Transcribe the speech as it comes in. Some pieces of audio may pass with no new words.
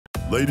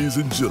Ladies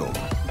and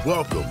gentlemen,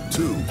 welcome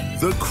to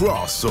The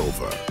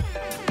Crossover.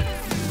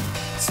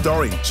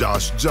 Starring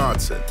Josh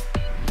Johnson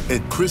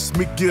and Chris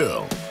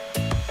McGill.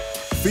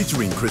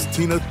 Featuring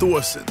Christina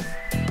Thorson.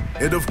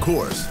 And of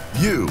course,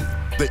 you,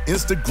 the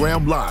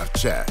Instagram live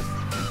chat.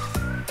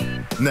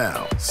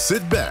 Now,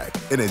 sit back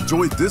and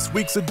enjoy this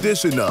week's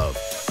edition of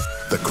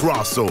The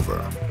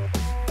Crossover.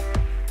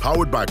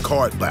 Powered by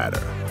Card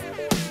Ladder.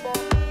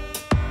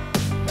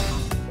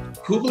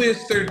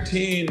 Publius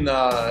 13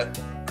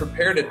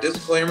 prepared a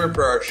disclaimer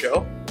for our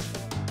show.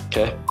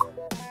 Okay.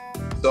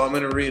 So I'm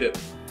going to read it.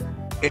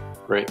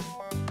 Great.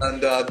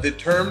 And the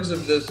terms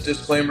of this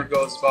disclaimer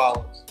go as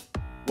follows.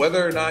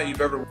 Whether or not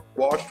you've ever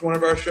watched one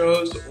of our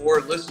shows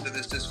or listened to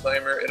this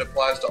disclaimer, it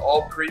applies to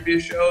all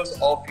previous shows,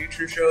 all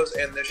future shows,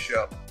 and this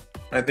show.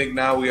 I think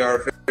now we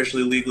are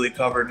officially legally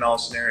covered in all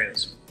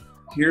scenarios.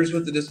 Here's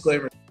what the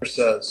disclaimer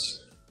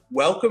says.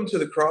 Welcome to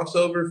the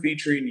crossover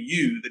featuring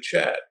you, the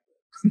chat.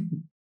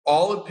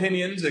 All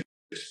opinions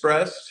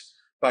expressed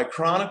by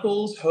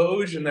Chronicles,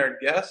 Hoj, and their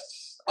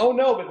guests. Oh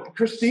no, but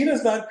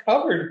Christina's not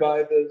covered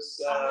by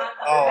this. I'm not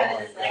covered by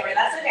the disclaimer.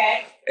 That's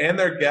okay. And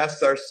their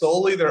guests are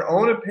solely their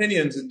own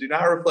opinions and do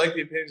not reflect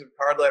the opinions of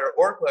Card Ladder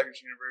or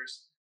Collectors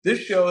Universe. This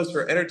show is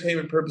for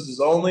entertainment purposes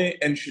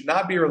only and should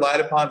not be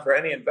relied upon for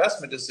any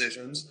investment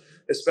decisions,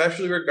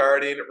 especially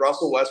regarding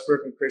Russell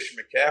Westbrook and Christian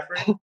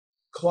McCaffrey.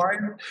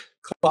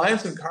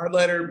 Clients of Card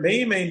Ladder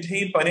may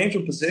maintain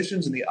financial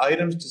positions in the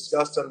items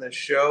discussed on this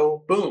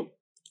show. Boom.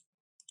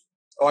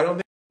 Oh, I don't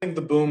think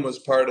the boom was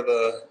part of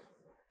the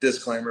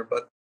disclaimer,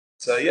 but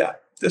yeah,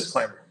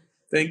 disclaimer.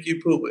 Thank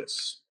you,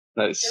 Publius.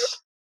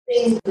 Nice.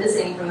 Things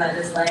missing from that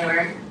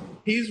disclaimer.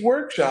 He's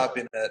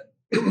workshopping it.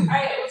 All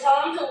right, well,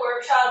 tell him to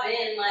workshop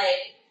in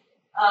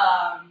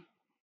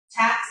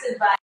tax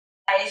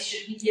advice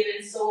should be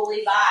given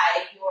solely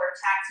by your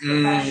tax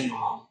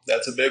professional.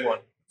 That's a big one.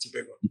 It's a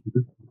big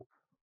one.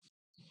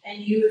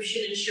 And you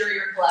should insure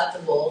your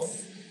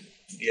collectibles.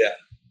 Yeah.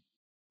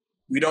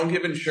 We don't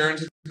give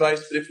insurance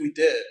advice, but if we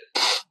did,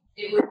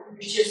 it would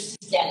just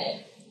get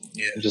it.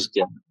 Yeah. Just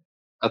get it.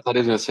 I thought he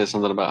was going to say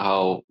something about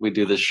how we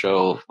do this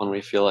show when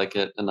we feel like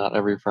it and not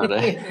every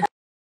Friday.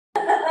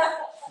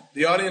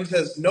 The audience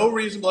has no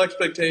reasonable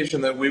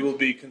expectation that we will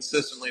be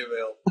consistently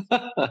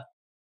available.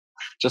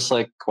 Just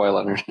like Kawhi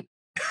Leonard.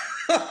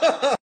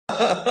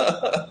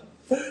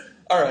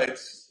 All right.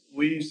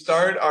 We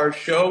start our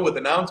show with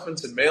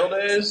announcements and mail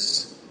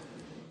days.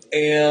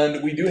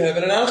 And we do have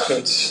an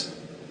announcement.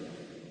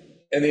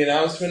 And the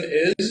announcement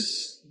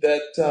is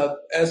that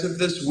as of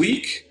this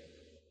week,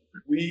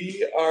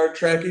 we are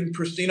tracking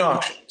pristine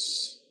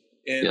auctions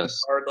in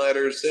Card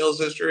Ladder's sales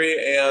history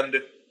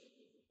and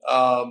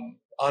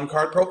on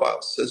card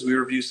profiles as we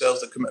review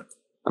sales that come in.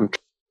 I'm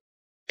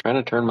trying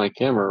to turn my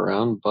camera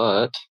around,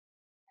 but...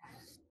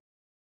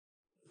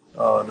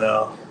 Oh,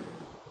 no.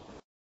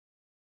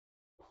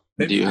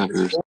 Maybe do you have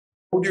your...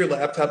 Hold your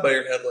laptop by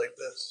your head like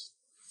this.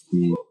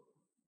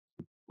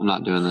 I'm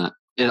not doing that.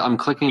 I'm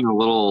clicking a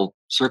little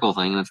circle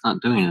thing and it's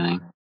not doing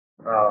anything.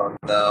 Oh,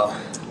 no.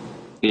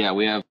 Yeah,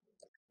 we have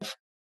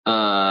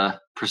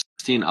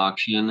pristine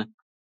auction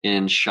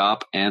in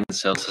shop and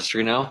sales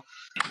history now.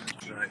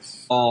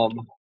 Nice.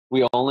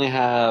 We only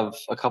have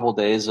a couple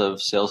days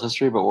of sales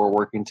history, but we're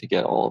working to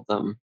get all of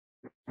them.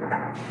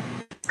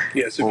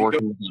 Yeah, so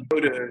if you go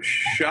to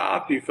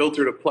shop, you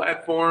filter to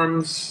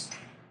platforms.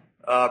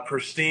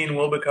 Pristine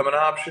will become an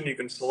option. You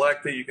can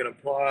select it, you can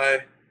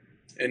apply,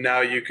 and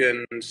now you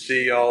can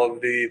see all of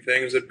the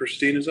things that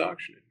Pristine is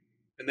auctioning.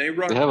 And they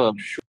run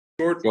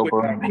short,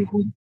 quick.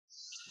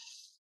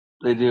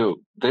 They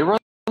do. They run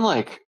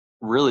like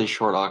really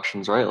short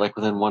auctions, right? Like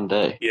within one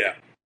day. Yeah.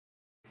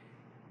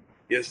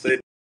 Yes, they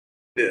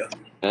do.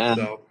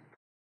 And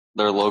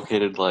they're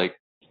located like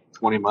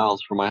 20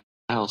 miles from my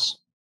house.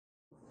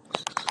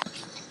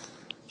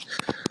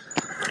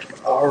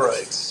 All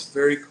right.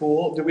 Very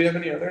cool. Do we have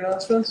any other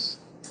announcements?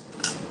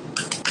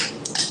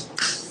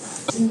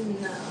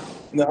 No.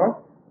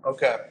 No?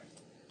 Okay.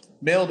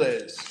 Mail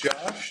days.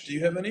 Josh, do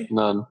you have any?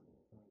 None.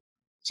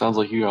 Sounds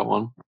like you got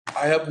one.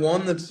 I have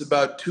one that's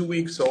about 2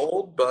 weeks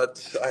old,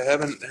 but I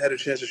haven't had a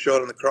chance to show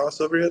it on the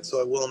crossover yet,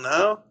 so I will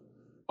now.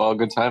 Well,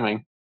 good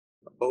timing.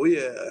 Oh,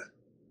 yeah.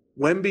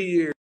 Wemby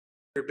year,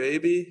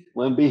 baby.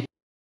 Wemby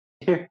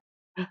here.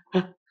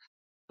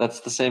 That's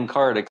the same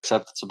card,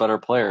 except it's a better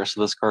player, so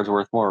this card's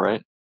worth more,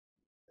 right?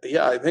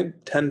 Yeah, I think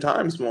 10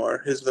 times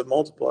more is the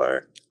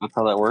multiplier. That's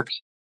how that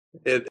works?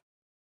 It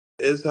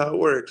is how it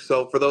works.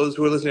 So for those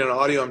who are listening on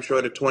audio, I'm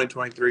showing a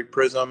 2023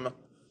 Prism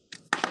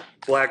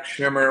Black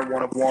Shimmer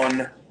 1 of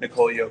 1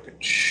 Nikola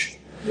Jokic.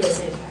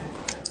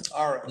 Yes,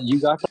 all right. You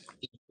got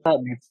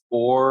that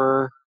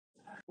before...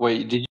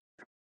 Wait, did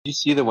you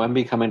see the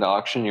Wemby coming to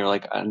auction? You're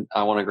like,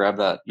 I want to grab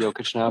that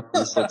Jokic now.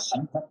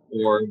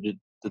 Or did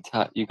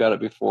you got it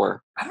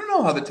before? I don't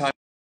know how the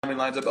timing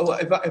lines up. Oh,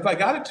 if I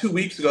got it 2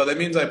 weeks ago, that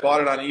means I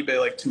bought it on eBay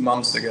like 2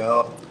 months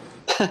ago.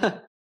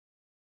 So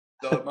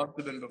it must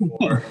have been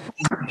before.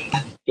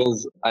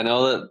 Because I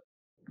know that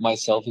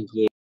myself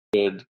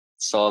included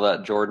saw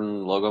that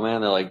Jordan logo,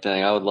 man. They're like,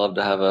 dang, I would love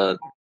to have a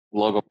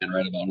logo man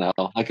right about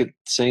now.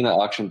 Saying that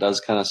auction does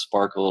kind of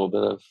spark a little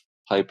bit of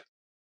hype.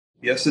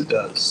 Yes, it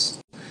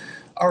does.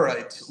 All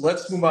right,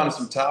 let's move on to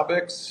some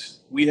topics.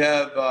 We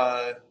have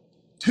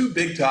 2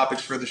 big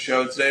topics for the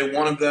show today.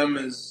 One of them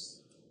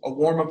is a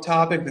warm-up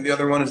topic, and the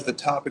other one is the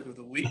topic of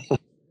the week.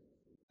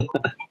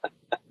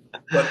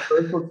 But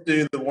first, let's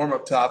do the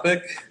warm-up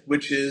topic,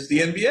 which is the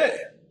NBA.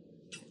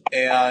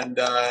 And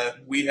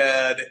we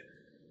had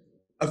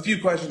a few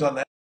questions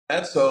on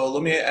that, so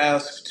let me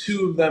ask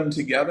 2 of them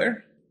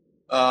together.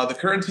 The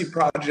Currency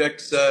Project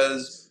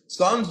says,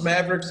 Suns,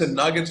 Mavericks, and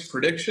Nuggets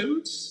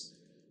predictions.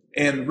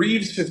 And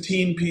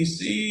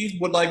Reeves15PC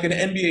would like an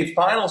NBA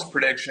Finals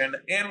prediction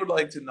and would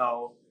like to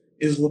know,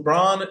 is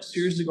LeBron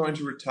seriously going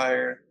to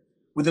retire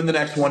within the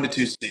next 1 to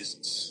 2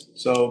 seasons?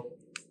 So,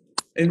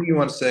 anything you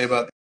want to say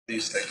about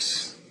these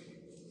things?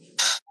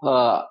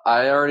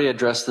 I already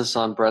addressed this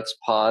on Brett's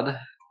pod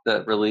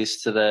that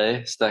released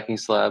today, Stacking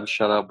Slabs.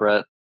 Shout out,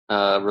 Brett.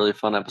 Really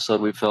fun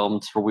episode we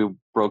filmed where we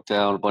broke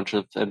down a bunch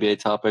of NBA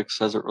topics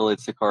as it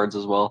relates to cards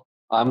as well.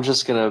 I'm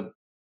just going to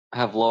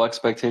have low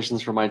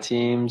expectations for my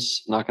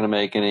teams. Not going to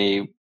make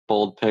any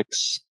bold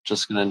picks.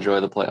 Just going to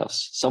enjoy the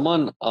playoffs.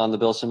 Someone on the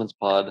Bill Simmons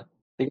pod, I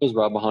think it was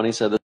Rob Mahoney,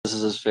 said that this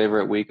is his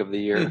favorite week of the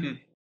year. Mm-hmm.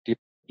 Do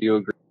you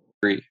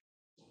agree?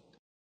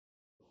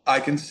 I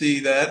can see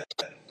that.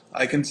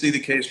 I can see the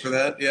case for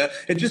that. Yeah,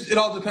 it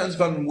all depends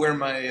on where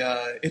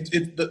my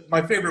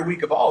my favorite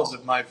week of all is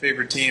if my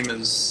favorite team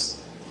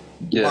is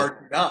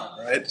marching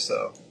on, right?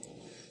 So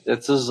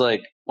it's just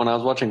like when I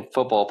was watching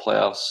football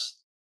playoffs,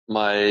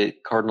 my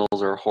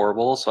Cardinals are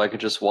horrible, so I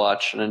could just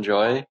watch and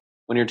enjoy.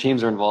 When your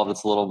teams are involved,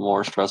 it's a little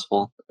more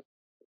stressful.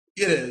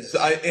 It is.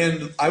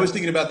 I was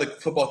thinking about the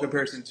football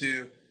comparison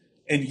too,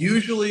 and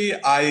usually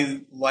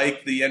I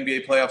like the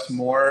NBA playoffs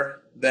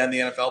more than the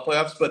NFL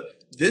playoffs, but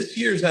this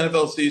year's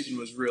NFL season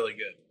was really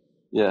good.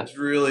 Yeah.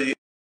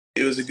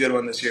 It was a good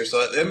one this year.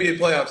 So the NBA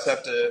playoffs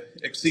have to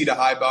exceed a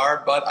high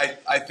bar, but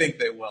I think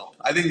they will.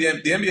 I think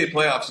the NBA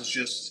playoffs is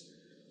just,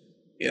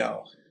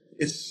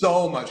 it's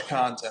so much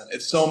content.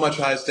 It's so much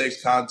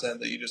high-stakes content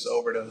that you just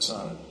overdose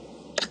on it.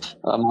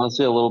 I'm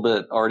honestly a little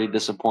bit already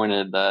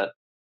disappointed that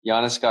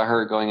Giannis got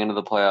hurt going into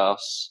the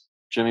playoffs.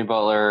 Jimmy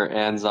Butler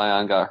and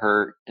Zion got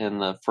hurt in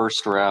the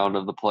first round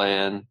of the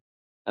play-in,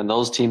 and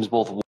those teams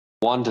both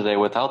won today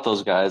without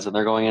those guys, and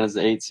they're going in as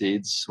the 8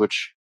 seeds,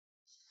 which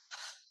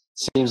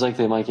seems like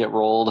they might get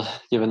rolled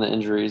given the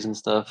injuries and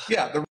stuff.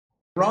 Yeah, the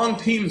wrong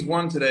teams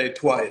won today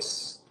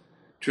twice,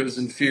 which was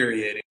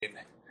infuriating.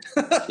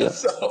 Yeah.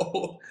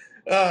 So,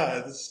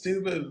 the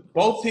stupid.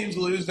 Both teams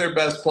lose their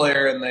best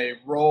player and they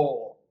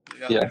roll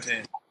the other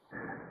team.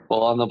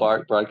 Well, on the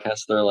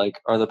broadcast, they're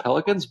like, "Are the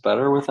Pelicans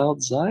better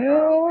without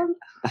Zion?"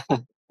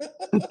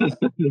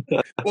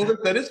 Well,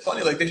 that is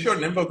funny. Like, they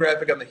showed an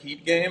infographic on the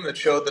Heat game that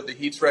showed that the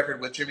Heat's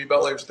record with Jimmy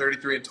Butler is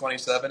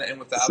 33-27, and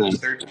without is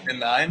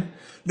 13-9.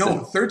 No,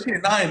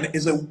 13-9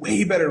 is a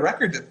way better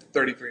record than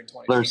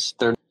 33-27.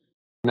 Their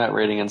net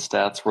rating and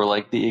stats were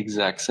like the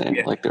exact same,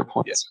 like their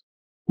points.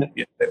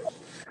 Yeah.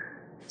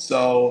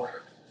 So,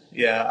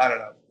 I don't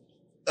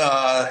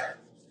know.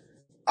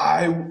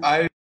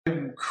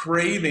 I'm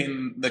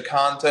craving the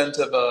content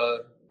of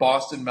a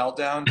Boston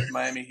meltdown to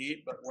Miami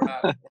Heat, but we're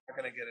not going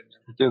to get it.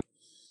 Dude,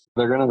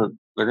 they're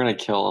gonna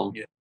kill them.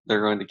 Yeah.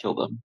 They're going to kill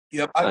them.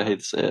 Yep. I hate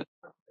to say it.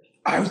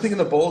 I was thinking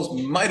the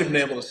Bulls might have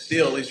been able to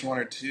steal at least 1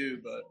 or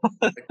 2, but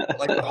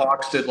like the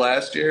Hawks did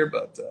last year.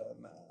 But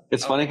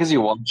it's funny because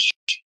you watch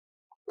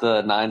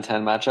the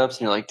 9-10 matchups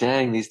and you're like,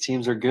 dang, these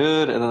teams are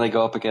good, and then they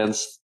go up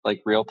against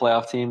like real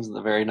playoff teams in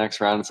the very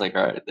next round. It's like,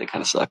 all right, they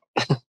kind of suck.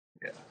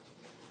 Yeah.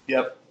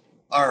 Yep.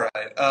 All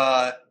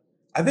right.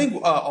 I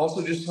think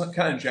also just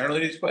kind of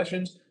generally these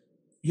questions,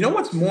 you know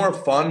what's more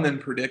fun than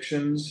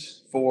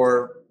predictions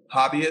for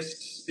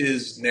hobbyists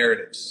is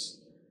narratives.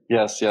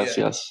 Yes.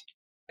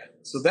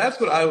 So that's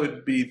what I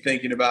would be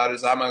thinking about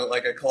as I'm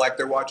a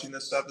collector watching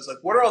this stuff is like,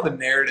 what are all the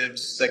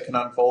narratives that can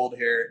unfold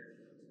here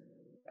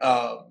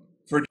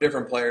for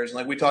different players? And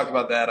like we talked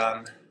about that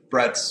on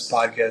Brett's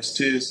podcast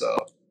too, so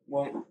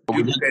we'll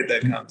duplicate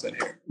that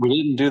content here. We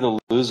didn't do the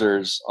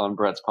losers on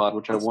Brett's pod,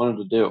 which I wanted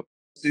to do.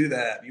 Let's do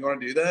that. You want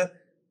to do that?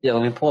 Yeah,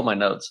 let me pull up my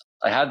notes.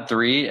 I had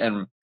 3,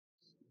 and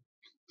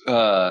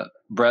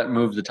Brett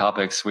moved the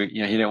topics. He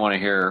didn't want to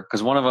hear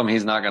because one of them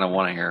he's not going to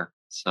want to hear.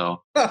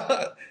 So,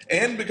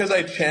 and because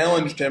I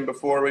challenged him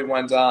before we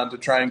went on to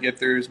try and get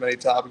through as many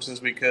topics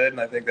as we could, and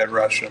I think that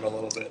rushed him a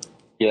little bit.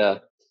 Yeah.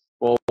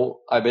 Well,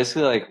 I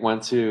basically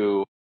went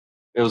to.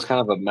 It was kind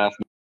of a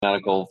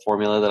mathematical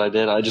formula that I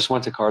did. I just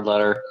went to Card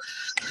Ladder,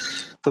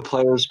 the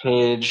players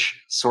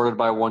page, sorted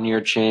by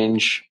 1-year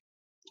change,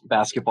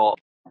 basketball.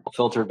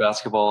 Filtered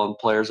basketball and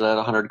players that had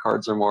 100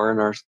 cards or more in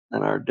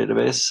our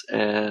database,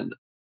 and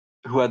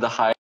who had the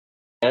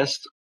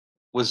highest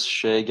was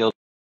Shai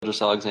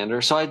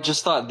Gilgeous-Alexander. So I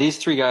just thought these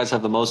 3 guys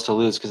have the most to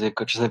lose because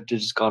they've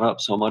just gone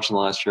up so much in the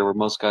last year, where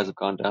most guys have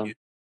gone down.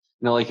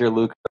 Like your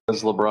Lukas,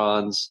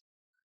 LeBrons,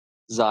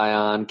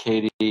 Zion,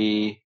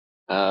 KD,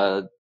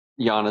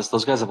 Giannis.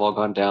 Those guys have all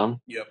gone down.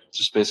 Yep.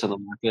 Just based on the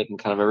market and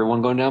kind of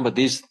everyone going down. But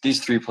these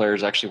 3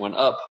 players actually went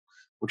up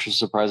which was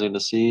surprising to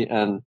see.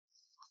 And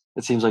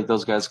it seems like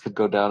those guys could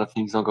go down if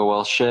things don't go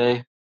well.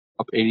 Shea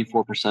up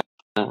 84%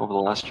 over the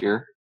last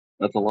year.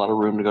 That's a lot of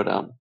room to go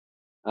down.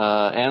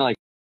 And like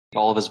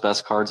all of his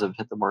best cards have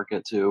hit the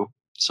market too,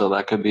 so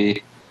that could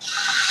be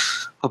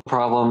a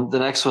problem. The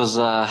next was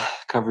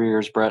cover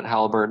years Brett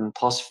Halliburton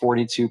plus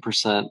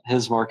 42%.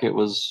 His market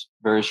was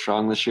very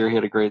strong this year. He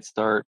had a great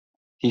start.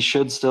 He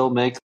should still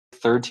make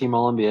third team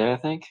All NBA. I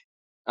think.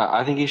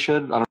 I think he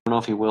should. I don't know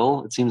if he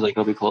will. It seems like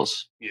he'll be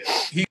close. Yeah,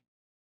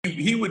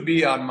 he would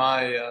be on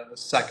my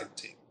second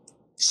team.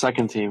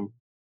 Second team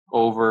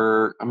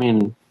over. I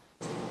mean,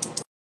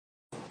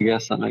 I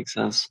guess that makes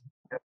sense.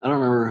 I don't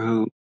remember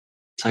who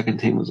second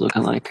team was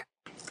looking like.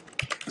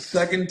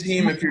 Second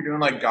team, if you're doing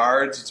like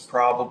guards, it's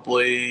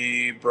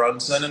probably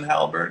Brunson and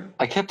Halliburton.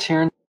 I kept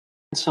hearing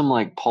some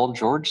like Paul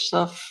George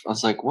stuff. I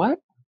was like, what?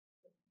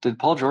 Did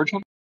Paul George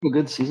have a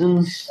good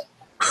season?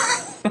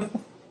 I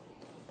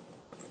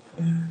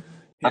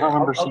don't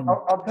remember seeing.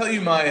 I'll tell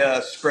you my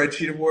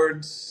spreadsheet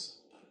awards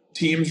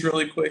teams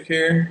really quick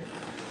here.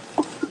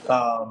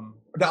 I'll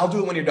do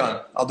it when you're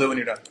done.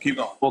 Keep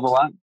going. Well,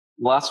 the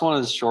last one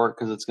is short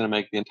because it's going to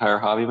make the entire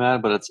hobby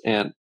mad, but it's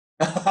Ant.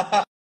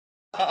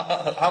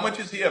 How much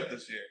is he up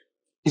this year?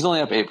 He's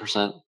only up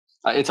 8%.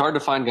 It's hard to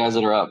find guys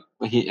that are up.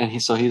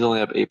 He's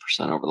only up 8%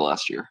 over the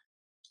last year.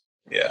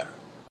 Yeah,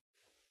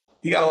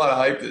 he got a lot of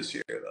hype this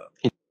year, though.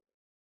 He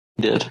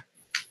did.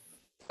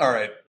 All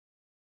right,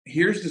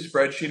 here's the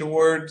spreadsheet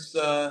awards.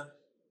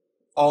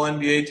 All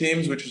NBA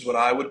teams, which is what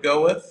I would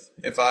go with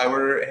if I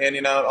were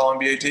handing out All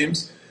NBA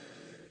teams.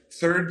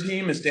 Third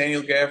team is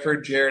Daniel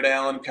Gafford, Jared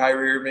Allen,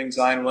 Kyrie Irving,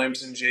 Zion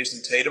Williamson,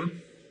 Jason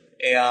Tatum.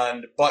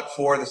 And but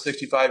for the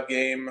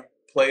 65-game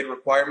played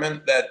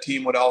requirement, that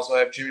team would also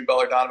have Jimmy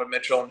Butler, Donovan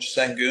Mitchell, and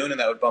Sengun, and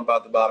that would bump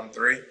out the bottom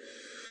three.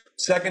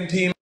 Second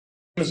team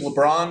is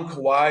LeBron,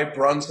 Kawhi,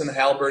 Brunson,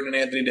 Halliburton, and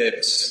Anthony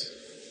Davis.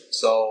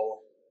 So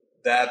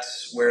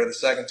that's where the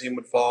second team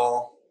would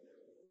fall.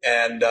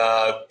 And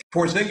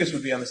Porzingis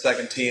would be on the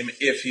second team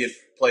if he had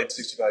played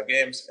 65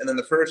 games. And then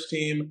the first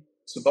team,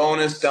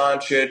 Sabonis,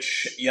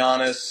 Doncic,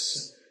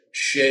 Giannis,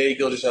 Shea,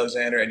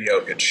 Gilgeous-Alexander, and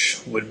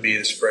Jokic would be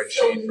the spreadsheet.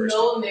 So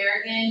no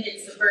American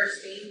hits the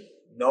first team?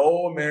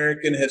 No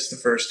American hits the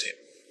first team.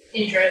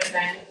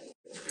 Interesting.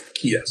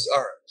 Yes,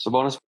 all right.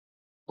 Sabonis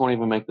won't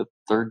even make the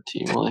third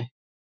team, will he?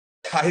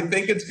 I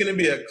think it's going to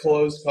be a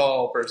close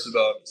call for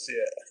Sabonis,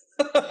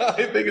 yeah.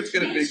 I think it's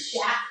going to be...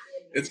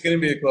 It's going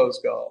to be a close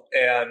call.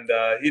 And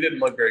he didn't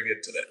look very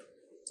good today.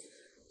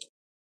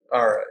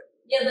 All right.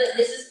 Yeah, but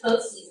this is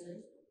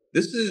postseason.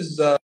 This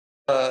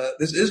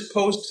is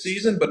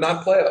postseason, but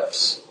not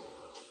playoffs.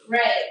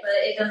 Right, but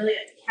it doesn't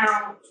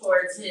count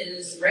towards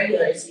his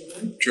regular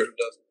season. True, it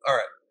doesn't. All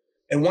right.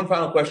 And one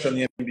final question on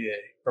the NBA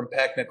from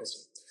Pac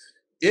Nicholson.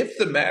 If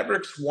the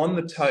Mavericks won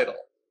the title,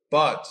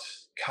 but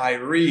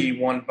Kyrie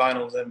won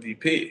Finals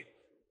MVP,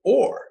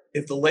 or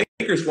if the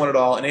Lakers won it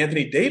all and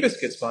Anthony Davis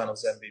gets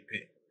Finals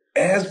MVP,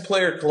 as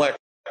player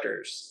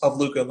collectors of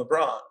Luka and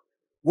LeBron,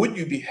 would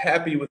you be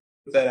happy with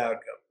that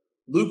outcome?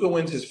 Luka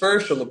wins his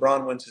first or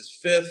LeBron wins his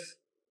fifth?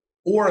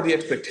 Or are the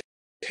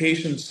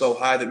expectations so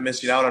high that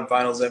missing out on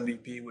Finals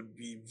MVP would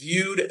be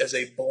viewed as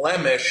a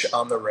blemish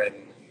on the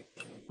ring?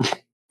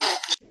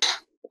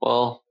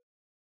 Well,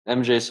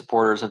 MJ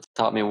supporters have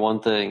taught me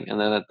one thing, and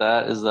then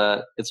that is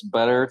that it's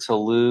better to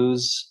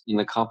lose in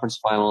the conference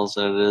finals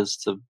than it is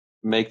to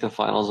make the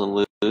finals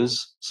and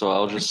lose. So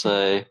I'll just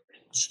say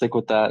stick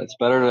with that. It's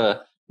better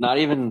to not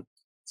even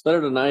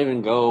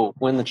go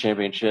win the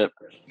championship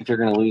if you're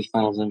going to lose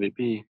Finals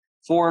MVP.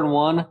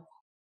 4-1,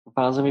 the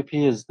Finals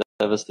MVP is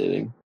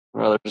devastating. I'd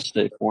rather just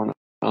stay 4-0.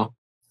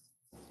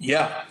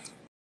 Yeah,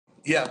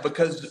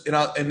 because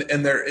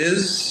and there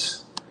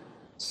is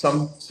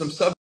some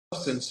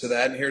substance to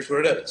that, and here's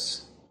what it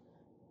is.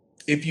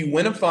 If you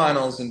win a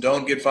Finals and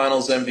don't get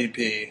Finals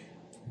MVP,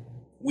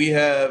 we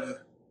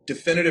have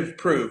definitive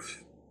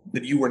proof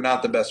that you were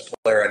not the best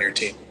player on your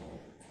team.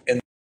 And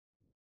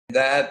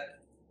that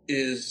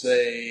is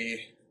an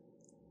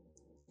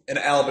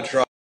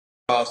albatross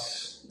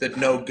that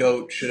no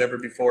GOAT should ever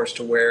be forced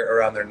to wear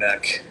around their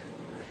neck.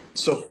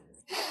 So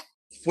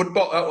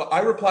football, I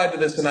replied to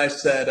this and I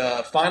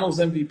said Finals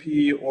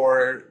MVP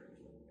or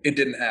it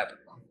didn't happen.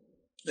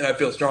 And I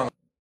feel strongly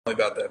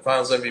about that.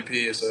 Finals MVP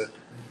is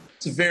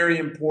it's a very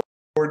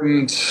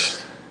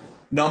important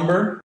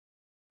number.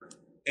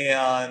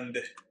 And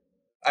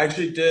I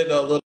actually did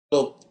a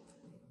little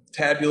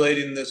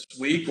tabulating this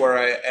week where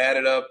I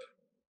added up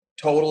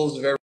totals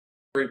of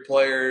every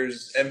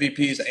player's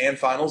MVPs and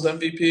Finals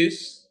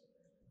MVPs.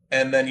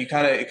 And then it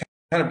kind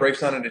of breaks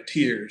down into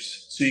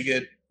tiers. So you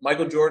get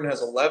Michael Jordan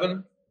has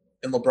 11,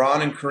 and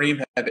LeBron and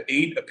Kareem have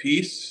 8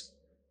 apiece.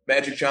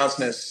 Magic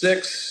Johnson has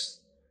 6,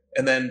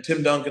 and then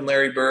Tim Duncan,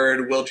 Larry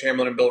Bird, Will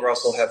Chamberlain, and Bill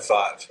Russell have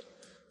 5.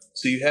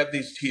 So you have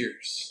these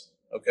tiers,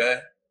 okay?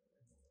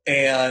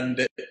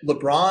 And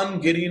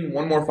LeBron getting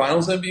one more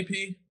Finals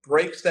MVP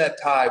breaks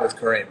that tie with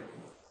Kareem.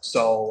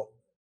 So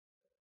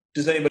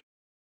does anybody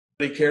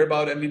care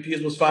about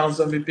MVPs with Finals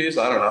MVPs?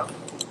 I don't know.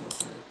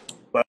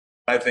 But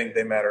I think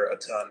they matter a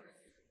ton.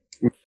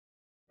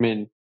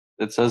 mean,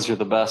 it says you're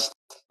the best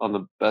on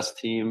the best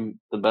team,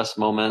 the best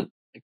moment.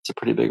 It's a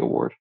pretty big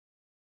award.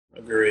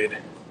 Agreed.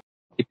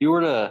 If you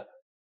were to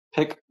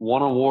pick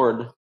one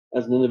award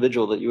as an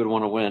individual that you would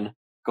want to win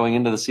going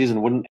into the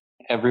season, wouldn't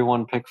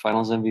everyone pick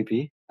Finals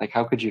MVP? Like,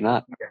 how could you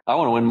not? I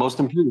want to win Most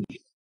Improved.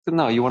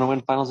 No, you want to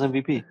win Finals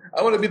MVP.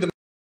 I want to be the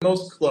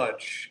most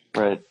clutch.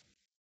 Right.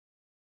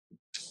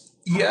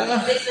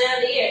 Yeah. Sixth man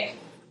of the year.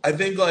 I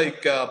think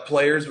like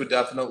players would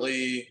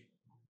definitely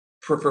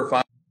prefer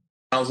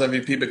Finals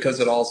MVP because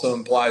it also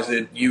implies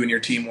that you and your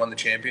team won the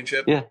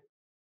championship. Yeah.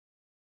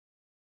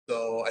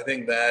 So I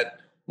think that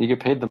you get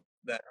paid the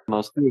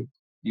most.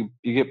 You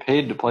get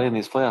paid to play in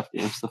these playoff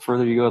games. The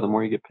further you go, the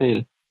more you get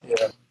paid.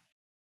 Yeah.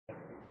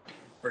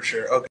 For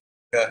sure.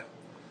 Okay.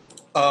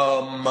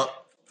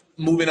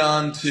 Moving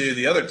on to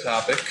the other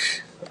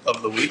topic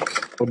of the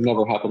week. Would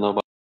never happen though.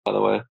 By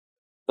the way,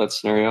 that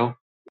scenario,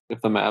 if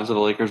the Mavs or the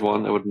Lakers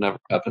won, it would never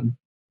happen.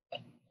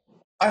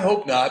 I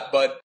hope not,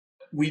 but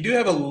we do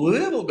have a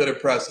little bit of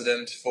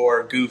precedent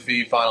for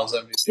goofy Finals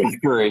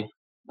MVP. Curry.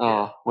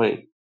 Oh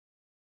wait.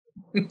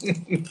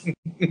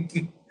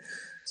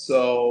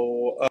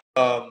 So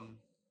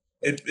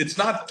it's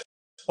not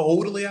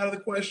totally out of the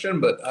question,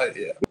 but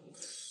yeah.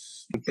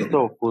 It's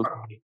so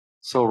fluky,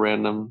 so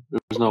random.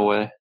 There's no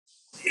way.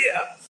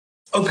 Yeah.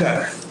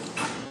 Okay.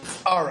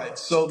 All right.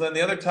 So then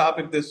the other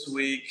topic this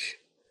week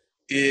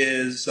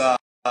is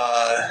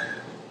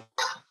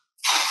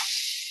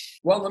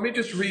well, let me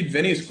just read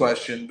Vinny's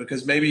question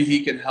because maybe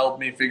he can help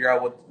me figure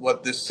out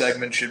what this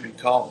segment should be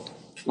called.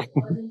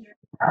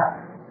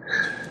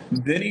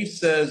 Vinny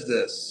says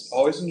this: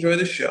 always enjoy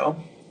the show.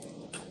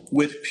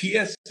 With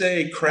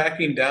PSA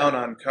cracking down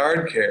on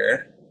card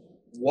care,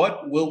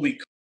 what will we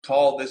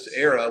call this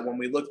era when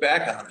we look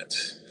back on it?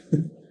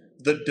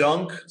 The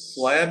dunk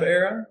slab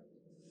era?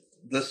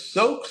 The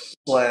soak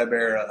slab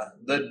era?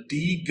 The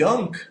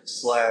de-gunk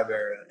slab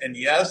era? And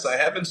yes, I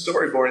have been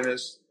storyboarding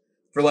this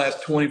for the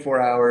last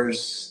 24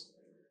 hours.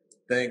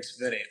 Thanks,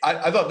 Vinny.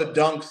 I thought the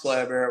dunk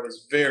slab era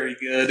was very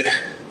good.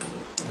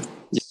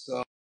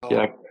 So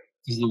yeah,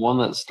 the one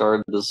that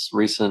started this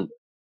recent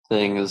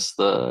thing is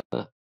the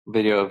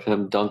video of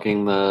him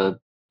dunking the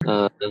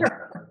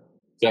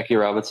Jackie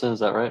Robinson. Is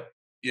that right?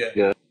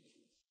 Yeah.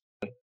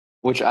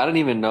 Which I didn't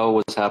even know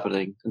was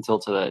happening until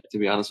today, to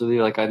be honest with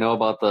you. Like, I know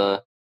about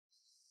the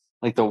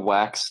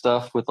wax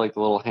stuff with like the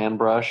little hand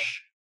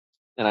brush,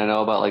 and I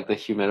know about like the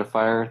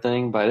humidifier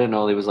thing, but I didn't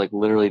know he was like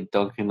literally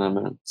dunking them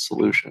in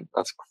solution.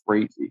 That's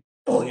crazy.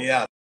 Oh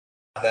yeah,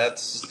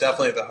 that's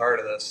definitely the heart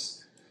of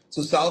this.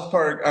 So South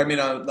Park, I mean,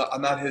 I'm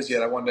not his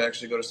yet. I wanted to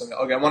actually go to something.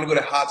 Okay, I want to go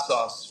to hot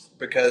sauce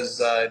because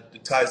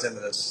it ties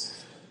into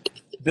this.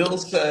 Bill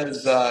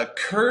says,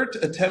 Kurt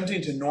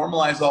attempting to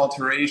normalize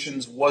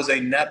alterations was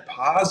a net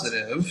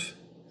positive.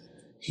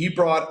 He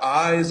brought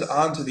eyes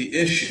onto the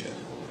issue.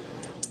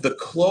 The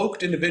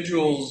cloaked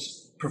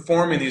individuals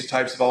performing these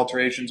types of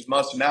alterations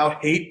must now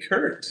hate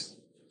Kurt.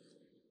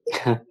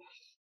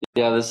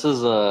 Yeah, this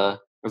is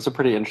it's a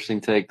pretty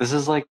interesting take. This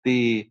is like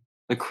the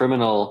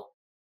criminal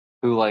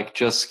who like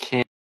just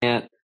can't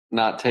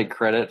not take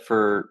credit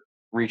for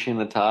reaching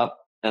the top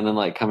and then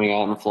like coming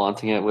out and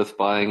flaunting it with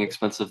buying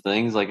expensive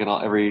things like in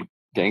every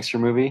gangster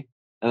movie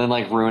and then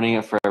like ruining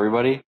it for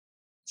everybody.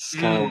 It's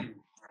kind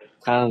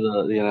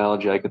of the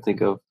analogy I could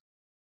think of.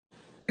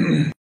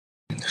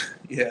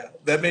 Yeah,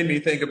 that made me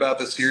think about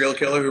the serial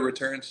killer who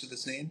returns to the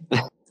scene.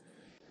 But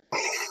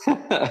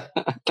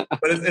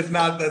it's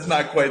not. That's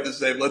not quite the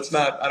same. Let's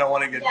not. I don't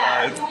want to get.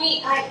 Yeah,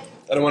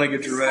 I don't want to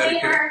get dramatic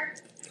here.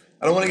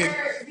 I don't want to get.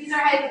 These are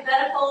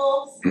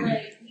hypotheticals.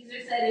 Like these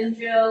are said in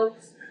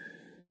jokes.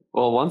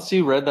 Well, once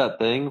you read that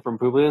thing from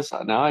Publius,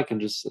 honestly I can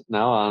just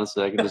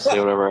say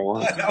whatever I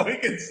want. Now we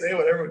can say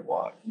whatever we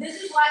want. This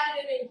is why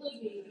you didn't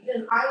include me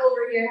because I'm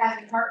over here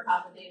having heart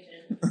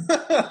palpitations.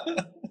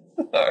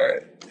 All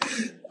right.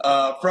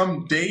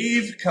 From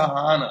Dave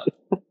Kahana.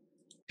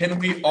 Can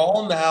we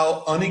all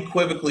now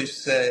unequivocally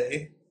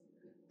say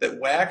that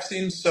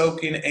waxing,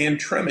 soaking, and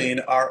trimming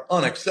are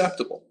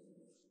unacceptable?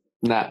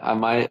 Nah, I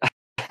might.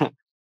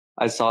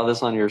 I saw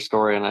this on your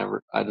story,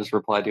 and I just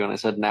replied to you, and I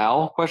said,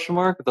 "Now?" Question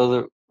mark.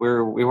 Those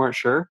we weren't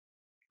sure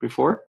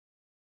before.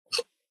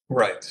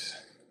 Right.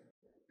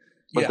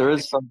 But yeah.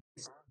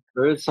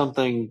 there is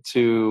something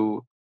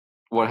to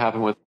what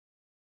happened with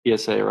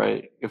PSA,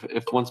 right?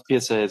 If once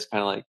PSA is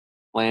kind of like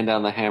laying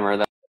down the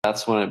hammer,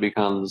 that's when it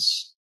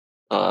becomes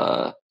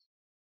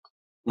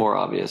more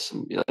obvious.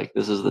 And be like,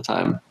 this is the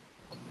time.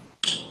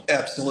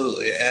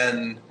 Absolutely,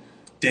 and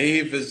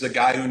Dave is a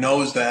guy who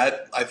knows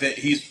that. I think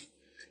he's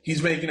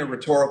making a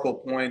rhetorical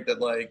point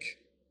that like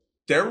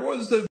there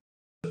was a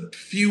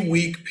few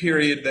week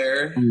period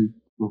there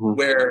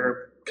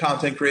where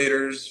content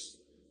creators,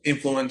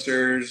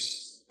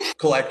 influencers,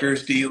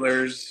 collectors,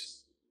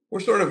 dealers were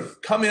sort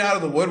of coming out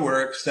of the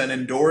woodworks and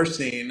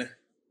endorsing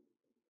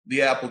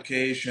the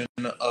application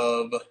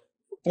of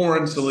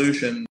foreign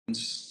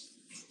solutions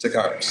to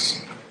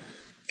cards.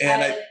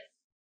 And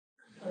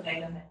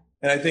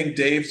I think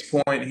Dave's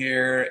point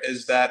here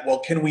is that, well,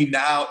 can we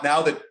now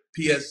that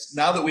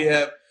we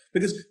have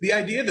because the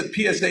idea that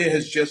PSA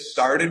has just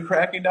started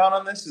cracking down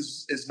on this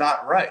is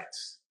not right.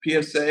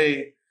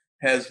 PSA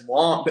has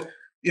long, but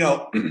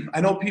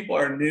I know people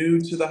are new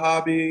to the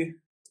hobby.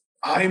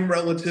 I'm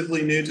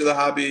relatively new to the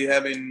hobby,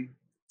 having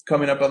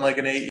coming up on like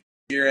an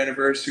 8-year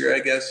anniversary, I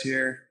guess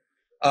here.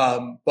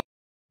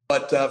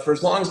 But for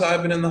as long as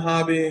I've been in the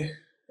hobby,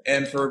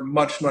 and for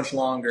much, much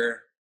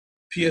longer,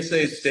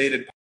 PSA's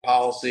stated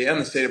policy, and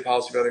the stated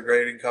policy of other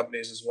grading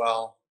companies as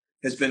well,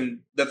 has been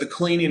that the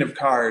cleaning of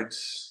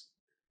cards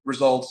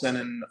results in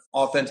an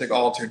authentic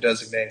altered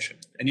designation.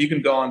 And you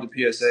can go onto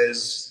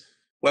PSA's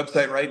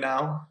website right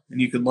now, and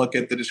you can look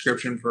at the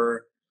description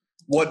for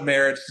what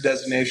merits the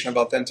designation of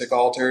authentic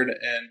altered,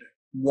 and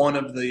one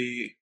of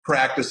the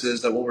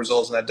practices that will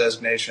result in that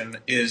designation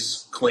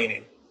is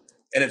cleaning.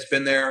 And it's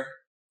been there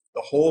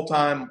the whole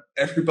time.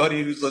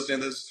 Everybody who's listening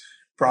to this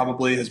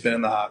probably has been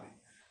in the hobby.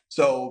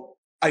 So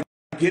I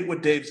get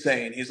what Dave's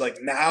saying. He's like,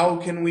 now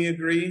can we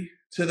agree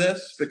to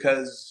this?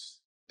 Because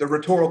the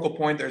rhetorical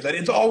point there is that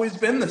it's always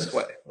been this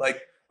way.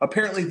 Like,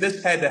 apparently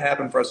this had to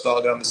happen for us to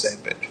all get on the same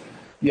page.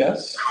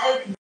 Yes? I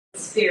have a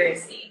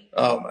conspiracy.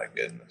 Oh my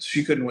goodness.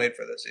 She couldn't wait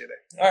for this either.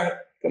 All right,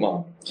 come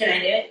on. Can I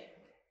do it?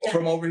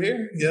 From over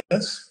here?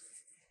 Yes.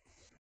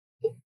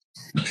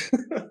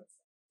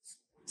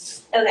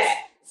 Okay.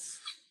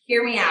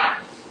 Hear me out.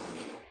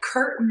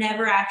 Kurt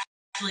never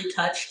actually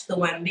touched the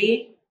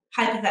Wemby.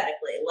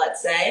 Hypothetically,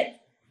 let's say.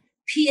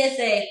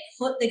 PSA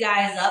put the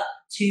guys up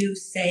to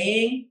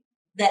saying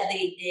that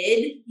they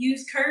did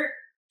use Kurt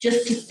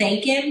just to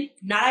thank him,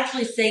 not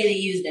actually say they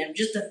used him,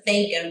 just to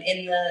thank him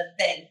in the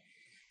thing,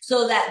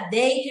 so that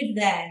they could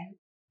then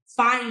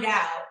find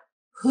out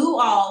who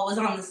all was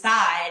on the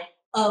side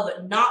of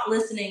not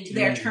listening to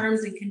their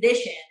terms and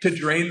conditions. To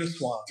drain the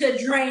swamp.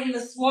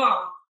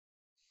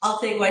 I'll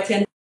take my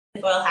tinfoil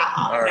hat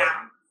off All right. now.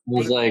 I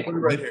was like,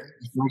 Right here.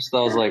 first I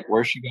was like,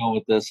 where's she going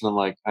with this? And I'm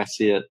like, I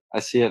see it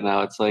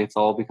now. It's like, it's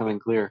all becoming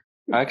clear.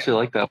 I actually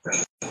like that.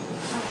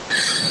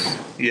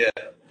 Yeah.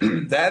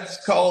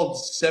 That's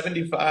called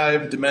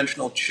 75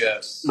 dimensional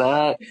chess.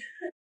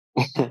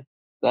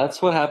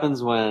 That's what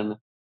happens when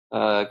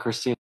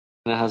Christina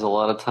has a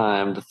lot of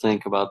time to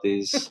think about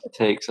these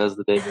takes as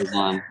the day goes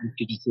on.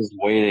 She just is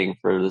waiting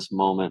for this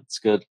moment. It's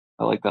good.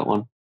 I like that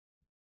one.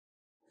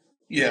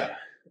 Yeah.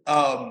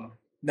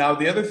 Now,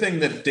 the other thing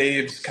that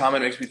Dave's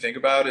comment makes me think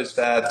about is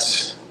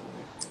that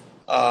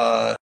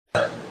I'm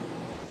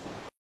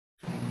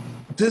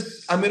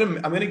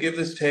gonna give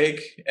this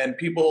take, and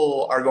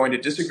people are going to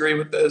disagree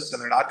with this, and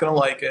they're not going to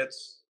like it.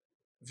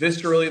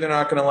 Viscerally, they're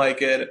not going to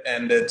like it,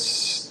 and to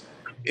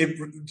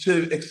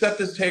accept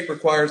this take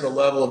requires a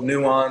level of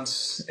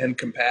nuance and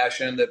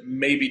compassion that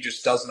maybe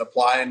just doesn't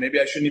apply, and maybe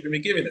I shouldn't even be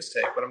giving this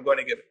take, but I'm going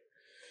to give it.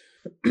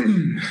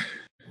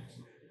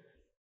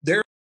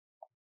 There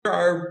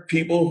are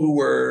people who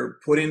were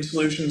putting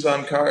solutions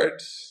on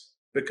cards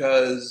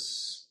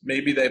because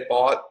maybe they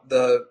bought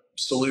the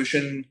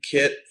solution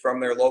kit from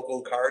their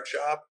local card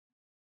shop,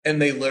 and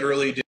they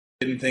literally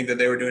didn't think that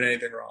they were doing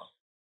anything wrong.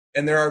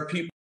 And there are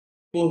people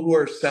who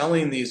are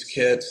selling these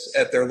kits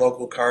at their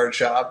local card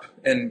shop,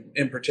 and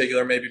in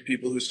particular, maybe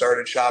people who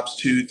started shops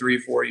 2, 3,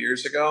 4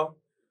 years ago,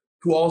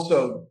 who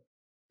also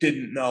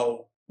didn't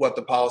know what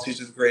the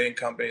policies of the grading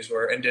companies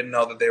were and didn't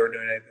know that they were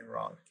doing anything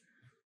wrong.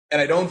 And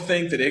I don't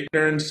think that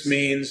ignorance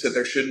means that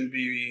there shouldn't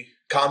be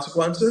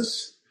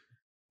consequences,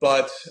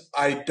 but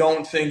I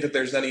don't think that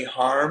there's any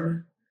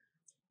harm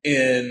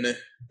in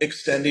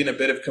extending a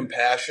bit of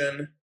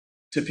compassion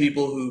to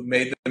people who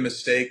made the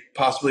mistake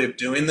possibly of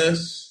doing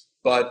this,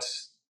 but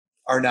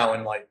are now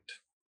enlightened.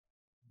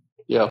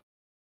 Yeah.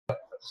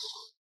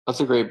 That's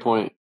a great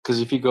point.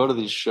 Because if you go to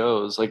these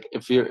shows, like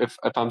if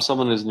I'm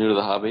someone who's new to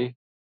the hobby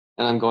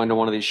and I'm going to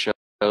one of these shows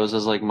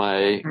as like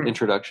my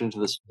introduction to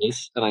the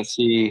space, and I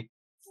see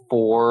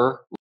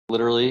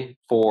literally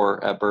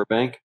four at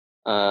Burbank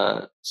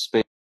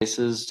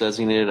spaces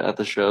designated at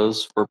the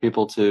shows for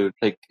people to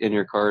take in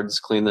your cards,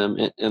 clean them,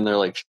 and they're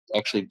like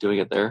actually doing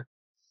it there,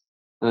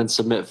 and then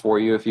submit for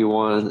you if you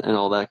want, and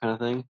all that kind of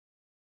thing.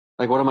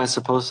 Like, what am I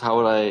supposed to, how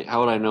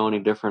would I know any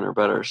different or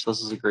better? So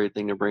this is a great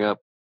thing to bring up.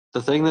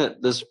 The thing that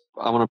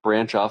I want to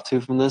branch off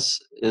to from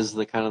this is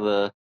the kind of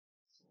the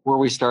where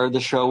we started the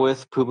show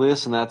with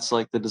Publius, and that's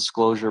like the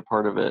disclosure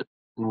part of it.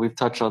 And we've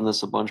touched on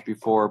this a bunch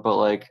before, but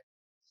like,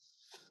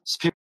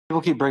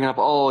 people keep bringing up,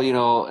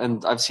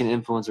 and I've seen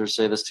influencers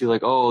say this too,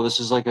 like, oh, this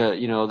is like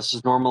this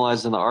is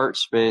normalized in the art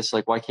space.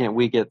 Like, why can't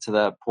we get to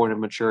that point of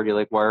maturity?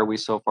 Like, why are we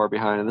so far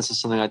behind? And this is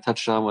something I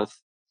touched on with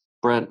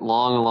Brent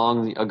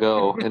long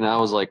ago, and I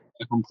was like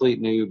a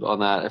complete noob on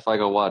that. If I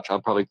go watch,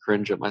 I'll probably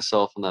cringe at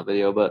myself in that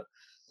video. But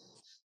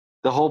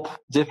the whole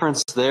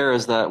difference there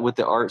is that with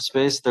the art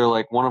space, they're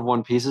like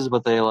one-of-one pieces,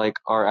 but they like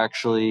are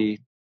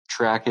actually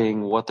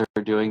tracking what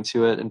they're doing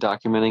to it and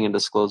documenting and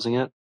disclosing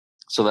it,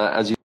 so that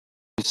as you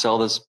sell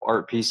this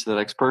art piece to the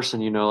next person,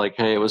 like,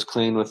 hey, it was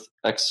cleaned with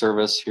X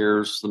service,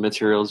 here's the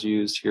materials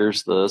used,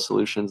 here's the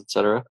solutions,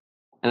 etc.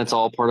 And it's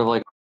all part of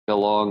like a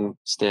long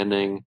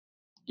standing,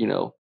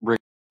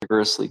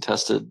 rigorously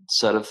tested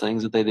set of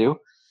things that they do.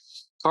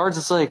 Cards,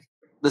 it's like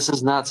this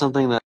is not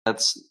something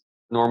that's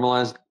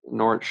normalized,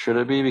 nor should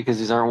it be, because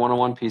these aren't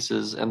one-on-one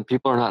pieces, and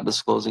people are not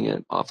disclosing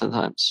it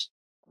oftentimes.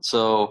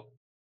 So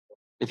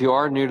if you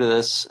are new to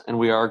this and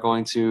we are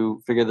going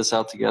to figure this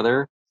out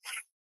together,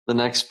 the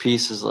next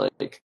piece is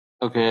like,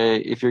 okay,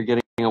 if you're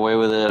getting away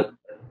with it,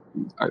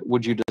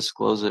 would you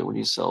disclose it when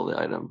you sell the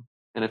item?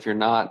 And if you're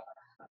not,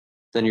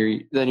 then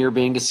you're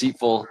being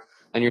deceitful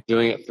and you're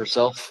doing it for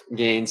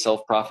self-gain,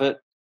 self-profit.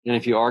 And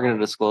if you are going to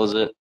disclose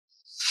it,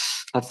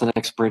 that's the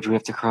next bridge we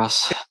have to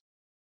cross.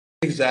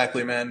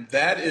 Exactly, man.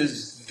 That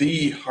is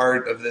the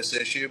heart of this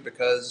issue,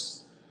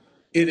 because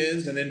it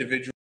is an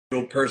individual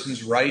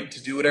person's right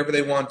to do whatever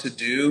they want to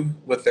do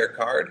with their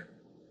card.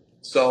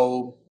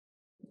 So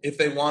if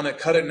they want to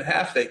cut it in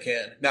half, they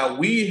can. Now,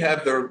 we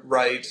have the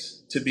right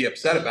to be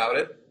upset about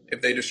it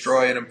if they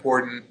destroy an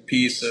important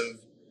piece of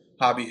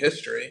hobby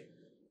history,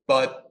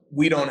 but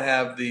we don't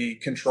have the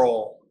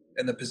control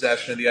and the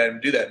possession of the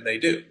item to do that, and they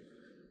do.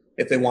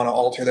 If they want to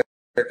alter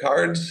their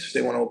cards, if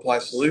they want to apply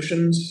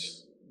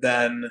solutions,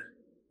 then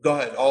go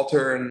ahead,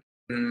 alter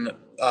and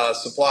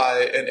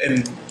supply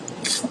and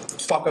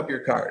fuck up your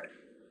card.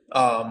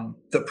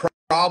 The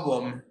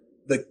problem,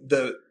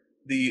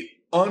 the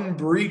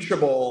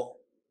unbreachable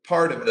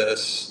part of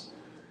this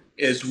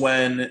is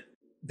when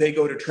they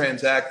go to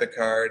transact the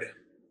card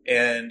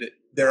and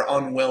they're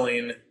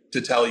unwilling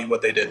to tell you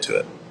what they did to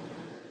it.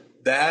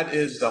 That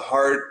is the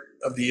heart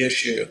of the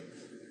issue.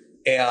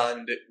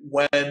 And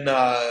when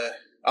I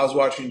was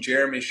watching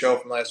Jeremy's show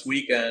from last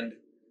weekend,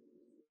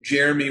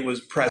 Jeremy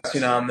was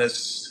pressing on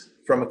this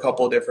from a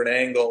couple of different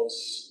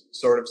angles,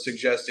 sort of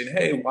suggesting,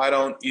 hey, why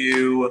don't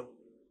you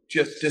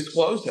just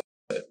disclose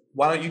it?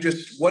 Why don't you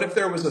just, what if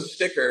there was a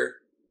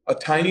sticker, a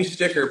tiny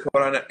sticker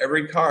put on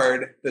every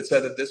card that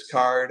said that this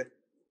card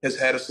has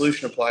had a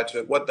solution applied to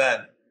it? What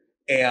then?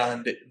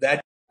 And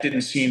that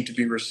didn't seem to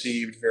be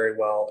received very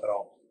well at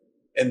all.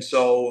 And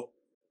so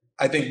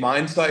I think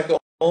MindCycle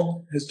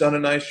has done a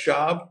nice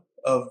job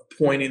of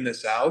pointing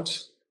this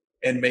out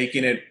and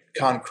making it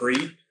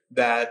concrete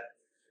that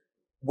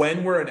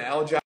when we're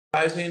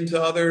analogizing to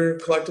other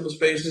collectible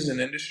spaces and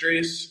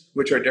industries,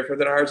 which are different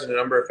than ours in a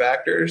number of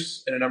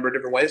factors, in a number of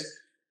different ways,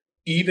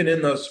 even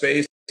in those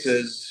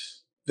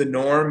spaces, the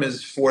norm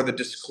is for the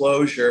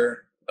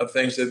disclosure of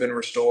things that have been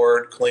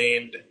restored,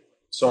 cleaned,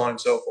 so on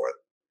and so forth.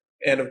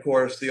 And of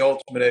course, the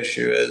ultimate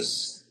issue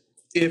is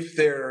if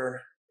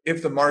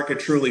the market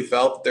truly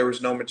felt that there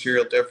was no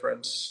material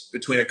difference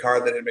between a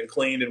card that had been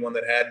cleaned and one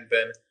that hadn't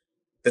been,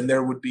 then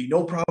there would be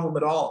no problem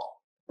at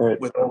all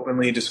with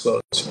openly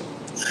disclosing.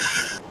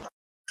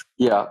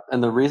 Yeah,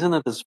 and the reason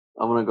that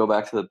I'm going to go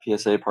back to the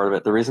PSA part of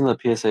it. The reason the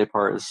PSA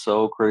part is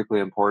so critically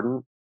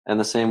important, and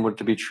the same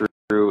would be true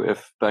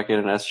if Beckett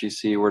and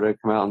SGC were to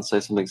come out and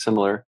say something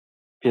similar.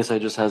 PSA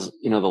just has,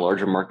 the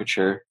larger market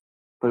share.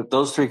 But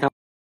those three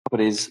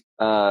companies,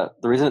 the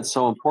reason it's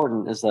so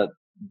important is that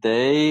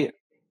they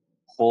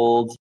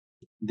hold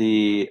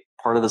the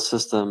part of the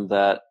system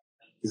that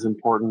is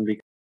important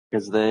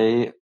because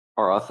they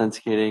are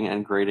authenticating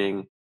and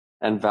grading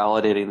and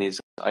validating these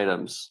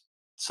items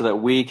so that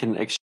we can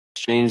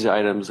exchange the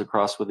items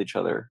across with each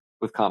other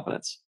with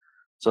confidence.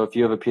 So if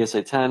you have a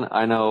PSA 10,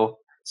 I know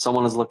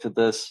someone has looked at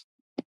this.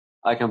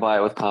 I can buy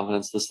it with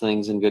confidence. This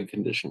thing's in good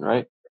condition,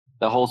 right?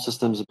 The whole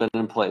system's been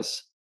in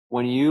place.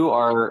 When you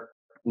are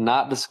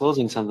not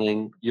disclosing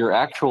something, your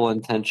actual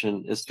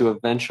intention is to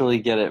eventually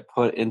get it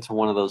put into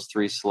one of those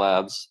three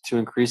slabs to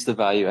increase the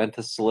value and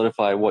to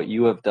solidify what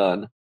you have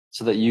done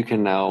so that you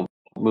can now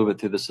move it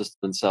through the system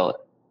and sell it.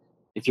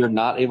 If you're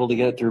not able to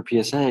get it through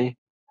PSA,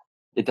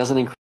 it doesn't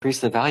increase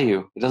the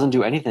value. It doesn't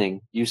do anything.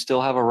 You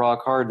still have a raw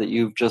card that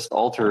you've just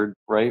altered,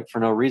 right, for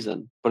no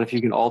reason. But if you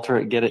can alter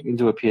it, get it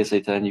into a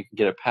PSA 10, you can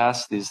get it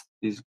past these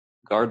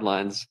guard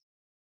lines,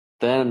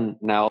 then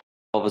now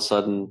all of a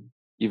sudden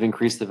you've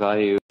increased the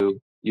value.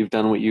 You've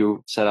done what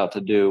you set out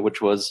to do, which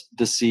was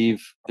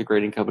deceive the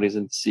grading companies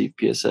and deceive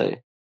PSA.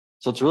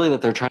 So it's really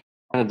that they're trying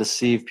to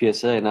deceive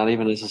PSA, not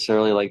even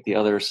necessarily like the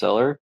other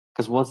seller.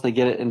 Because once they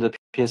get it into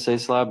the PSA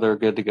slab, they're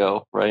good to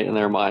go, right, in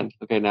their mind.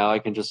 Okay, now I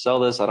can just sell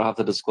this. I don't have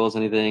to disclose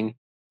anything.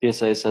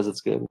 PSA says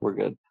it's good. We're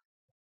good.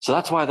 So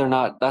that's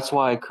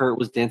why Kurt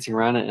was dancing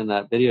around it in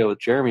that video with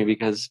Jeremy,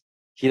 because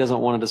he doesn't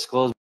want to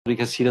disclose,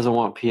 because he doesn't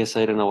want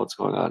PSA to know what's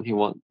going on.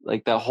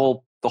 The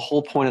whole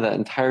point of that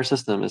entire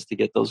system is to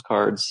get those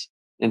cards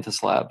into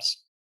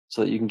slabs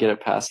so that you can get it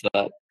past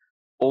that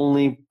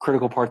only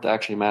critical part that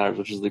actually matters,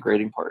 which is the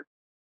grading part.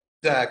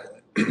 Exactly.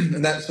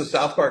 And that's so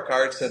South Park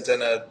Cards sent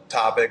in a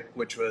topic,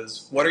 which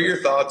was, what are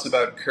your thoughts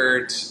about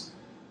Kurt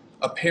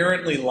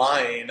apparently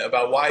lying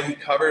about why he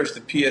covers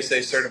the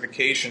PSA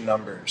certification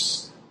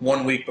numbers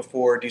 1 week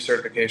before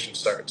decertification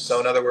starts? So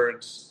in other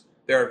words,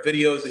 there are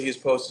videos that he's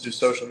posted to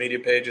social media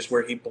pages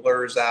where he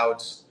blurs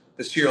out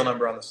the serial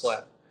number on the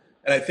slab.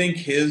 And I think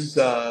his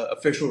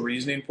official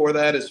reasoning for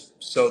that is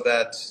so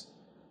that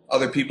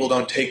other people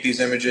don't take these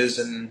images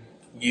and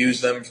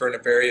use them for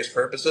nefarious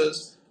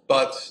purposes.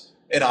 But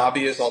an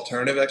obvious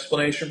alternative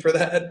explanation for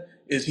that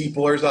is he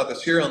blurs out the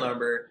serial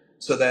number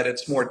so that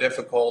it's more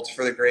difficult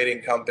for the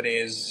grading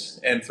companies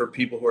and for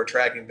people who are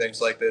tracking things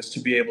like this to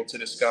be able to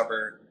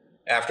discover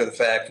after the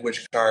fact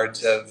which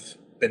cards have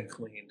been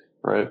cleaned.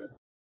 Right.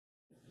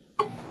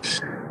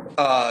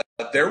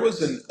 There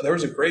was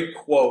a great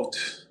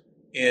quote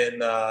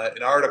in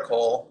an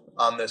article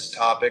on this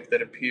topic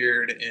that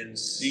appeared in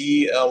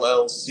CLLCT.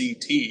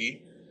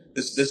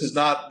 This is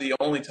not the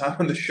only time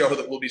on the show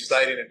that we'll be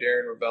citing a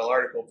Darren Rovell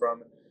article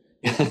from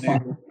his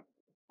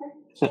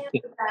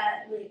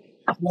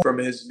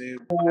new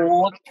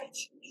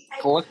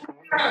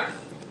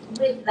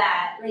with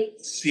that, like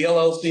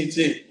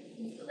CLLCT.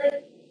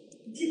 Like,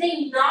 did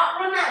they not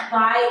run that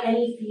by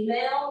any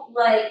female?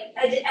 Like,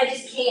 I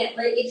just can't.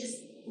 Like, it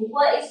just,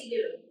 what is he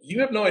doing? You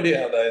have no idea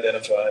how to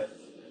identify.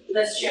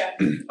 That's true.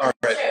 All right.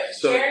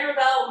 That's true. So Darren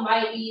Rovell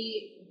might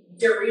be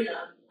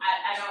Darina.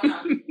 I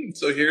don't know.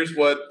 So here's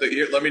what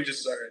let me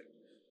just start.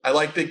 I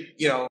like the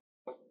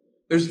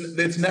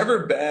it's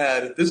never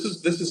bad. This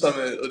is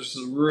something, just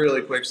a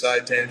really quick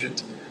side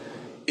tangent.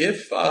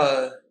 If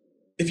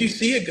you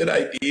see a good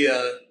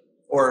idea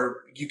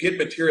or you get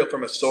material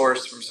from a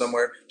source from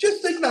somewhere,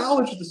 just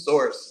acknowledge the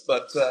source.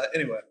 But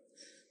anyway.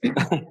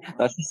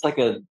 That's just like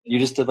you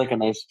just did like a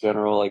nice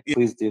general, like,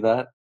 please do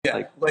that.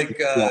 Yeah,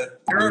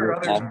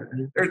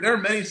 there are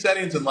many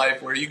settings in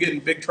life where you get in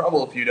big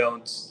trouble if you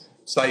don't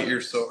cite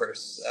your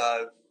source.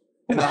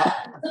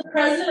 The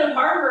president of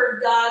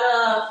Harvard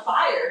got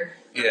fired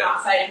for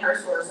not citing her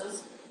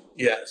sources.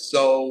 Yeah,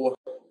 so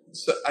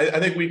I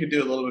think we could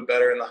do a little bit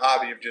better in the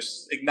hobby of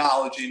just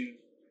acknowledging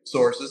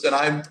sources, and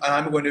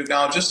I'm going to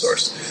acknowledge this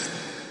source.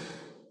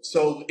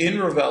 So in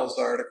Rovell's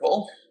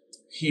article,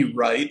 he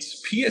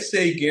writes,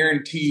 PSA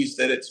guarantees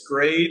that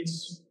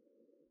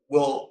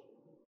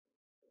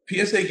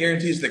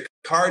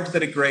cards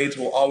that it grades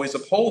will always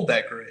uphold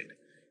that grade.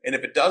 And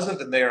if it doesn't,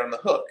 then they are on the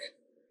hook.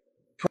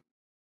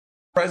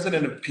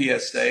 President of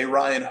PSA,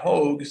 Ryan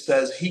Hogue,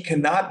 says he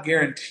cannot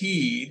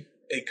guarantee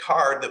a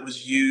card that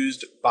was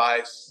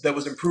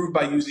improved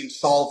by using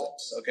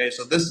solvents. Okay,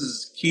 so this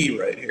is key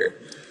right here.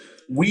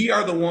 We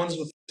are the ones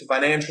with the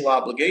financial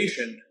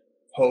obligation,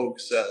 Hogue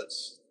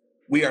says.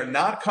 We are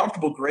not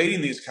comfortable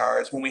grading these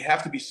cards when we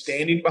have to be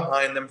standing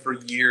behind them for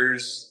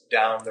years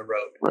down the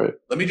road. Right.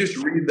 Let me just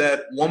read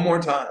that one more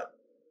time.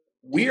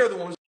 We are the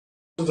ones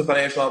with the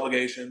financial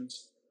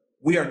obligations.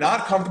 We are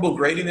not comfortable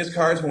grading these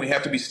cards when we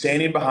have to be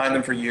standing behind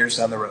them for years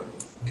down the road.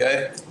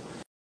 Okay?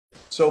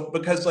 So,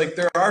 because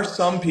there are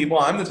some people,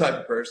 I'm the type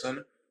of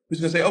person who's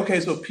going to say, okay,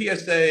 so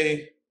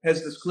PSA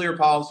has this clear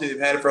policy. They've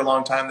had it for a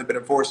long time. They've been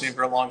enforcing it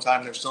for a long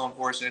time. They're still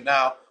enforcing it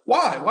now.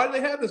 Why? Why do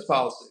they have this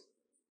policy?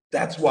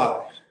 That's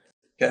why.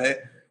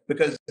 Okay?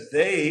 Because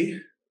they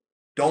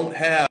don't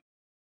have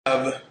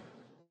a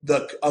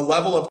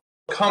level of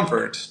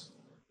comfort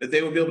that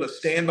they would be able to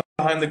stand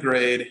behind the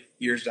grade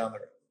years down the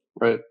road.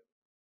 Right.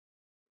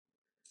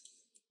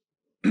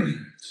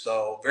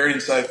 So, very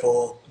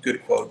insightful,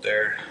 good quote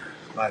there,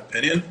 in my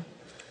opinion.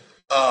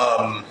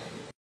 The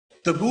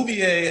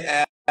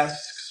Bouvier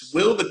asks,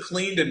 will the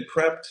cleaned and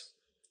prepped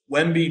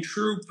Wemby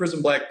True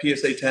Prism Black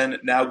PSA 10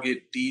 now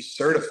get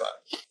decertified?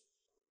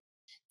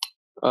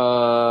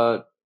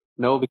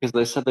 No, because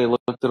they said they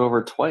looked it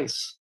over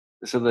twice.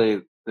 They said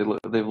they've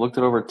looked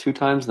it over 2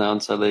 times now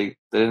and said they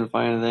didn't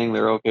find anything.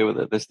 They're okay with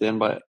it. They stand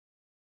by it.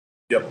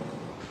 Yep.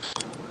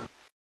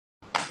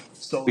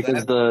 So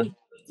because the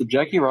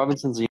Jackie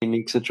Robinson's a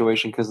unique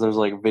situation because there's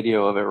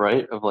video of it,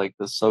 right? Of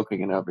the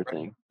soaking and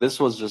everything. Right. This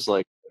was just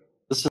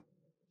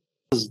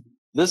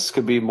this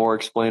could be more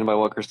explained by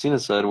what Christina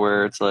said,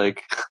 where it's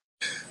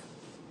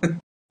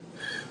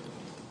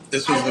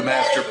this was the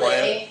master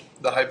plan,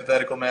 the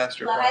hypothetical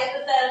master plan. The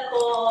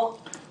hypothetical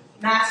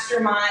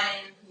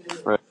mastermind.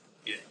 Right.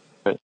 Yeah.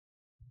 Right.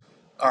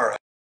 All right.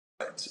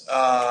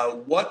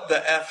 What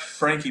the F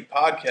Frankie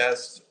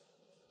podcast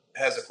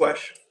has a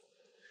question.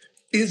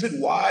 Is it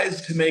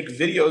wise to make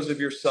videos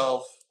of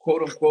yourself,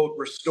 quote unquote,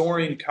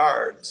 restoring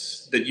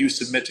cards that you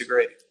submit to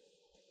grading?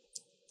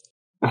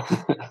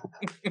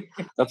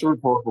 That's a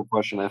rhetorical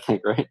question, I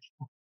think, right?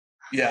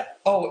 Yeah.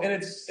 Oh, I don't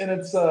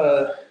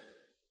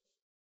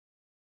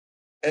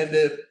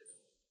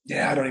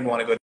even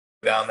want to go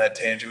down that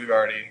tangent.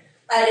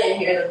 I didn't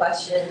hear the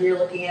question. You're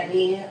looking at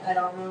me. I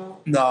don't know.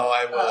 No,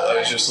 I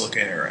was just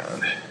looking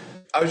around.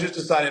 I was just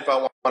deciding if I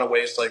want to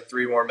waste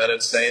 3 more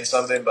minutes saying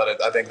something,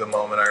 but I think the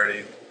moment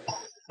already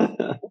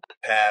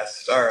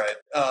passed. All right.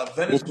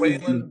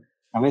 Venezuelan.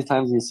 How many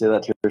times do you say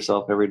that to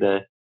yourself every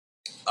day?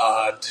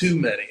 Too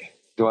many.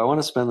 Do I want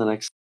to spend the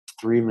next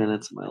 3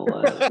 minutes of my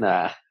life?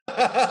 Nah.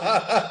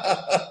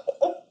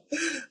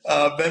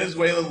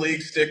 Venezuelan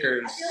League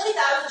stickers. I feel like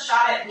that was a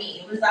shot at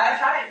me. Was that a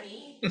shot at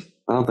me?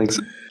 I don't think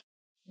so.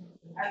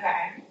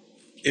 Okay.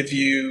 If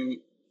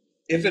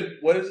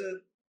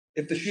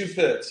the shoe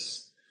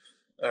fits.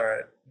 All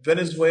right.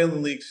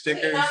 Venezuelan League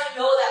stickers. Now I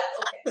know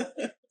that.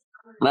 Okay.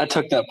 And I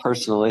took that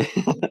personally.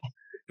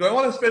 Do I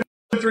want to spend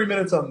 3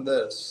 minutes on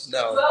this?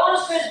 No. Do I want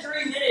to spend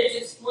 3 minutes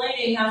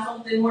explaining how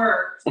something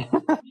works?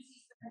 The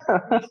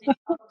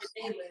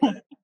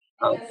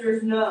answer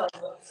is no.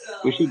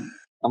 So.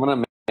 I'm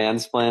gonna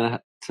mansplain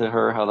to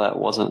her how that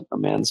wasn't a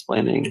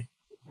mansplaining.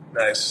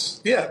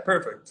 Nice. Yeah,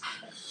 perfect.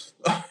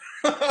 All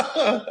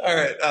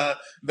right.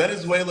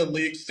 Venezuelan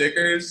League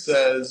Stickers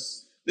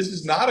says, this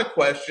is not a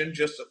question,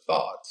 just a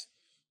thought.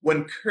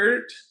 When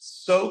Kurt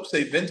soaks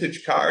a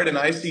vintage card and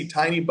I see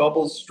tiny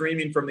bubbles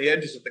streaming from the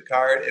edges of the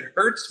card, it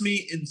hurts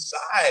me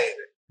inside.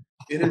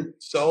 It is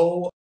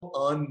so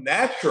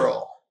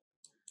unnatural.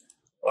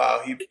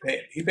 Wow, he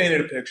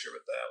painted a picture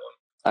with that one.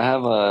 I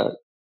have a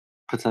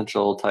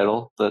potential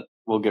title that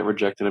will get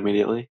rejected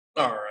immediately.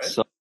 All right.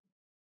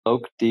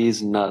 Soak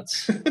D's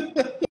nuts.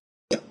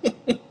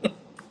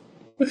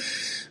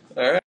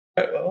 All right.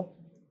 Well,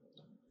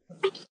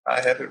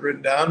 I have it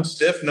written down.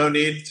 Stiff, no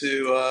need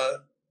to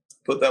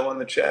put that one in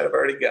the chat. I've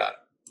already got it.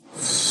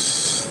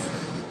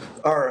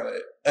 All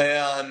right.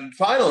 And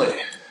finally,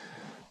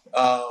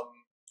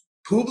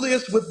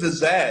 Publius with the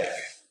Zag.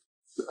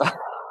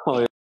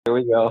 Oh, here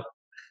we go.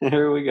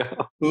 Here we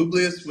go.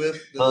 Publius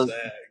with the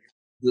Zag.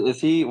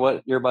 Is he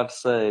what you're about to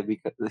say?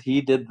 Because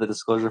he did the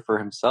disclosure for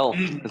himself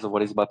because of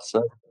what he's about to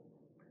say.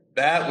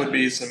 That would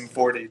be some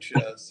 4D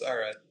chess. All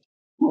right.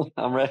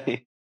 I'm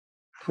ready.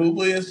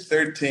 Publius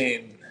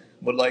 13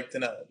 would like to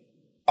know,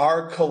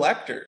 are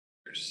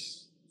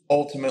collectors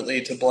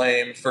ultimately to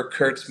blame for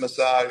Kurt's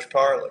massage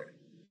parlor?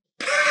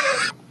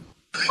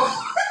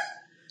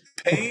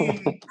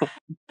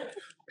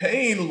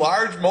 Paying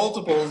large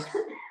multiples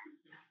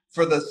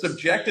for the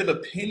subjective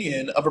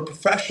opinion of a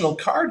professional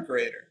card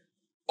grader.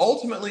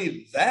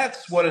 Ultimately,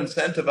 that's what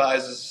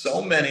incentivizes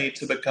so many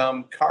to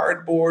become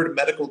cardboard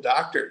medical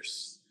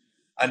doctors.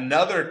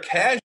 Another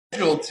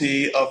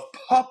casualty of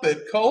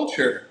puppet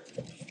culture.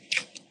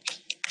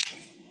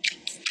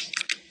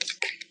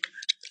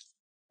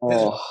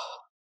 Oh,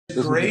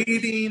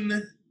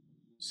 Grading,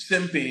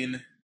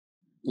 simping,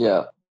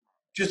 yeah.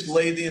 just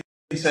laid the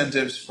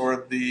incentives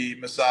for the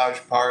massage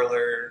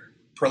parlor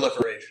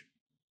proliferation.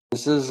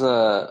 This is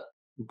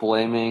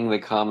blaming the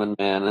common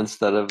man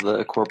instead of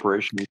the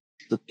corporation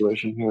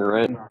situation here,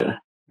 right?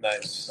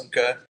 Nice.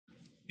 Okay.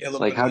 Yeah,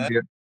 like how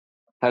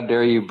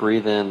dare you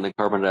breathe in the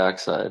carbon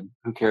dioxide?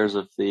 Who cares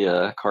if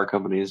the car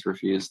companies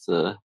refuse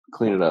to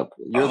clean it up?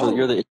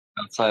 You're the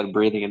outside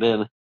breathing it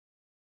in.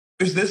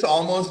 Is this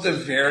almost a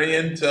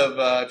variant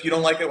of if you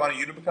don't like it, why don't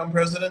you to become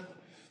president?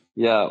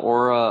 Yeah,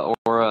 or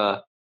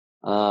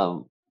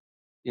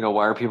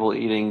why are people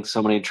eating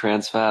so many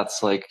trans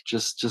fats? Like,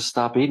 just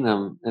stop eating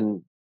them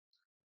and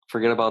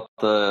forget about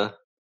the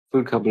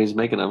food companies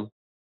making them.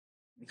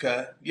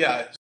 Okay,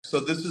 yeah. So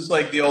this is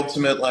like the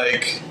ultimate,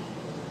 like,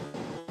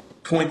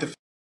 point the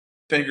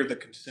finger at the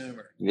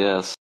consumer.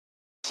 Yes,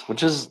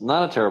 which is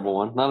not a terrible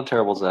one. Not a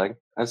terrible zag.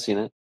 I've seen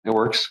it. It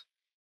works.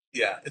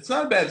 Yeah, it's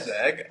not a bad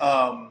zag.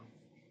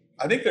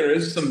 I think there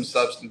is some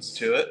substance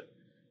to it.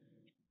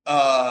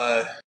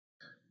 I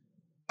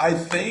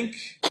think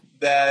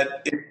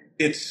that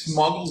it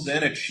smuggles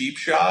in a cheap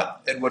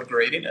shot at what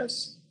grading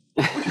is,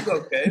 which is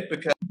okay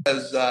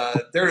because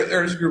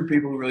there's a group of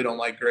people who really don't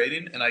like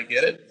grading, and I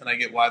get it, and I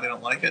get why they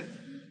don't like it.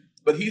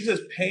 But he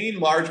says paying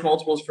large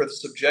multiples for the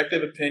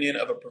subjective opinion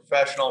of a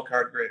professional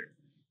card grader.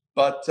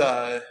 But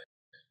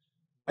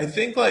I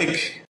think,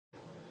 like,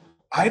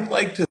 I'd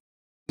like to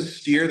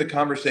steer the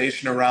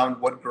conversation around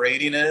what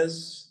grading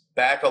is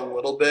back a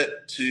little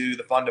bit to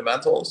the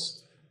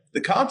fundamentals.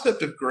 The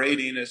concept of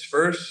grading is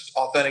first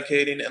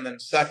authenticating, and then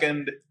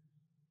second,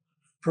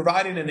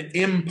 providing an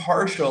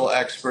impartial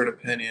expert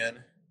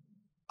opinion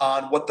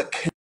on what the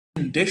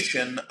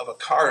condition of a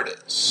card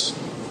is.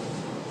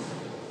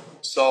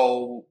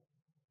 So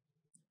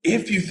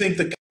if you think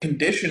the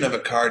condition of a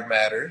card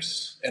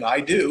matters, and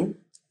I do,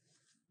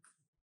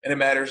 and it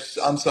matters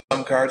on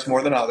some cards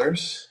more than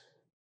others,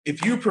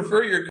 if you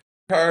prefer your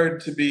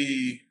card to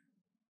be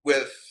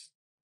with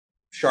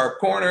sharp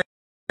corners,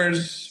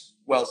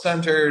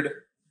 well-centered,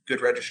 good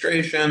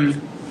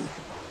registration,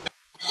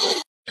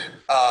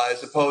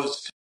 as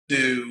opposed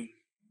to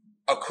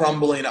a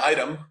crumbling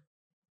item,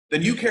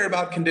 then you care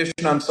about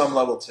condition on some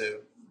level too.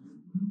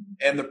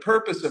 And the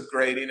purpose of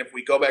grading, if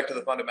we go back to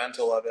the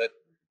fundamental of it,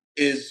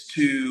 is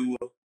to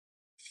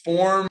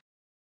form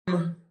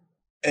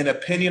an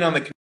opinion on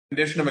the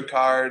condition of a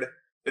card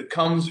that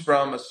comes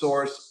from a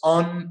source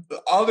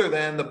other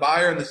than the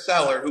buyer and the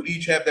seller, who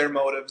each have their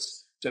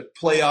motives to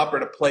play up or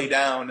to play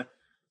down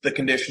the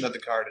condition of the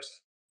card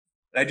is.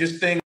 And I just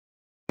think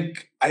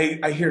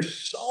I hear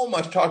so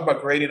much talk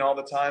about grading all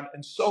the time,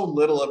 and so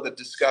little of the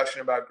discussion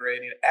about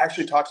grading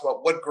actually talks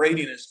about what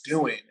grading is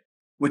doing,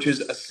 which is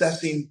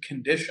assessing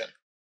condition.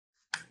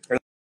 Or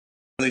at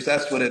least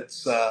that's what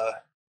it's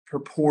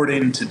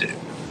purporting to do.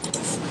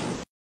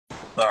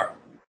 All right.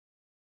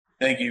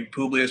 Thank you,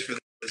 Publius, for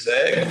the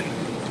zag.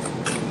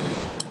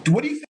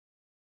 What do you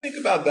think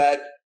about that?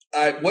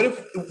 What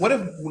if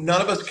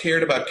none of us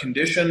cared about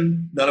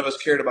condition, none of us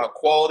cared about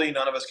quality,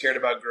 none of us cared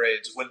about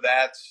grades? Would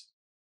that,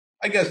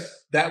 I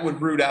guess that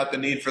would root out the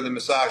need for the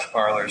massage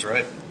parlors,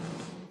 right?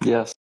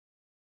 Yes.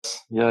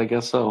 Yeah, I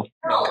guess so.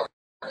 No,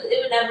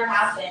 it would never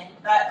happen.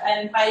 But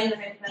I'm fighting the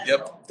hypothetical.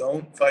 Yep,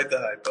 don't fight the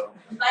hypo.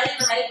 I'm fighting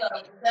the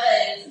hypo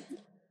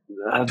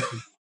because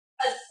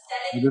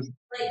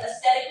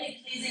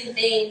aesthetically pleasing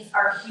things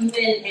are human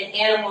and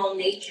animal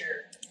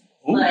nature.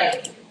 Ooh.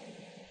 Like,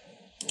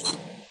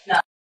 no.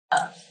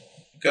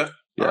 Okay.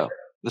 Yeah.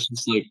 This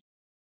is like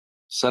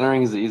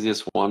centering is the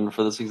easiest one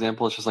for this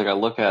example. It's just like I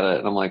look at it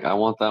and I'm like, I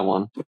want that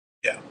one.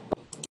 Yeah.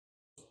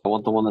 I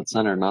want the one that's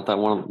centered, not that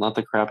one, not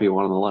the crappy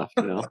one on the left,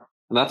 you know?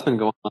 And that's been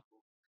going on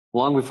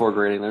long before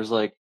grading. There's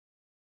like,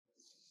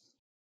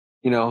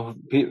 you know,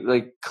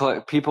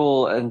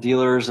 people and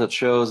dealers at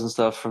shows and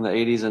stuff from the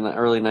 80s and the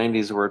early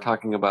 90s were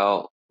talking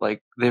about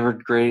like they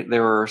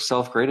were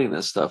self-grading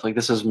this stuff. Like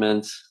this is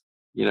mint,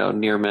 you know,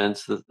 near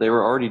mint. They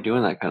were already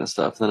doing that kind of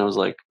stuff. Then I was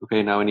like,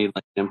 okay, now we need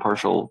like an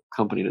impartial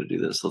company to do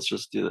this. Let's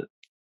just do it.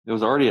 It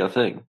was already a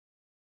thing.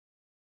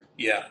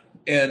 Yeah.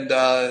 And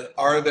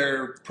are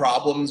there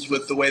problems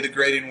with the way the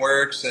grading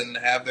works, and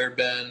have there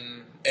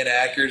been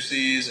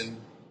inaccuracies and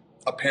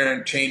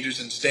apparent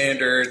changes in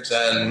standards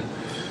and,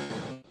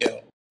 you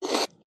know,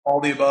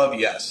 all the above?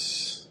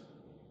 Yes.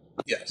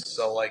 Yes.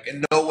 So, like,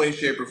 in no way,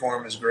 shape, or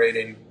form is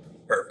grading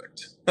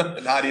perfect.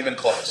 Not even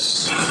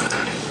close.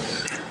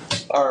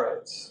 All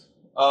right.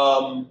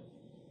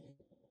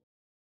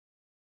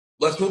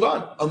 Let's move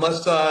on,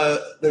 unless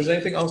there's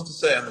anything else to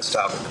say on this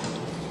topic.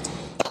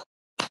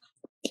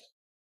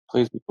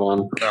 Please move on.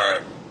 All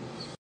right.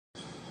 A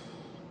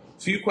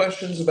few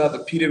questions about the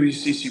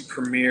PWCC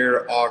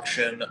Premier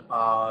auction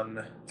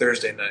on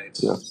Thursday night.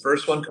 Yes.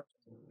 First one comes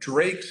from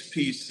Drake's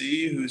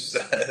PC, who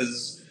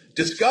says,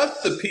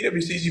 discuss the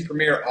PWCC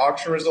Premier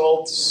auction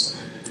results.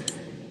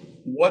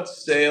 What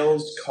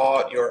sales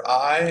caught your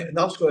eye? And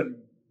I'll just go ahead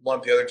and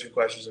lump the other two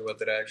questions in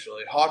with it,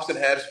 actually. Hawks and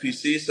Habs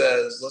PC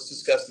says, let's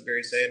discuss the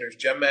Barry Sanders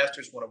Gem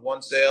Masters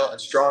 1-of-1 sale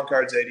and Strong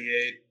Cards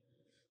 88.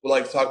 We'd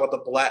like to talk about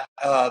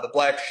the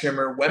Black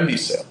Shimmer Wemby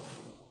sale.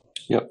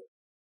 Yep.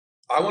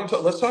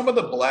 Let's talk about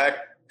the Black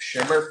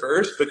Shimmer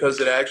first, because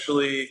it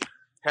actually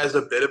has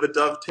a bit of a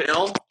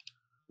dovetail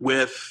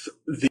with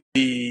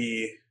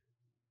the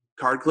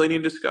card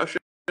cleaning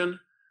discussion.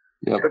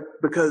 Yep.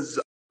 Because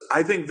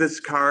I think this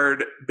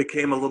card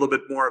became a little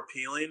bit more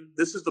appealing.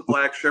 This is the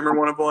Black Shimmer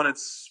 1-of-1.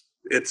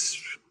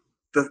 It's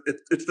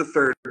the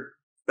third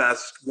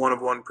best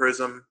 1-of-1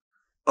 prism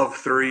of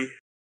three.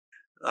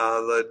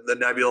 The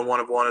Nebula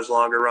 1-of-1 is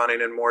longer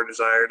running and more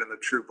desired, and the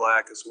True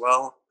Black as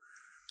well.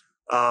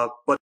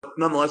 But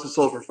nonetheless, it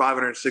sold for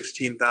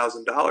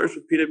 $516,000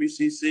 with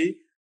PWCC.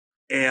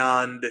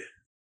 And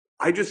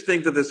I just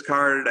think that this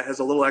card has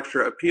a little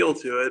extra appeal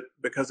to it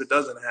because it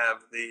doesn't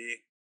have the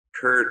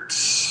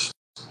Kurtz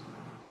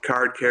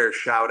card care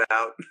shout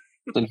out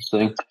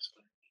Interesting.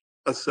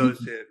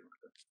 associated.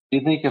 Do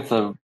you think if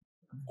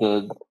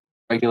the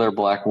regular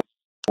Black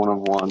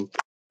 1-of-1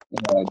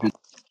 did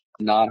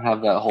not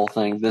have that whole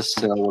thing, this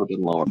sale would have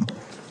been lower?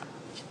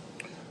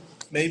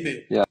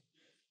 Maybe. Yeah.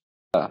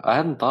 I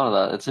hadn't thought of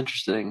that. It's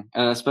interesting.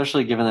 And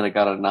especially given that it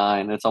got a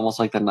 9, it's almost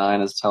like the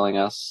 9 is telling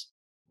us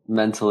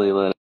mentally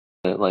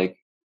that like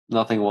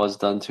nothing was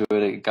done to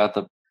it. It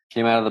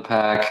came out of the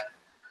pack,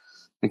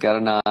 it got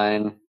a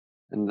 9,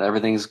 and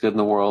everything's good in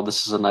the world.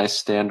 This is a nice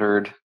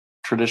standard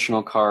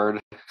traditional card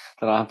that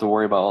I don't have to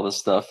worry about all this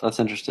stuff. That's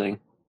interesting.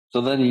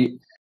 So then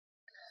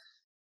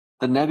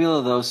the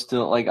Nebula though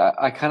still like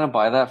I kind of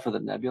buy that for the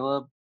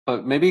Nebula,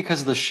 but maybe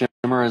because the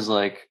Shimmer is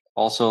like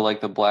also like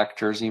the black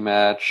jersey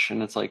match,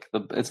 and it's like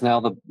it's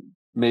now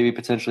maybe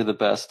potentially the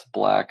best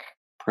black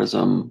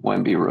prism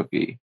Wemby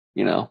rookie,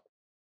 you know?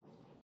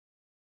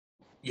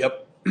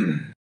 Yep.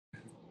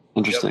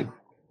 Interesting. Yep.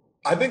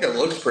 I think it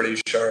looks pretty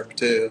sharp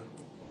too.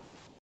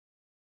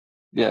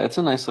 Yeah, it's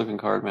a nice looking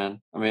card, man.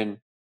 I mean,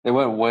 it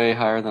went way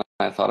higher than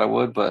I thought I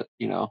would, but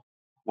you know,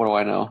 what do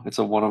I know? It's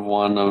a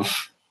 1-of-1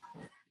 of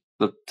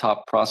the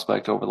top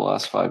prospect over the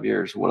last 5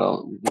 years. What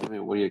else? I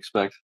mean, what do you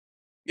expect?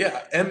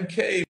 Yeah,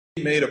 MK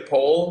made a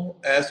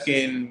poll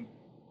asking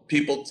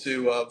people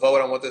to vote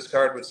on what this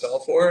card would sell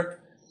for,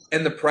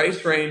 and the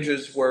price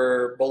ranges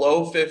were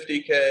below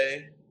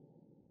 $50K,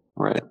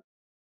 Right.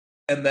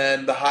 and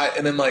then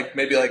like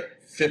maybe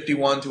like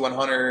 51 to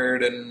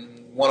 100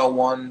 and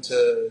 101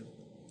 to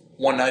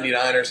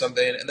 199 or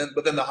something,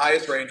 but then the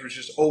highest range was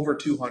just over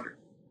 200.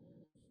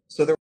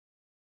 So it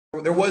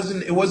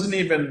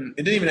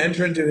didn't even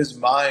enter into his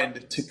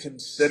mind to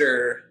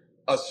consider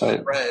a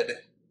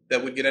spread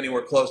that would get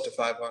anywhere close to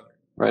 500.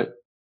 Right.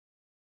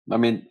 I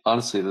mean,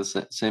 honestly, the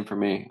same for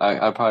me.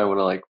 I probably would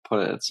have like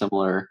put it at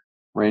similar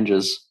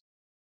ranges.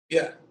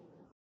 Yeah.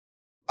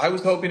 I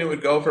was hoping it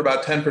would go for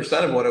about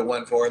 10% of what it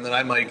went for, and then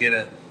I might get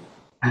it.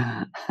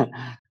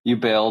 You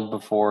bailed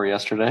before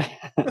yesterday.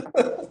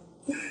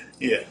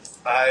 Yeah,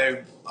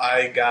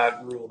 I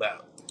got ruled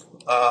out.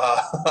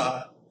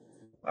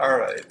 All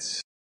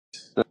right.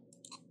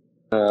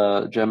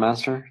 Gem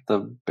Master,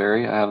 the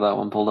Barry, I have that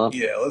one pulled up.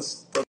 Yeah,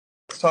 let's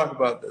talk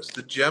about this.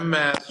 The Gem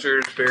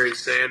Masters, Barry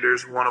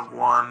Sanders,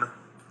 1-of-1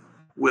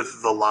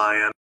 with the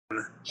Lion.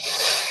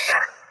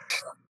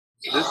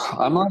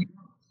 I'm like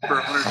for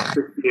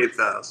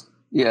 $168,000.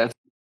 Yeah,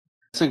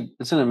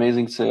 it's an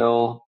amazing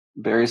sale.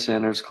 Barry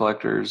Sanders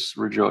collectors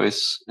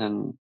rejoice,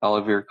 and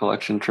Olivier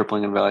collection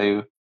tripling in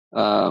value.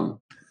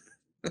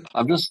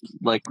 I'm just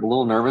like a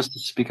little nervous to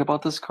speak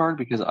about this card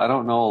because I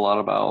don't know a lot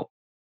about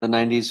the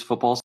 '90s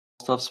football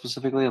stuff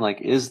specifically. And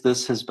like, is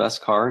this his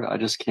best card? I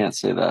just can't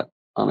say that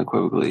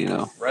unequivocally.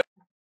 Right.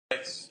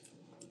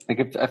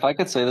 Like if I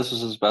could say this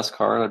was his best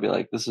card, I'd be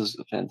like, this is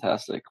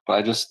fantastic.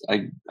 But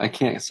I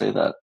can't say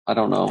that. I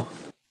don't know.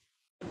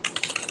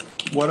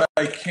 What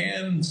I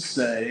can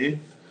say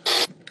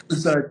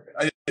is that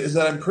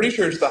I'm pretty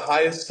sure it's the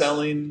highest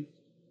selling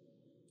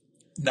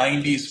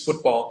 '90s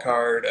football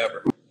card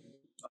ever.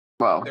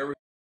 Wow. There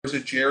was a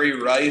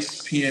Jerry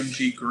Rice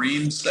PMG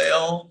green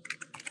sale.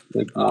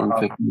 Like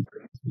 150.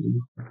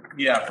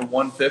 Yeah, for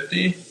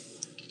 150.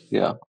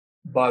 Yeah.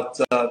 But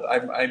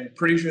I'm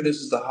pretty sure this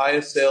is the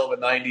highest sale of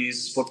a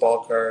 '90s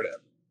football card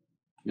ever.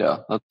 Yeah,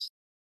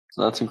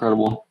 that's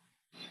incredible.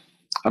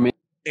 I mean,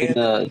 And,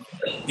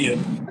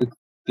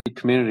 the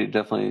community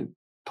definitely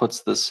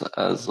puts this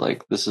as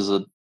like this is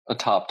a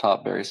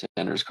top Barry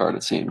Sanders card.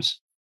 It seems.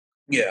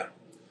 Yeah.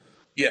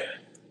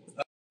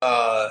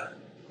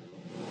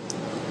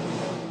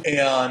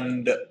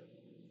 And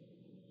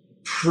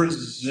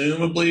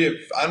presumably,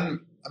 if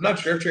I'm not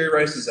sure if Jerry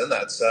Rice is in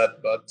that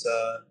set, but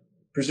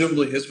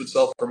presumably his would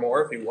sell for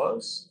more if he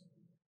was.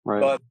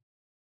 Right.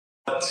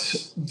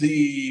 But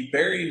the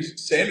Barry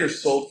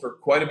Sanders sold for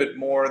quite a bit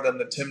more than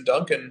the Tim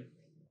Duncan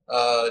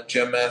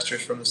Gem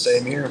Masters from the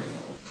same year.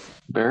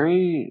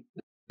 Barry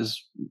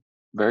is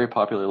very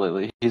popular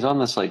lately. He's on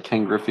this like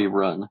Ken Griffey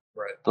run.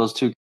 Right. Those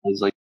two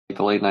guys, like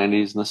the late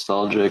 '90s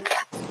nostalgic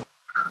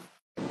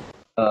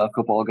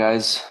football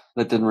guys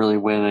that didn't really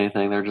win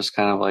anything. They're just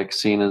kind of like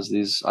seen as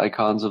these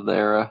icons of the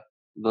era.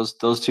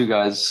 Those two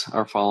guys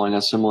are following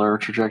a similar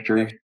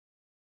trajectory.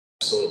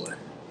 Absolutely.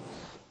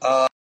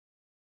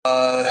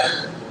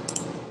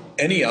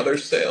 Any other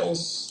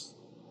sales?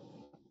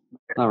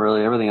 Not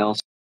really. Everything else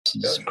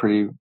is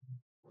pretty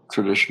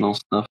traditional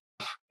stuff.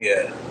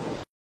 Yeah.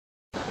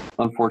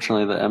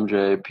 Unfortunately, the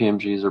MJ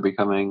PMGs are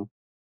becoming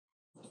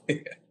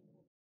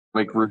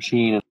like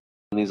routine in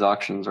these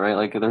auctions, right?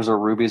 Like there's a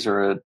Rubies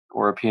or a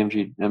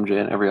PMG MJ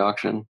in every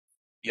auction.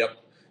 Yep.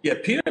 Yeah,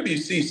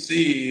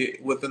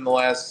 PWCC within the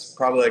last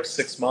probably like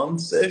 6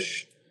 months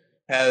ish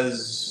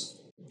has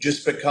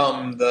just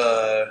become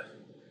the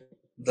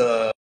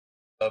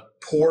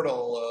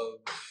portal of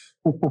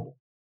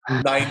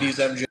 '90s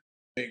MJ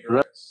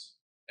groups.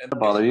 Does that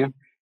bother you?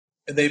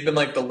 And they've been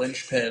like the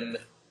linchpin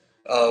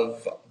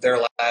of their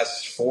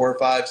last 4,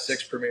 5,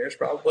 6 premieres,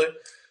 probably.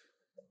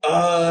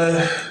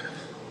 I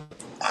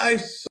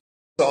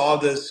saw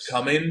this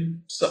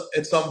coming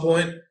at some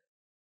point,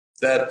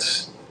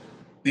 that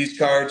these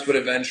cards would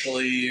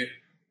eventually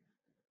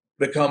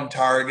become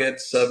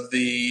targets of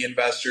the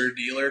investor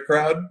dealer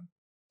crowd,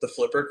 the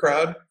flipper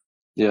crowd.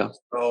 Yeah.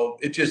 So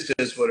it just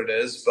is what it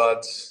is.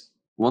 But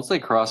once they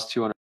crossed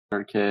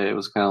 200K, it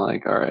was kind of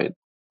like, all right,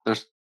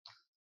 there's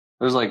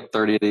like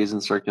 30 of these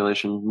in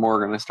circulation. More are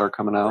going to start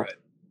coming out. Right.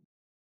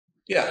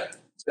 Yeah,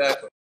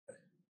 exactly.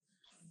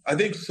 I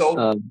think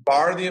so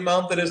far the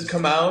amount that has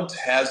come out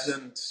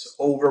hasn't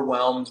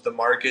overwhelmed the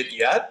market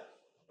yet,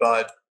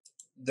 but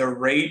the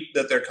rate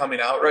that they're coming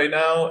out right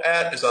now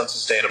at is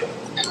unsustainable.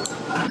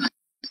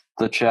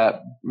 The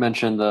chat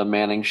mentioned the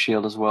Manning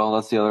Shield as well.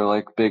 That's the other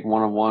like big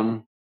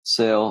one-of-one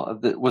sale.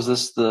 Was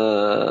this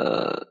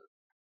the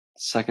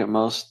second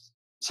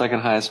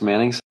highest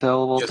Manning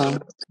sale of all time?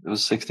 It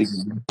was 60.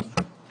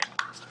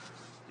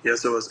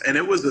 Yes, it was, and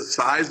it was a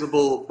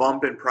sizable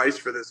bump in price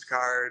for this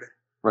card.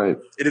 Right.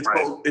 It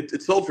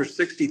sold for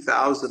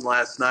 $60,000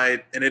 last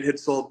night, and it had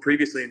sold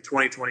previously in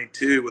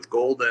 2022 with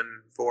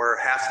Golden for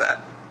half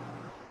that.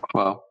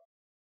 Wow.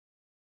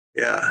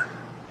 Yeah,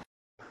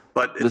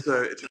 but it's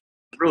a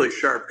really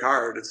sharp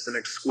card. It's an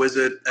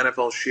exquisite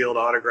NFL Shield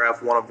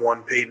autograph,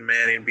 one-of-one Peyton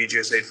Manning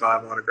BGS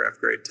 85 autograph,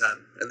 grade 10,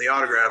 and the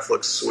autograph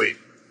looks sweet.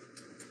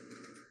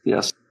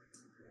 Yes,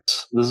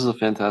 this is a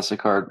fantastic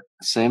card.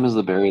 Same as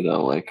the Barry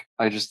though. Like,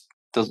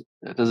 does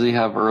he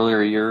have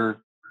earlier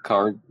year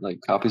card like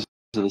copies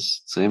of the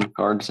same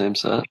card, same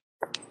set?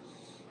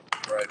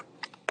 Right.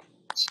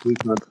 Sweet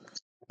card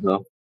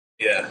though.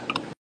 Yeah.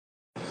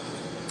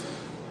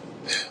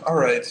 All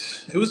right.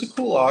 It was a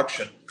cool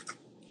auction.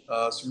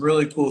 Some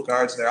really cool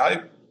cards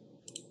there.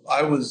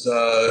 I was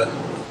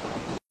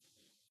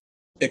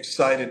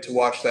excited to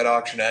watch that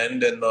auction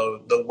end, and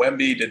the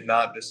Wemby did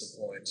not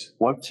disappoint.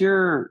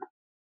 You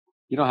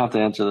don't have to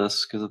answer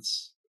this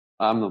because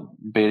I'm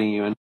baiting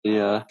you into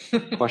the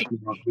question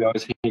we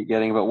always hate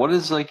getting. But what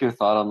is like your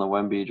thought on the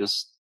Wemby,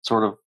 just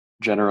sort of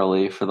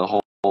generally for the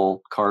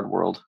whole card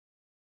world?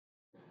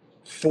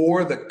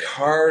 For the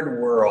card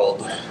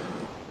world,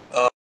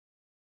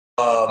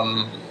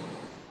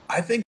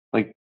 I think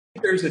like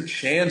there's a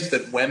chance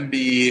that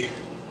Wemby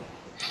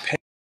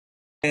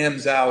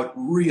pans out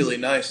really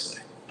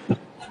nicely,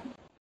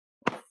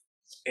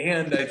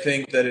 and I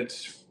think that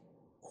it's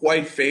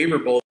quite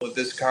favorable that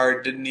this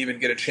card didn't even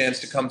get a chance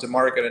to come to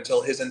market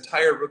until his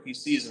entire rookie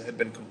season had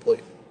been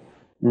complete.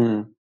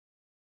 So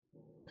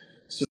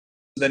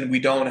then we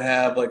don't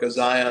have like a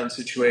Zion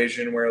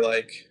situation where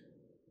like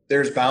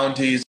there's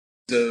bounties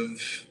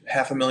of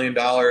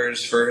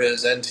 $500,000 for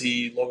his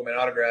NT Logoman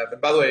autograph.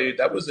 And by the way,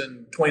 that was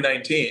in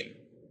 2019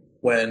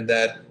 when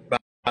that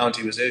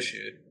bounty was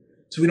issued.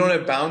 So we don't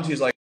have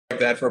bounties like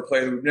that for a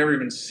player that we've never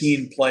even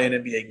seen play an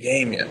NBA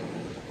game yet.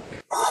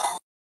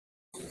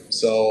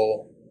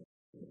 So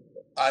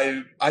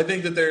I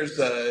think that there's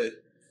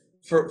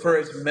for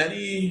as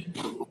many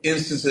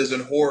instances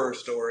and horror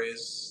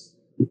stories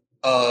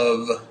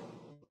of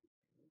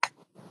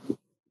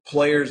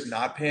players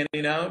not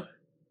panning out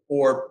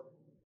or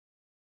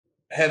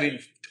having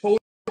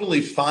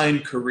totally fine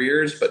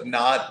careers but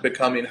not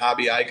becoming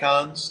hobby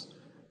icons,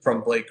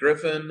 from Blake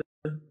Griffin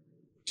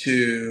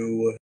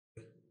to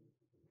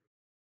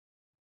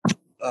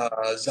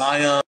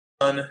Zion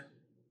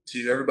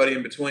to everybody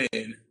in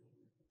between,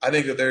 I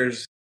think that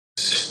there's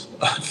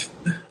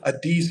a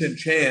decent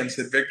chance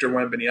that Victor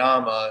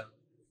Wembanyama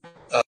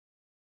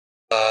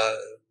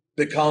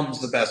becomes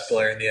the best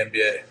player in the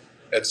NBA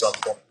at some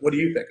point. What do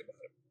you think about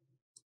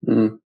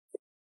it?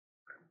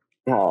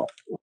 Yeah.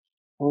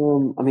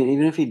 I mean,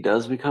 even if he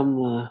does become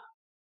the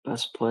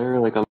best player,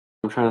 like I'm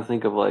trying to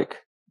think of like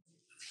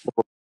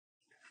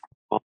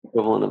the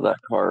equivalent of that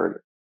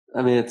card.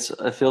 I mean, it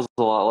feels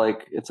a lot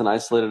like it's an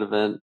isolated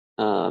event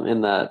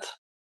in that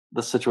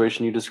the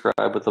situation you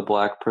described with the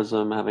black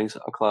prism having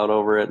a cloud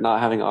over it, not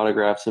having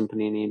autographs in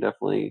Panini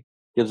definitely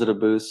gives it a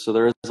boost. So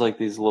there is like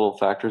these little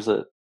factors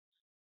that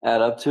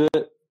add up to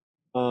it.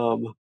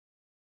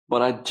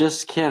 But I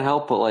just can't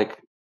help but like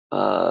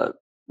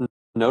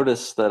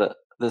notice that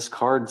this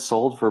card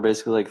sold for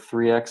basically like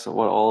 3x of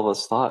what all of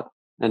us thought,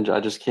 and I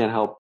just can't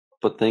help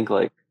but think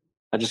like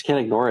I just can't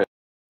ignore it.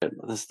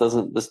 This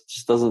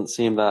just doesn't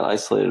seem that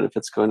isolated if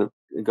it's going to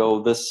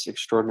go this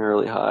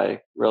extraordinarily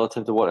high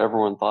relative to what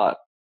everyone thought.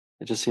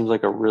 It just seems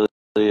like a really,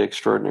 really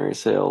extraordinary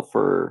sale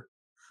for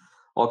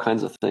all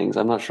kinds of things.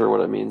 I'm not sure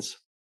what it means.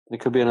 It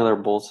could be another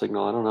bull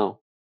signal. I don't know.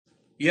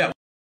 Yeah.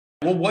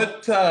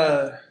 Well,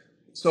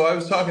 so I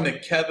was talking to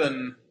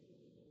Kevin,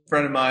 a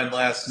friend of mine,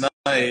 last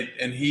night,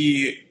 and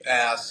he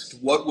asked,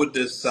 what would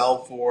this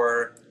sell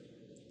for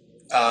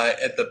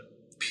at the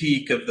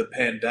peak of the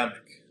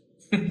pandemic?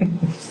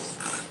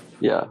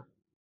 Yeah.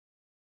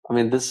 I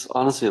mean, this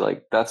honestly,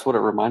 like, that's what it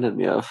reminded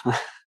me of.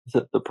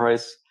 The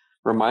price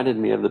reminded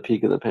me of the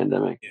peak of the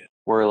pandemic,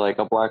 where like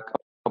a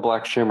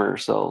black shimmer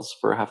sells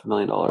for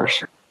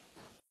 $500,000.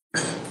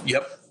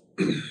 Yep.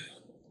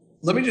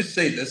 Let me just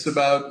say this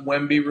about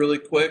Wemby really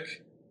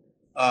quick.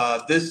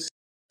 This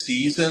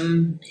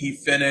season, he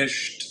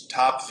finished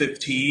top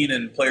 15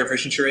 in player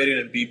efficiency rating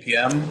and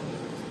BPM,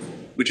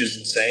 which is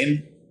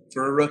insane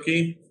for a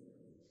rookie.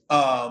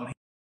 But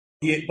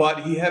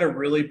he had a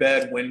really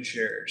bad win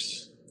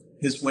shares.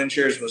 His win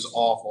shares was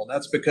awful.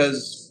 That's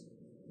because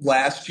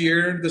last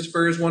year the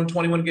Spurs won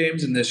 21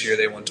 games, and this year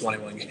they won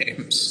 21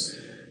 games.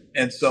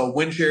 And so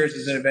win shares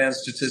is an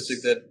advanced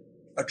statistic that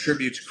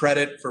attributes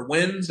credit for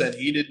wins, and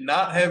he did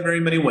not have very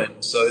many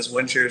wins, so his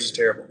win shares is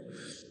terrible.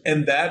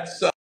 And that's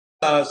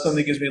something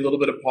that gives me a little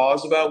bit of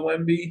pause about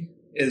Wemby,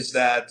 is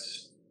that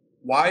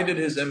why did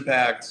his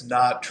impact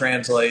not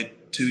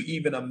translate to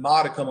even a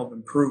modicum of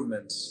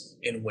improvements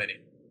in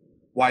winning?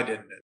 Why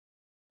didn't it?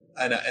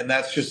 And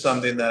that's just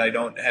something that I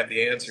don't have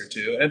the answer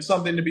to. And it's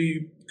something to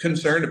be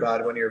concerned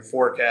about when you're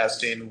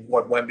forecasting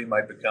what Wemby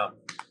might become.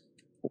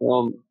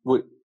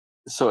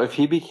 So if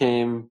he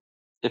became,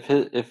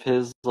 if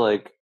his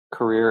like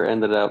career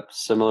ended up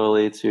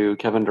similarly to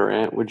Kevin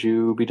Durant, would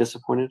you be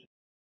disappointed?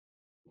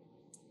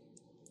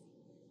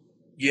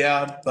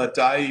 Yeah, but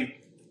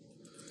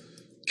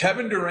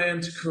Kevin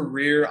Durant's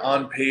career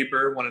on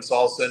paper, when it's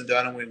all said and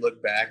done and we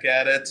look back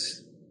at it,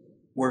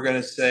 we're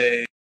going to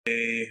say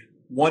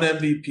 1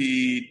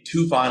 MVP,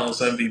 2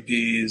 finals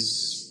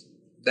MVPs,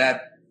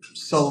 that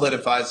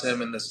solidifies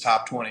him in this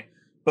top 20.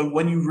 But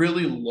when you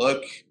really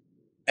look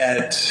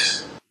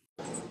at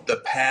the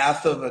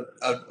path of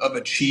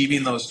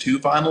achieving those 2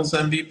 finals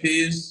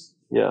MVPs,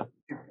 yeah,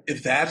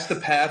 if that's the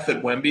path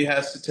that Wemby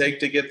has to take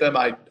to get them,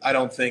 I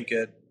don't think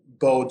it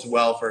bodes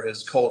well for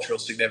his cultural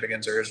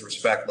significance or his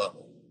respect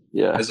level.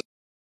 Yeah, as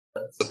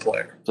a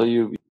player. So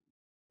you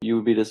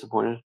would be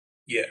disappointed?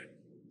 Yeah.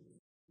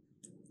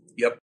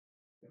 Yep.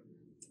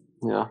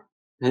 Yeah.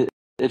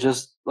 It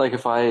just, like,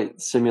 if I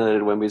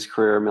simulated Wemby's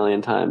career a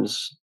million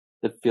times,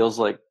 it feels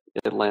like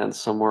it lands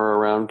somewhere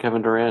around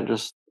Kevin Durant,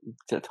 just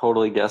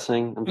totally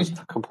guessing. I'm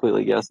just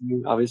completely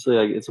guessing. Obviously,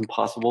 like, it's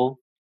impossible,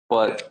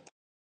 but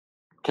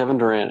Kevin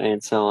Durant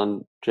ain't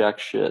selling jack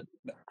shit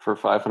for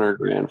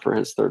 $500,000 for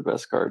his third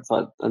best card.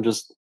 So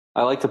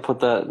I like to put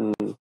that in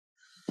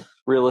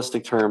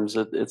realistic terms.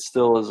 It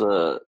still is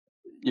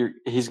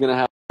he's going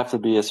to have to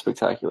be a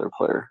spectacular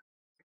player.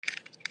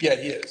 Yeah,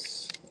 he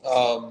is.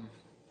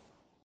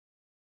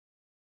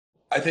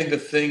 I think the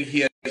thing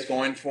he has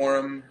going for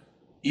him,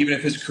 even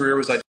if his career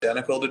was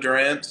identical to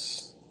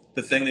Durant's,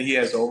 the thing that he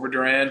has over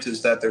Durant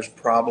is that there's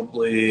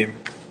probably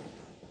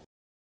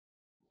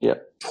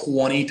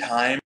 20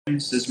 times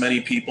as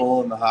many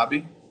people in the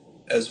hobby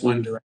as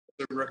when Durant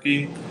was a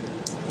rookie.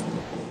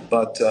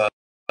 But,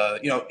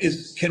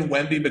 can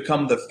Wemby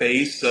become the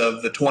face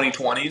of the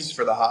 2020s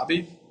for the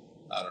hobby?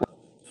 I don't know.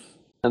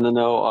 And the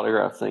no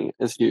autograph thing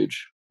is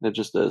huge. It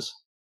just is.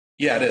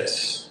 Yeah, it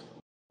is.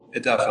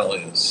 It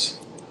definitely is.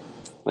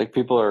 Like,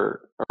 people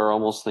are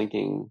almost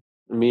thinking,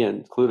 me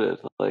included,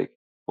 like,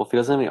 well, if he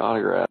doesn't have any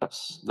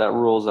autographs, that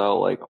rules out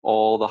like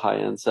all the high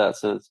end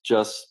sets, and it's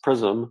just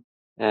Prism,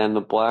 and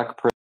the black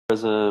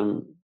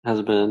Prism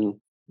has been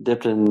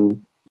dipped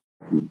in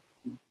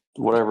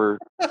whatever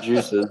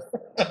juices,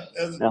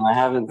 and I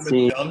haven't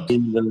seen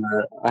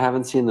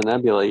the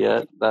Nebula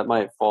yet. That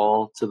might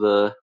fall to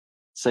the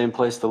same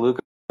place the Luca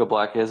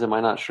Black is. It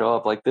might not show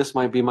up. Like, this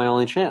might be my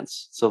only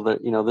chance. So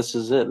that, this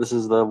is it. This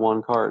is the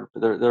one card.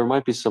 There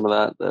might be some of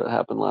that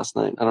happened last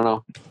night. I don't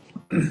know.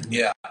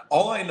 Yeah.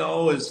 All I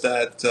know is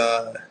that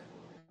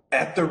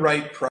at the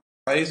right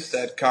price,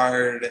 that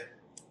card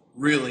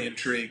really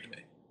intrigued me.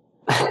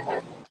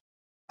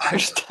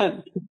 Just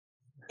 10%.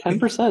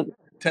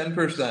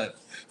 10%.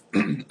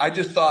 I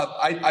just thought,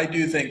 I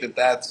do think that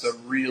that's a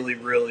really,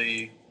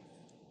 really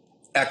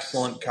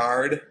excellent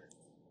card.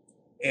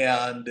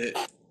 And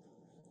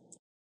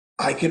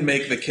I can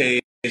make the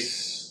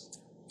case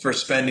for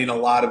spending a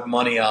lot of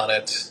money on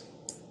it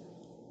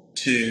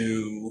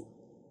to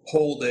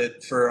hold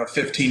it for a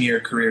 15-year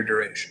career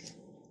duration.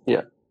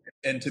 Yeah.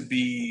 And to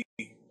be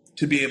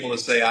able to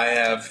say I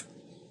have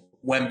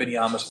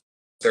Wembanyama's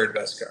third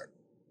best card.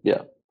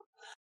 Yeah.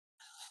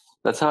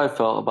 That's how I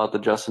felt about the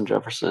Justin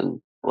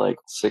Jefferson, like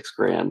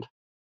 $6,000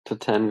 to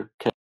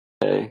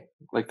 $10,000,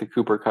 like the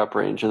Cooper Cup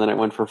range, and then it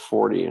went for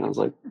 40, and I was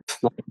like,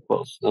 not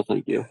close. No,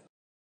 thank you.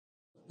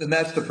 And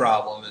that's the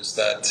problem, is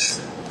that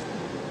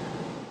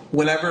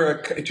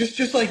whenever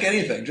just like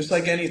anything,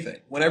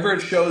 whenever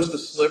it shows the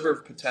sliver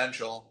of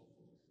potential,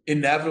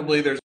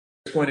 inevitably there's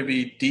going to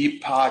be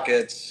deep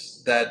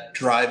pockets that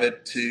drive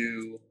it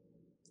to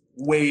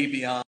way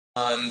beyond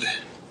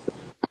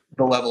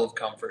the level of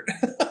comfort.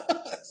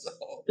 So.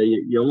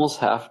 You almost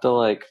have to,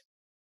 like,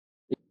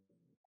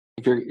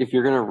 if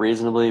you're gonna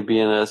reasonably be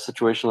in a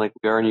situation like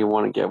we are and you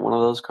want to get one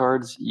of those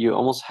cards, you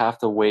almost have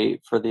to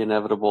wait for the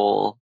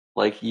inevitable,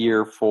 like,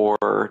 year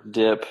 4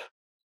 dip,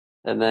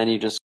 and then you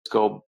just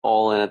go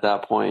all in at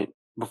that point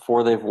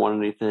before they've won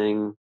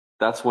anything.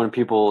 That's when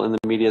people in the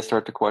media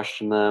start to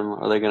question them.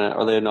 Are they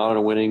not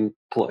a winning,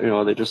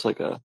 are they just like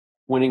a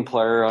winning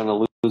player on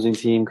a losing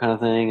team kind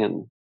of thing,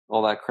 and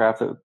all that crap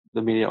that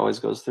the media always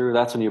goes through?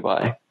 That's when you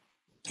buy.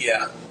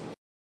 Yeah,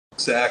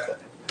 exactly.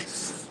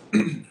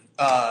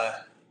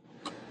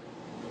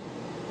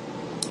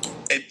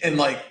 And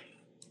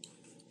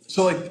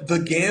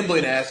the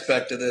gambling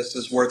aspect of this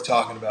is worth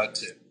talking about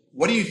too.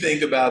 What do you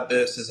think about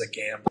this as a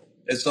gamble?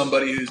 As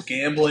somebody who's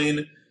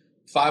gambling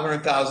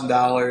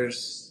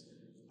 $500,000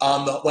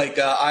 on the,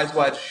 Eyes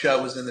Wide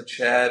Shut was in the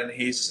chat, and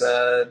he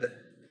said,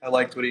 I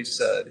liked what he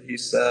said. He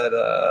said,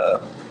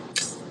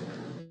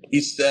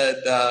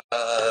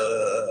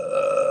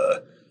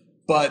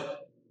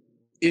 but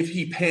if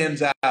he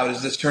pans out,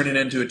 is this turning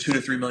into a $2 to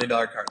 $3 million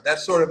card?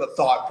 That's sort of a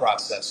thought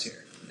process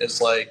here.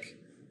 It's like,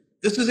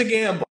 this is a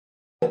gamble.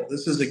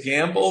 This is a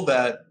gamble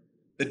that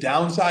the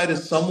downside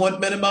is somewhat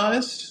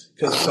minimized,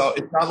 because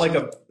it's not like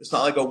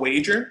a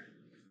wager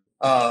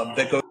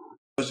that goes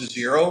to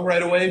zero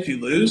right away if you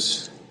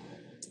lose.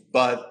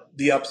 But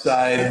the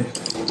upside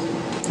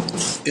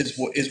is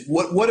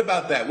what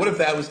about that? What if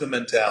that was the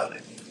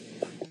mentality?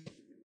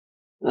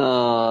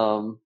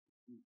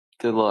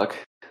 Good luck.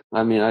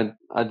 I mean,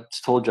 I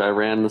told you I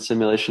ran the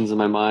simulations in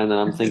my mind,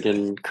 and I'm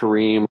thinking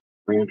Kareem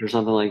or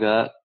something like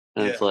that,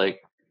 and It's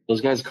like,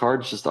 those guys'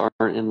 cards just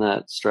aren't in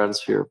that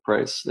stratosphere of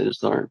price. They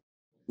just aren't.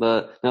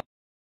 Now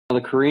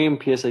the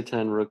Kareem PSA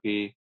 10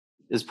 rookie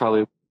is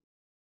probably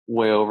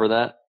way over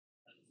that.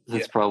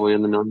 It's probably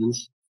in the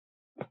millions.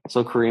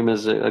 So Kareem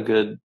is a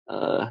good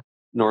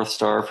North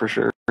Star for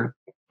sure.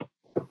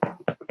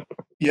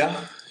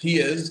 Yeah, he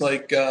is.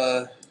 Like,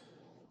 the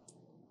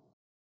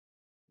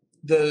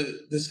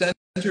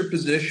center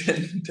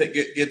position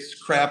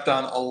gets crapped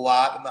on a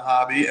lot in the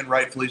hobby, and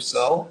rightfully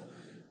so.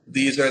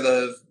 These are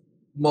the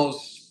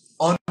most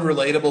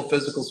unrelatable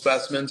physical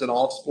specimens in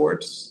all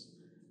sports,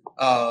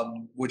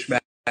 which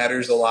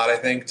matters a lot, I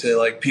think, to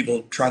like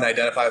people trying to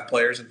identify with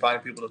players and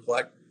find people to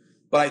collect.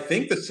 But I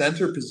think the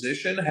center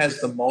position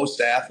has the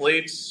most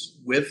athletes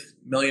with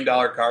 $1 million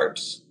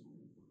cards.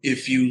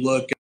 If you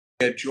look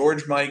at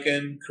George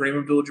Mikan, Kareem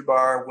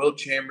Abdul-Jabbar, Wilt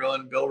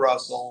Chamberlain, Bill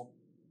Russell,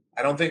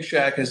 I don't think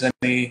Shaq has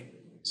any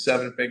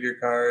 7-figure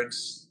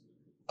cards.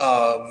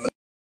 And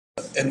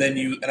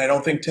I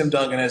don't think Tim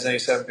Duncan has any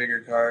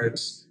 7-figure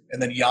cards.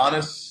 And then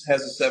Giannis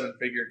has a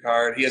 7-figure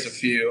card. He has a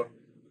few.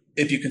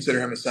 If you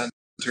consider him a center,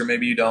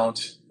 maybe you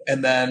don't.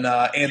 And then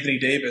Anthony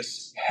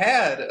Davis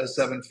had a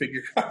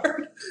 7-figure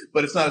card,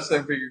 but it's not a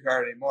 7-figure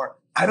card anymore.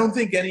 I don't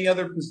think any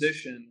other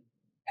position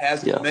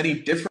has many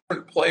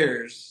different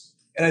players.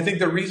 And I think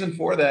the reason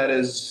for that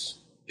is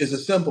a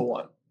simple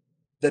one.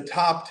 The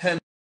top 10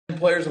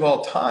 players of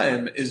all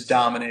time is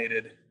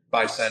dominated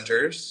by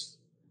centers.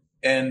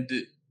 And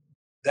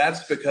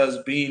that's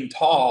because being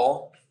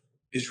tall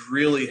is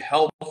really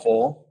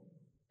helpful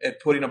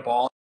at putting a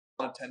ball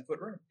in a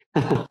 10-foot ring.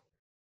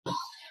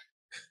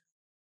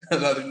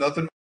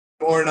 Nothing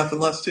more, nothing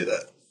less to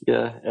that.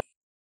 Yeah,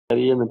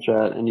 Eddie in the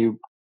chat, and you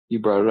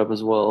brought it up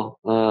as well.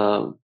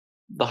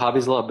 The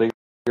hobby's a lot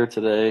bigger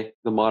today.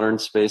 The modern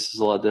space is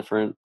a lot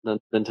different than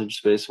vintage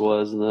space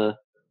was in the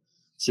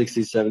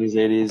 60s, 70s,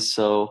 80s.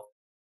 So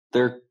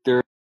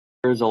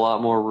there's a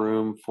lot more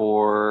room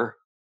for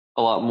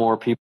a lot more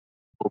people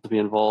to be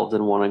involved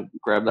and want to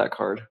grab that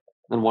card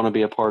and want to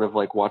be a part of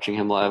like watching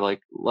him live.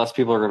 Like less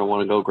people are going to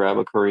want to go grab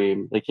a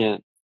Kareem. They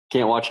can't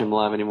watch him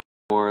live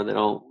anymore. They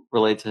don't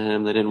relate to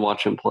him. They didn't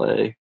watch him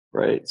play,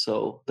 right?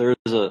 So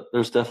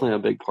there's definitely a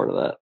big part of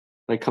that.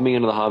 Like coming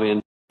into the hobby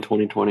in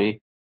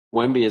 2020,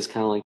 Wemby is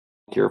kind of like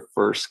your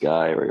first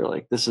guy where you're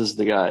like, this is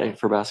the guy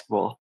for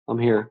basketball. I'm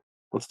here.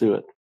 Let's do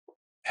it.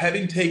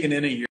 Having taken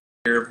in a year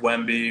of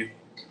Wemby,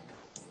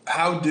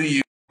 how do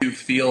you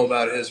feel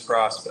about his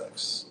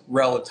prospects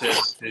relative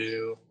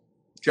to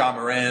Ja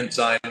Morant,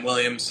 Zion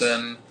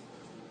Williamson,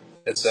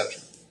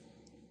 etc.?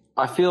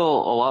 I feel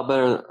a lot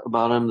better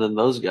about him than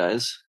those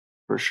guys,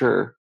 for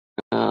sure.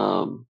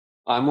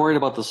 I'm worried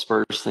about the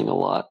Spurs thing a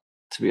lot,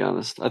 to be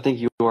honest. I think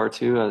you are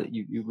too.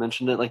 You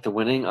mentioned it, like the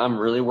winning. I'm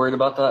really worried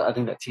about that. I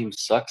think that team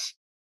sucks,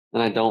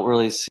 and I don't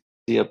really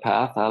see a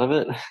path out of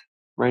it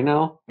right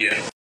now.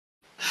 Yeah.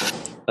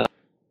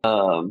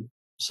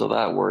 So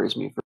that worries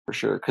me for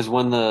sure. Because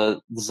when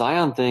the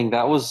Zion thing,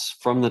 that was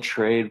from the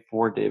trade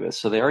for Davis.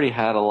 So they already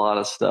had a lot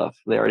of stuff.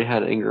 They already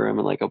had Ingram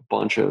and like a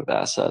bunch of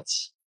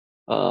assets.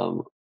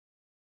 So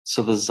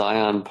the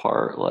Zion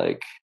part,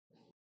 like,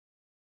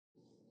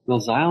 no,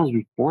 Zion was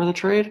before the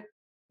trade?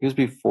 He was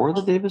before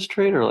the Davis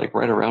trade or like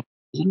right around?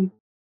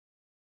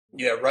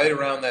 Yeah, right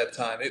around that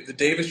time. The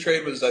Davis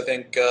trade was, I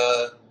think,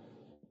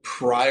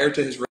 prior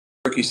to his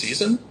rookie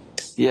season.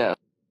 Yeah.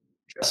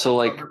 So,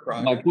 like,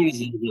 my point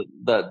is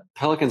that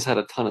Pelicans had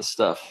a ton of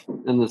stuff,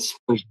 and the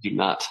Spurs do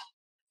not.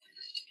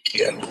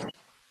 Yeah.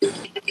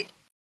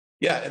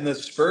 Yeah, and the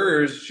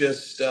Spurs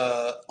just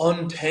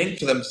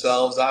untanked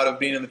themselves out of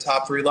being in the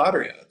top 3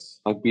 lottery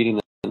odds. Like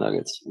beating the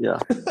Nuggets, yeah.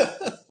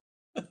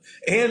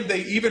 And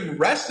they even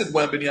rested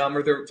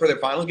Wembanyama for their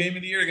final game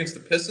of the year against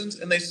the Pistons,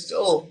 and they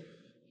still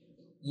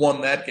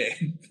won that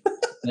game.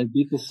 They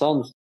beat the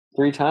Suns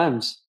 3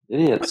 times.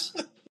 Idiots.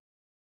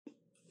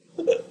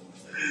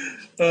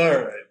 All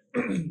right.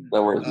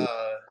 That worries me.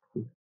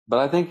 But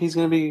I think he's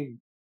going to be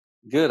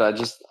good. I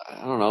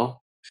don't know.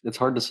 It's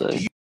hard to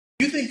say.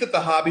 Do you think that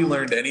the hobby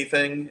learned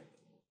anything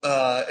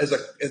as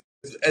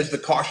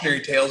the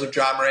cautionary tales of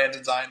Ja Morant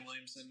and Zion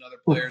Williamson and other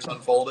players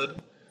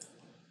unfolded?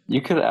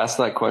 You could ask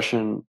that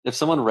question if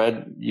someone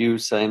read you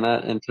saying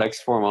that in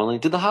text form only.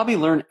 Did the hobby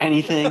learn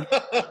anything?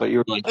 But you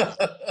were like,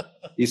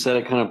 you said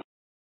it kind of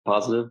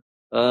positive.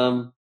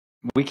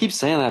 We keep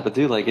saying that, but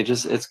dude, like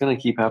it's going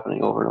to keep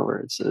happening over and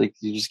over. It's like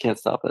you just can't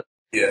stop it.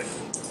 Yeah.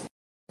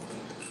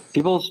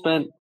 People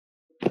spent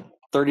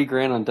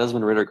 $30,000 on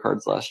Desmond Ritter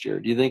cards last year.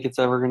 Do you think it's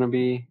ever going to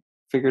be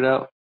figured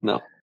out? No.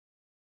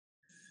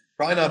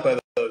 Probably not by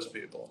those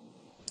people.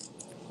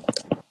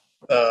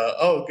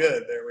 Oh,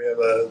 good. There we have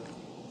a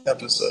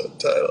episode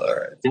title. All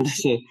right.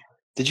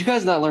 Did you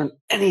guys not learn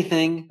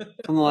anything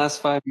from the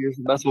last 5 years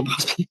of basketball?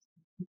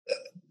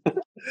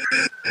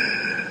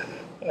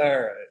 All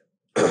right.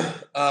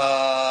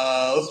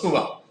 Let's move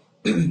on.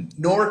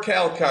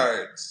 NorCal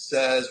Cards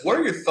says, what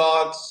are your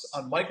thoughts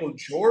on Michael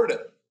Jordan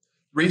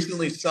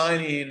recently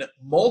signing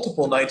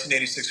multiple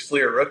 1986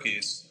 Fleer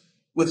rookies,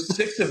 with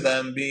 6 of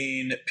them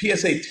being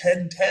PSA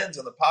 1010s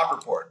on the Pop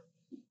Report?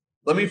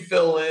 Let me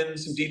fill in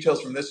some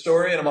details from this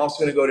story, and I'm also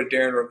going to go to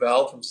Darren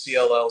Ravel from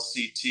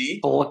CLLCT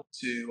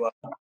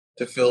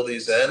to fill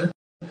these in.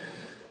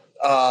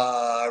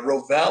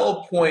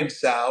 Ravel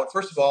points out,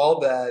 first of all,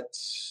 that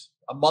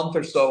a month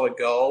or so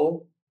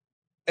ago,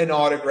 an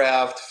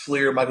autographed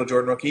Fleer Michael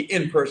Jordan rookie,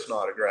 in-person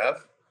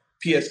autograph,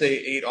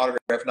 PSA 8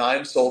 autograph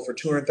 9, sold for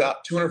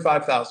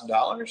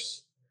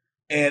 $205,000.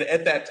 And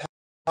at that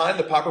time,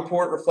 the Pop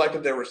Report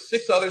reflected there were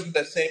 6 others with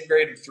that same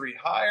grade and 3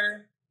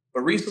 higher.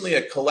 But recently,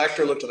 a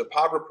collector looked at the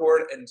Pop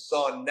Report and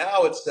saw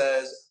now it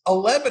says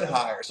 11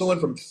 higher. So it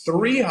went from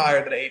 3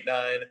 higher than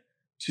 8.9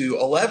 to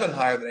 11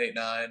 higher than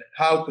 8.9.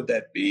 How could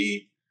that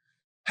be?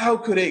 How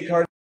could 8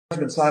 cards have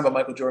been signed by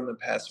Michael Jordan in the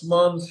past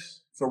month?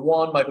 For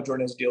one, Michael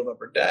Jordan has a deal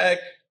number deck.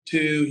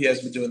 2, he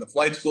hasn't been doing the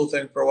flight school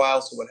thing for a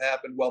while. So what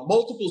happened? Well,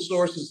 multiple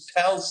sources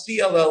tell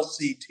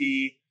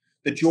CLLCT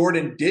that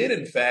Jordan did,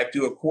 in fact,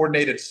 do a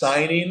coordinated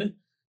signing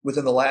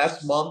within the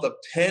last month of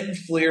 10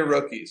 Fleer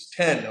rookies.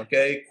 10,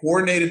 okay?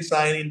 Coordinated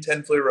signing,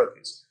 10 Fleer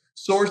rookies.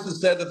 Sources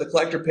said that the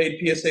collector paid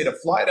PSA to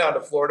fly down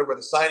to Florida where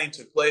the signing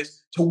took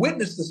place to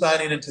witness the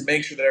signing and to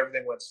make sure that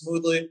everything went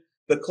smoothly.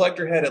 The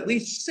collector had at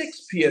least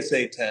 6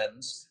 PSA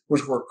 10s,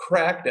 which were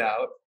cracked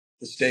out.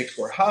 The stakes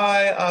were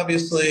high,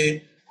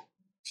 obviously.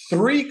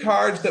 3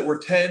 cards that were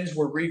 10s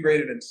were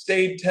regraded and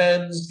stayed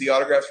 10s. The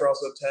autographs were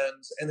also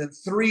 10s. And then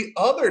 3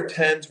 other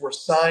 10s were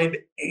signed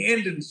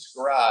and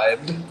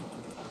inscribed.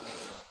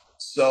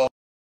 So,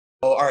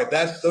 all right,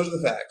 those are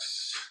the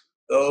facts.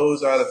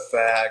 Those are the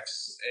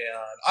facts. And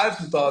I have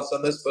some thoughts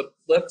on this, but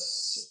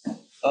let's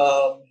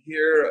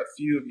hear a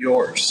few of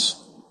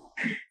yours.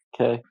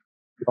 Okay.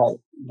 Well,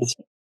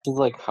 is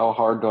like, how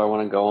hard do I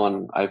want to go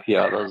on IP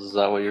autos? Is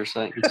that what you're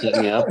saying? You're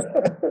setting me up?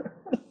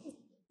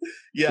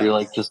 Yeah. You're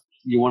like,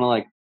 you want to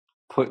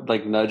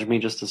like nudge me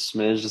just a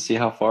smidge to see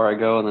how far I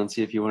go and then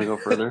see if you want to go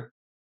further?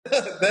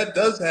 That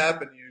does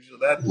happen usually.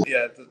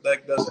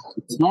 That does.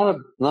 It's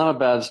not a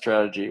bad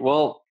strategy.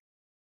 Well,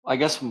 I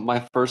guess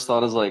my first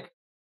thought is like,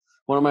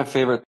 one of my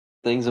favorite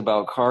things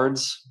about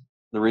cards,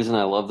 the reason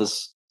I love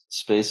this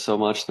space so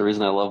much, the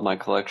reason I love my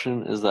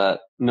collection is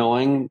that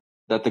knowing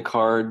that the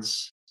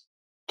cards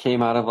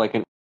came out of like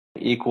an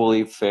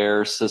equally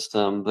fair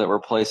system that were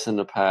placed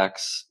into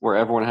packs where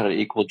everyone had an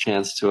equal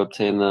chance to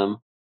obtain them.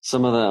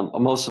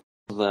 Most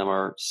of them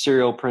are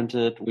serial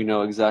printed. We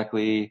know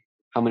exactly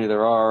how many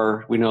there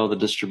are. We know the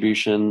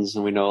distributions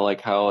and we know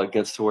like how it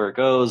gets to where it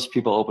goes.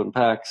 People open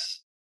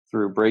packs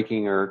through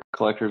breaking or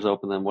collectors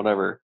open them,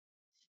 whatever.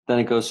 Then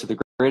it goes to the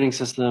grading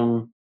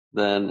system.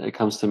 Then it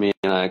comes to me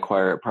and I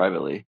acquire it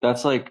privately.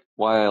 That's like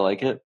why I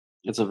like it.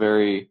 It's a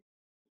very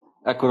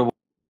equitable,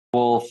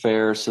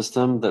 fair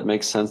system that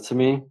makes sense to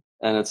me.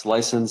 And it's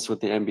licensed with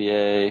the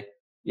NBA.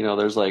 You know,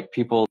 there's like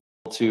people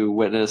to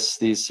witness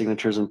these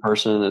signatures in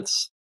person.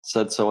 It's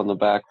said so on the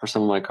back for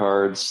some of my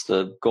cards.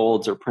 The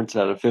golds are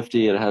printed out of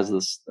 50. It has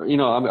this, you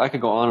know, I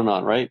could go on and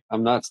on, right?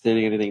 I'm not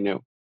stating anything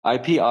new.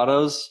 IP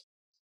autos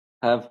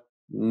have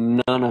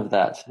none of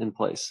that in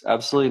place.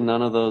 Absolutely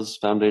none of those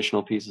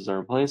foundational pieces are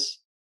in place.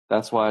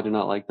 That's why I do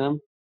not like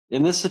them.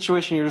 In this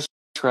situation you're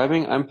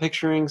describing, I'm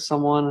picturing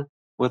someone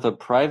with a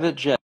private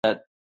jet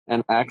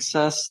and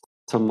access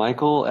to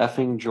Michael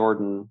effing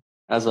Jordan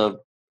as a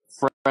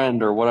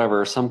friend or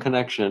whatever, some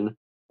connection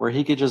where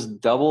he could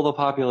just double the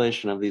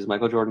population of these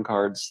Michael Jordan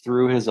cards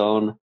through his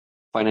own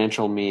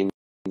financial means.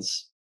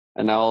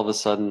 And now all of a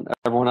sudden,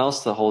 everyone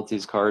else that holds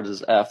these cards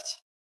is effed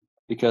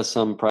because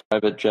some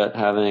private jet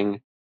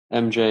having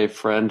MJ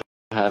friend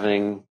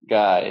having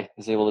guy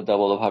is able to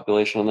double the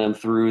population on them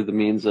through the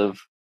means of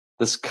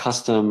this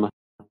custom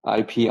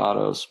IP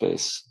auto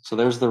space. So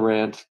there's the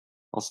rant.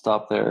 I'll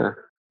stop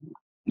there.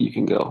 You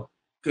can go.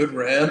 Good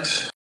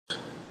rant.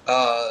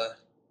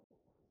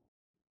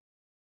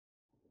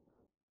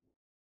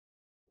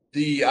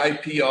 The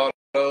IP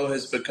auto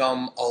has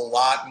become a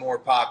lot more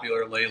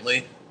popular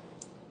lately,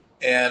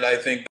 and I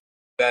think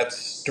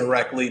that's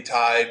directly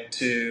tied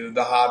to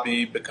the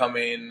hobby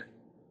becoming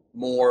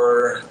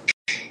more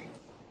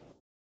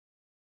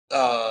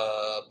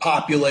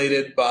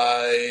populated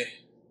by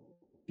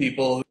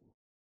people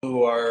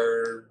who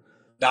are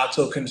not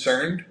so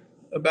concerned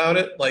about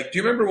it. Like, do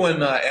you remember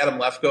when Adam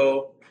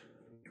Lefkoe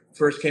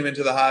first came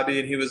into the hobby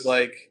and he was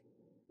like,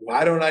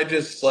 why don't I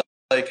just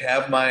like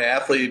have my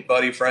athlete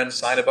buddy friends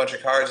sign a bunch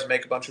of cards and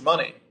make a bunch of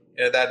money?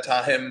 And at that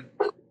time,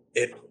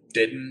 it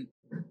didn't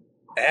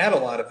add a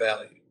lot of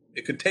value.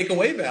 It could take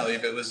away value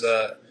if it was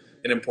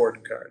an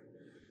important card.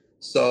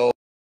 So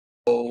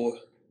it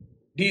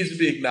needs to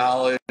be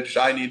acknowledged.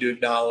 I need to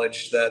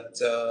acknowledge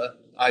that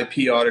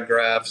IP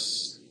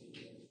autographs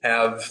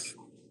have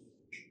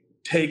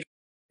taken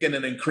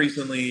an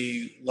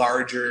increasingly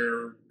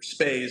larger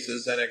space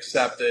as an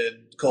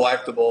accepted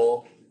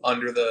collectible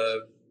under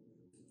the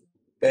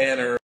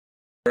banner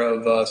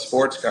of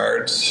sports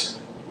cards.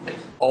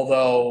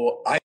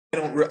 Although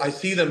I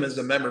see them as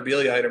a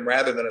memorabilia item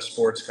rather than a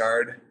sports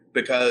card,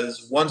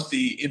 because once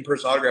the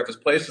in-person autograph is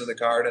placed on the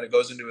card and it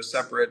goes into a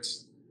separate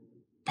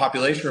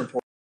population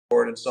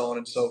report and so on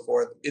and so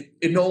forth,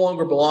 it no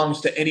longer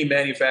belongs to any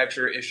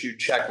manufacturer-issued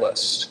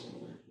checklist.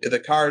 The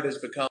card has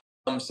become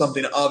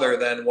something other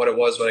than what it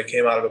was when it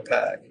came out of a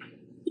pack.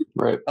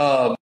 Right.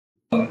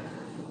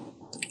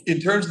 In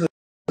terms of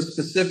the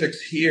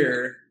specifics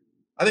here,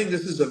 I think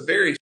this is a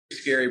very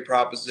scary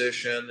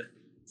proposition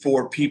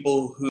for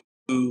people who,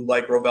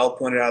 like Rovell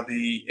pointed out,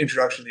 the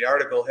introduction of the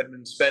article, had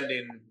been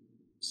spending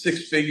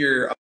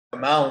six-figure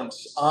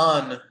amounts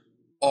on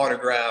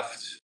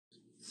autographed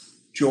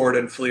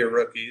Jordan Fleer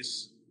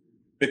rookies,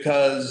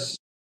 because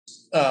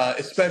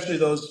especially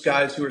those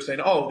guys who are saying,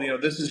 oh, you know,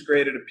 this is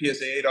graded a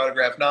PSA 8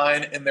 autograph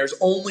 9, and there's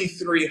only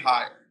 3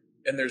 higher.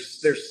 And there's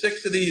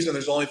 6 of these, and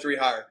there's only 3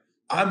 higher.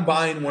 I'm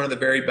buying one of the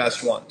very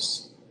best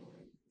ones.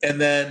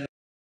 And then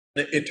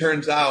it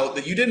turns out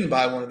that you didn't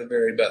buy one of the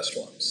very best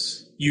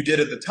ones. You did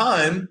at the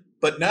time,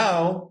 but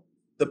now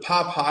the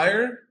pop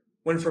higher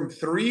went from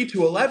 3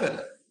 to 11.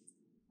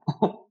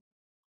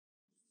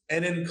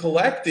 And in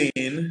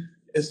collecting,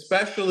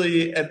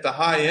 especially at the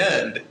high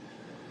end,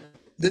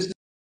 this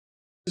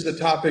is a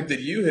topic that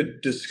you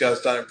had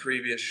discussed on a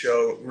previous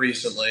show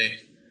recently.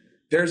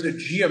 There's a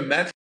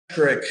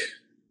geometric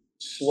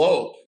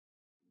slope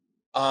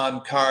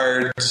on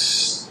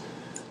cards,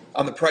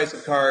 on the price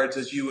of cards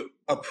as you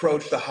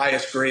approach the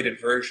highest graded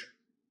version.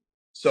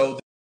 So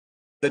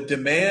the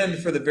demand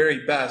for the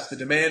very best, the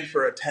demand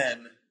for a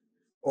 10,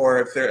 or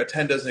if a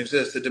 10 doesn't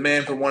exist, the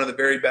demand for one of the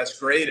very best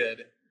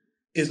graded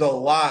is a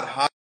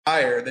lot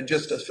higher than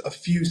just a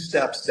few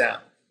steps down.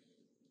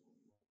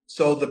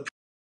 So the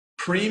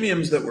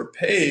premiums that were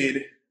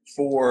paid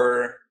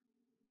for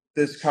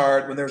this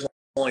card when there's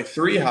only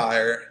 3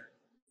 higher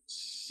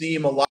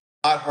seem a lot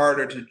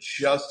harder to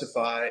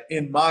justify,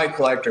 in my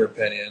collector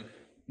opinion.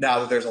 now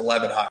that there's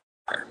 11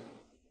 higher.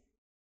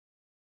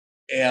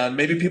 And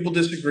maybe people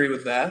disagree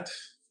with that,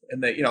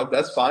 and they,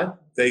 that's fine.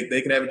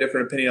 They can have a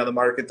different opinion on the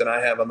market than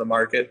I have on the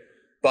market,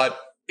 but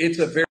it's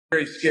a very,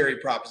 very scary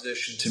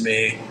proposition to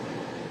me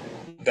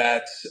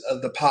that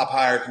the pop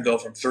higher can go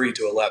from 3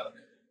 to 11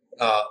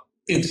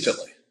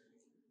 instantly.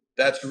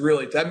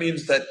 That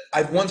means that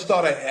I've once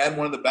thought I had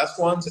one of the best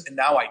ones, and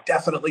now I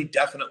definitely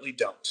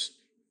don't.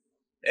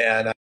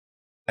 And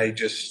I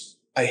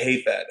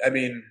hate that. I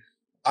mean,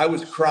 I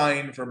was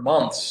crying for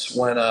months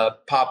when a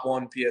Pop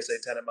 1 PSA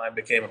 10 of mine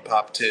became a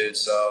Pop 2.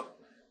 So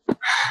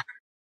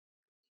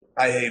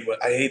I hate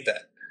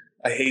that.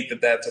 I hate that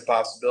that's a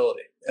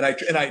possibility. And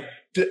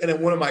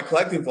one of my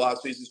collecting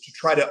philosophies is to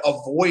try to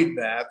avoid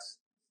that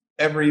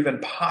ever even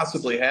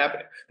possibly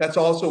happening. That's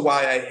also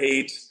why I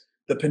hate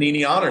the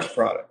Panini Honors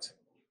product,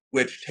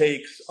 which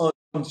takes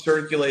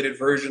uncirculated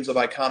versions of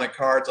iconic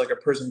cards like a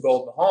Prism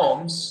Gold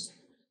Mahomes,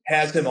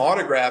 has him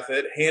autograph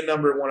it, hand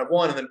number 1 of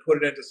 1, and then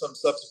put it into some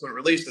subsequent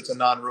release that's a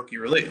non-rookie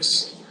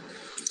release.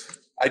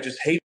 I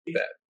just hate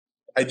that.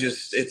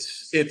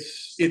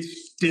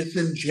 It's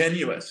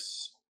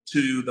disingenuous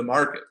to the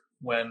market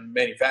when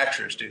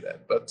manufacturers do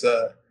that. But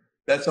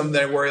that's something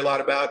that I worry a lot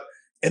about.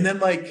 And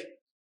then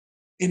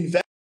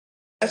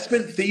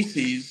investment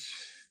theses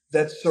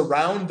that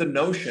surround the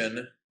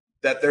notion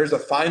that there's a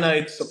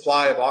finite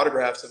supply of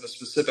autographs of a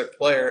specific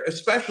player,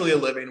 especially a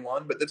living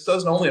one, but this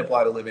doesn't only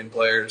apply to living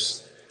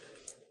players,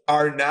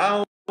 are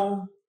now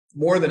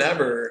more than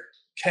ever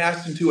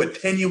cast into a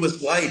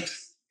tenuous light.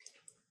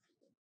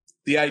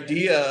 The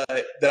idea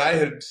that I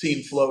had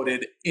seen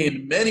floated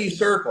in many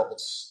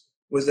circles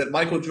was that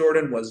Michael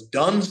Jordan was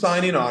done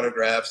signing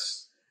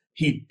autographs.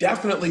 He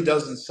definitely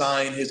doesn't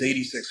sign his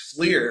 86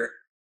 Fleer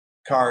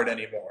card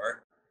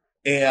anymore.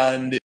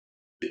 And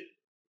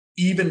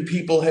even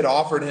people had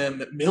offered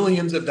him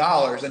millions of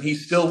dollars, and he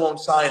still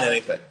won't sign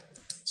anything.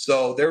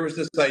 So there was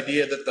this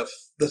idea that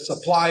the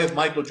supply of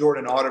Michael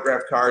Jordan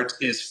autograph cards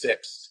is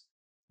fixed.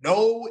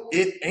 No,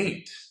 it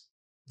ain't.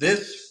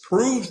 This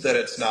proves that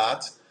it's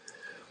not.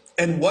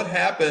 And what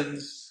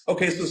happens?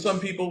 Okay, so some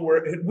people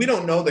we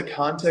don't know the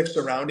context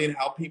surrounding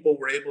how people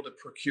were able to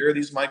procure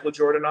these Michael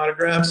Jordan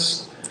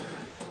autographs,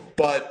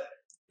 but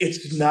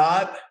it's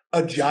not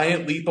a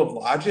giant leap of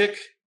logic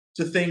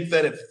to think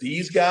that if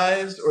these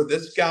guys or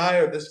this guy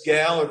or this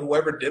gal or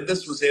whoever did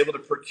this was able to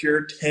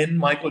procure 10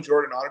 Michael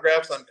Jordan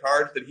autographs on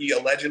cards that he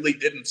allegedly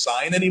didn't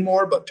sign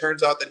anymore, but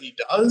turns out that he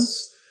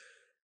does,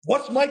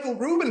 what's Michael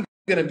Rubin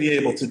going to be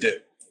able to do?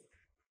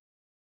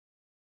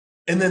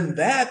 And then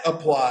that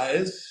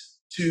applies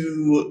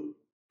to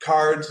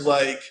cards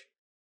like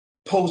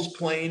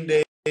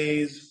post-playing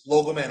days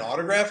Logo Man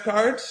autograph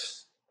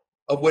cards,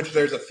 of which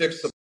there's a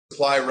fixed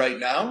supply right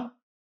now.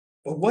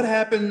 But what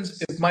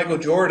happens if Michael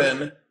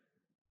Jordan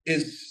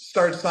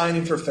starts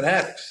signing for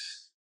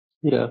Fanatics?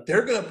 Yeah.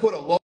 They're going to put a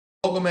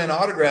Logo Man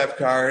autograph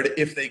card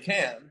if they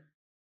can.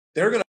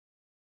 They're going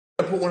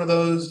to put one of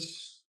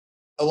those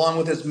along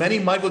with as many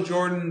Michael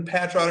Jordan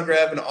patch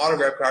autograph and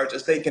autograph cards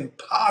as they can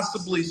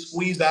possibly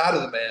squeeze out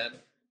of the man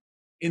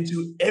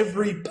into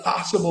every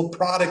possible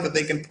product that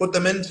they can put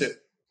them into.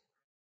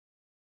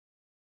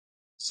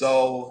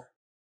 So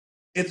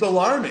it's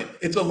alarming.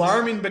 It's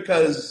alarming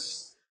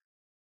because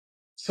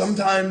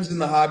sometimes in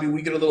the hobby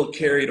we get a little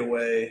carried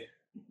away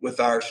with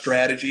our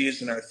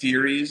strategies and our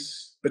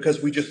theories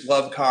because we just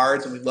love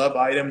cards and we love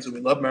items and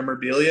we love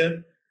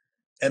memorabilia.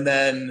 And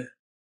then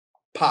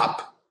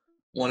pop,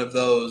 one of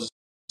those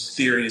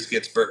theories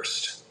gets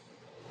burst.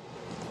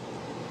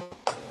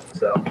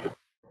 So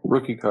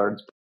Rookie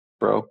cards,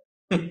 bro.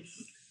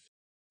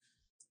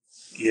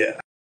 Yeah,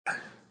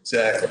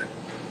 exactly.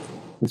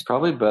 It's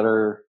probably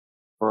better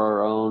for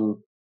our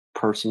own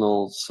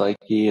personal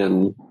psyche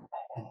and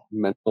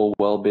mental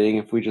well-being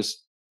if we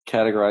just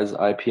categorize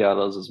IP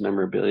autos as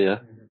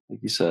memorabilia, like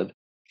you said.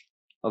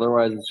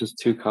 Otherwise, it's just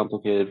too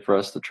complicated for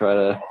us to try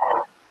to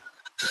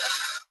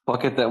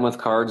bucket them with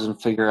cards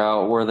and figure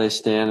out where they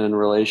stand in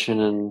relation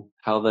and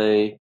how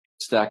they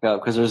stack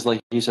up. Because there's,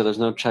 like you said, there's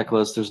no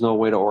checklist. There's no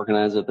way to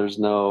organize it. There's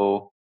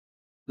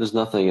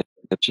nothing.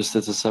 It's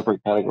a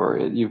separate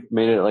category. You've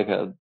made it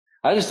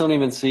I just don't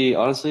even see,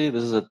 honestly,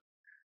 this is going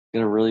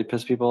to really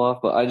piss people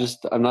off, but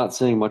I'm not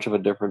seeing much of a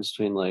difference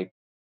between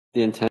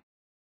the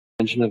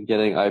intention of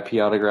getting IP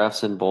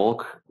autographs in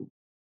bulk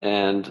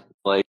and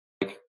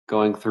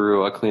going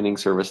through a cleaning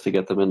service to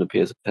get them into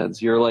PSA 10s.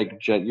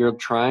 You're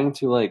trying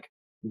to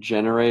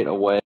generate a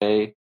way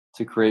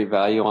to create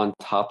value on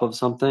top of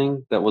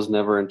something that was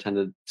never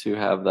intended to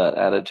have that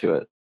added to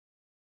it.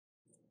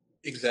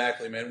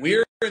 Exactly, man.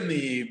 We're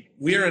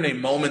in a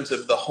moment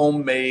of the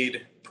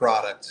homemade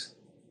product.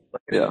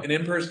 Yeah. An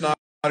in-person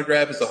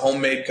autograph is a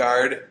homemade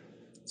card.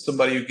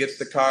 Somebody who gets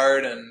the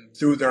card and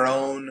through their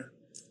own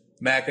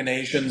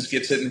machinations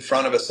gets it in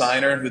front of a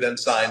signer who then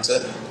signs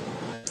it.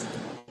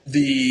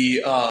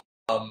 The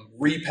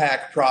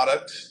repack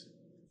product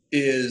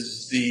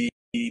is the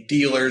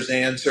dealer's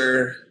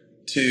answer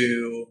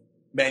to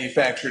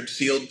manufactured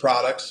sealed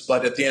products,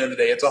 but at the end of the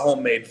day, it's a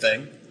homemade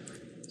thing.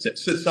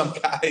 some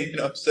guy,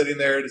 sitting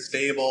there at his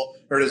table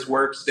or at his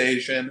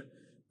workstation,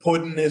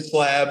 putting his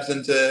slabs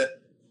into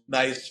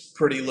nice,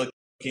 pretty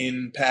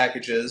looking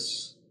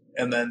packages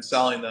and then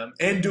selling them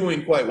and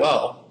doing quite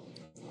well.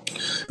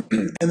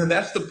 And then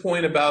that's the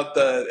point about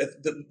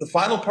the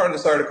final part of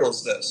this article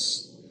is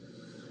this.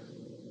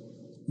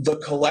 The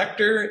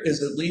collector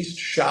is at least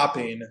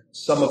shopping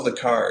some of the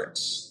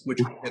cards, which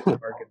will hit the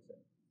market.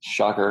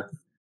 Shocker.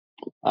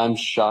 I'm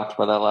shocked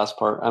by that last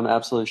part. I'm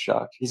absolutely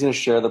shocked. He's going to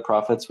share the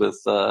profits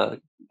with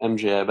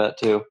MJ, I bet,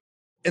 too.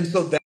 And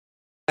so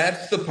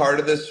that's the part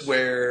of this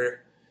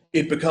where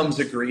it becomes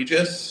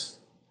egregious,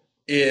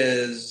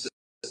 is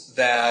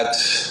that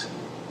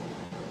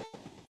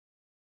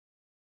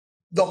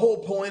the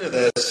whole point of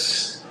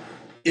this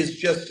is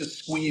just to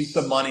squeeze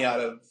some money out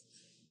of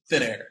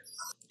thin air,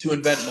 to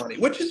invent money,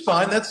 which is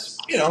fine. That's,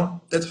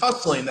 that's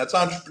hustling. That's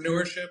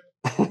entrepreneurship.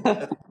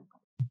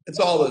 It's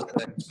all those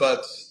things.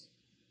 But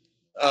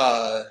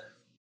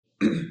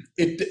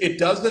it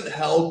doesn't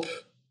help,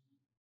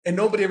 and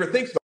nobody ever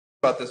thinks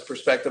about this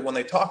perspective when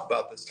they talk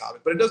about this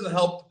topic, but it doesn't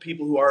help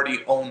people who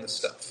already own the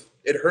stuff.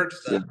 It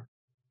hurts them. Yeah.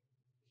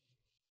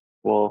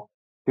 Well,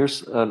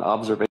 here's an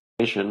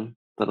observation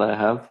that I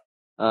have.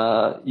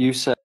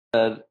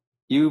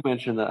 You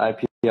mentioned that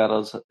IP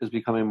autos is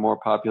becoming more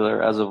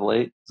popular as of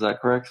late. Is that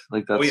correct?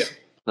 And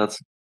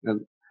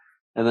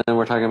then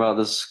we're talking about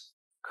this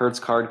Kurt's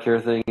Card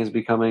Care thing is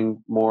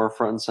becoming more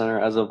front and center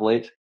as of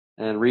late,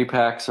 and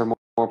repacks are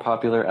more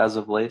popular as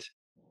of late.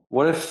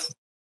 What if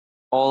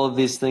all of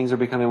these things are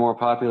becoming more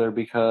popular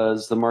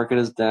because the market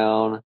is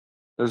down,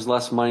 there's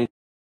less money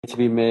to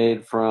be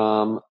made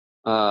from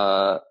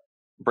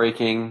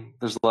breaking,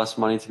 there's less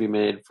money to be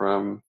made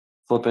from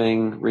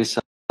flipping,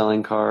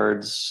 reselling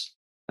cards,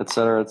 et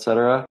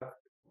cetera,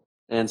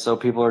 and so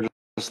people are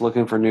just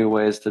looking for new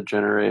ways to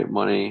generate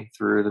money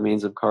through the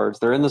means of cards.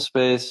 They're in the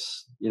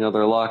space,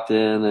 they're locked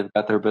in, they've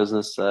got their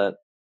business set,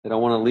 they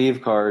don't want to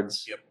leave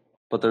cards. Yep.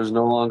 But there's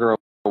no longer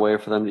a way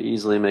for them to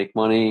easily make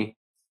money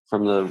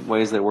from the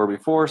ways they were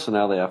before, so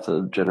now they have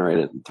to generate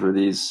it through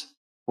these,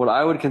 what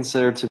I would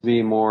consider to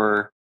be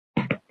more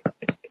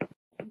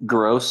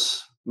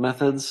gross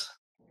methods,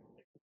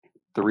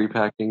 the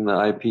repacking,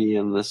 the IP,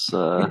 and this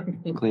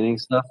cleaning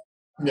stuff.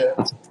 Yeah.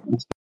 That's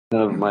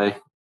kind of my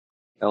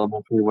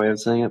elementary way of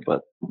saying it,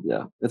 but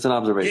yeah, it's an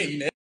observation.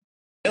 Yeah,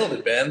 you nailed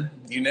it, Ben.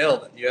 You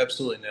nailed it. You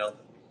absolutely nailed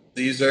it.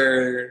 These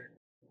are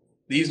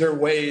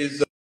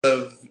ways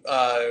of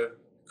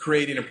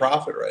creating a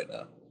profit right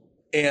now.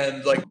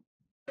 And like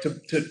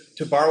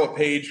to borrow a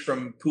page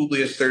from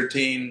Publius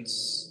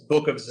 13's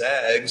Book of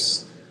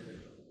Zags,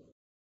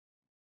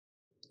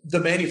 the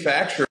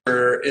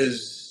manufacturer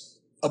is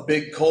a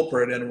big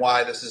culprit in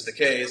why this is the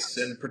case,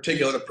 in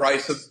particular the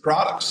price of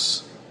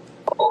products.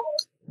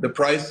 The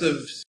price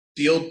of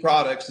sealed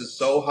products is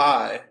so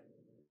high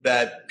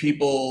that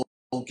people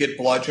get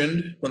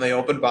bludgeoned when they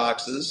open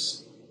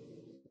boxes.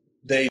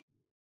 They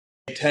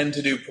tend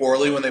to do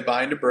poorly when they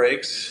buy into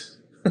breaks.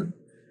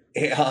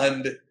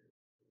 And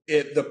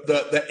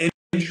the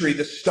entry,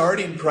 the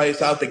starting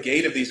price out the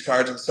gate of these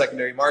cards in the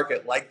secondary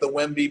market, like the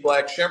Wemby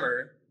Black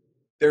Shimmer,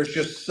 there's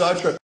just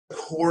such a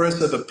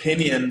chorus of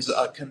opinions,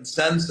 a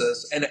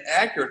consensus, an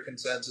accurate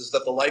consensus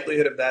that the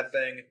likelihood of that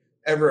thing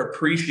ever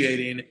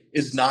appreciating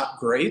is not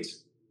great,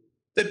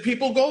 that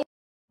people go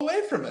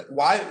away from it.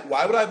 Why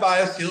would I buy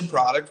a sealed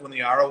product when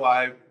the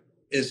ROI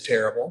is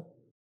terrible?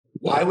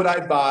 Why would I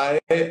buy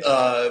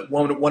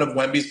one of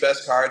Wemby's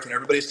best cards when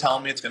everybody's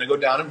telling me it's going to go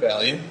down in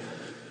value?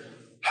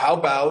 How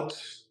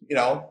about,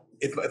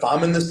 if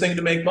I'm in this thing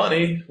to make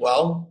money,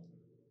 well,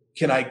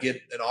 can I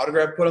get an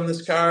autograph put on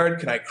this card?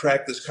 Can I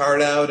crack this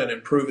card out and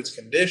improve its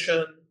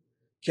condition?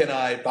 Can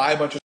I buy a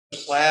bunch of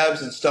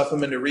slabs and stuff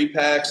them into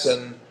repacks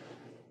and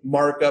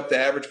mark up the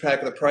average pack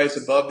of the price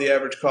above the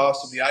average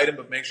cost of the item,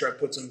 but make sure I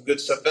put some good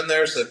stuff in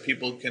there so that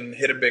people can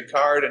hit a big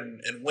card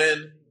and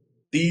win?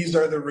 These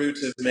are the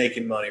roots of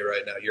making money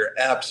right now. You're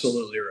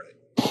absolutely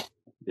right.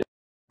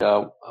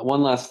 Yeah.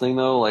 One last thing,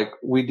 though, like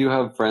we do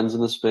have friends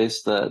in the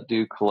space that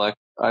do collect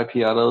IP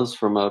autos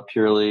from a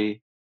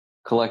purely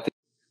collecting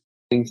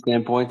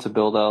standpoint to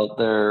build out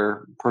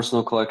their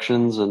personal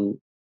collections. And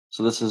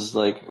so this is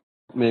like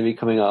maybe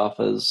coming off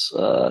as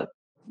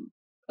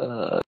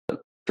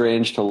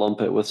strange to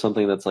lump it with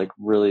something that's like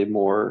really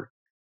more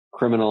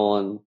criminal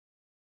and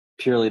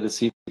purely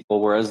deceitful,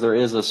 whereas there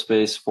is a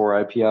space for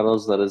IP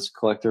autos that is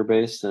collector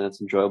based and it's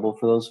enjoyable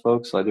for those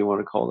folks. So I do want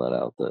to call that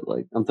out, that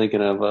like I'm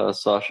thinking of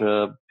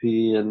Sasha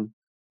P and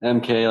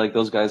MK, like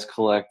those guys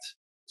collect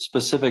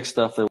specific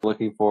stuff they're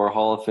looking for,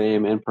 Hall of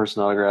Fame,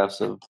 in-person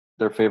autographs of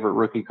their favorite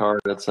rookie card,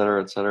 et cetera,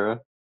 et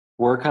cetera.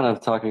 We're kind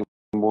of talking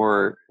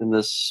more in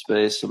this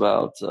space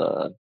about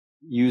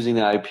using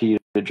the IP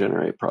to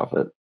generate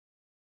profit.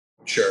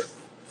 Sure.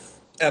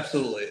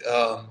 Absolutely.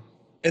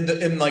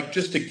 And like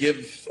just to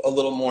give a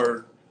little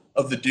more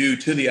of the due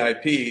to the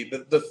IP,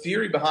 the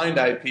theory behind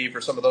IP for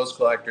some of those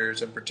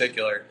collectors in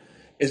particular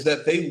is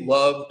that they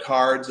love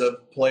cards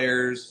of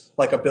players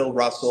like a Bill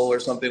Russell or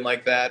something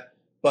like that,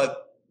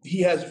 but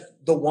he has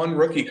the one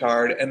rookie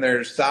card and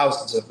there's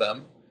thousands of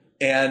them,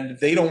 and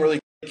they don't really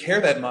care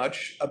that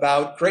much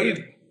about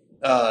grade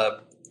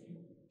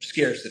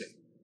scarcity.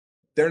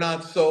 They're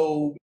not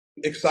so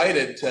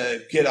excited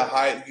to get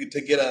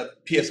a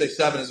PSA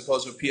 7 as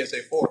opposed to a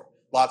PSA 4.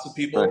 Lots of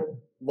people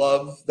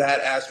love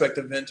that aspect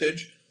of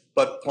vintage,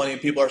 but plenty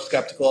of people are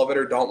skeptical of it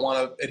or don't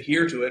want to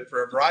adhere to it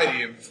for a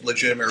variety of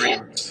legitimate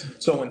reasons.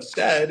 So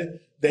instead,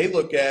 they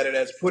look at it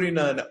as putting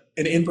an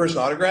in-person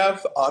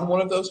autograph on one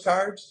of those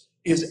cards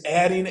is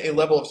adding a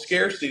level of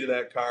scarcity to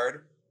that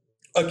card,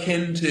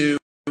 akin to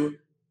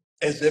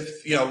as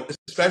if,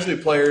 especially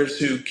players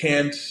who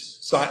can't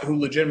sign, who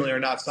legitimately are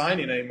not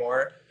signing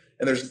anymore,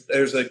 and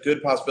there's a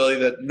good possibility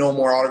that no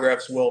more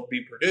autographs will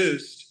be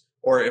produced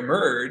or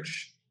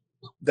emerge,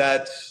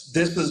 that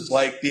this is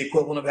like the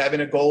equivalent of having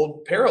a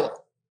gold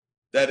parallel.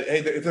 That, hey,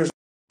 if there's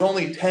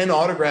only 10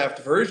 autographed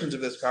versions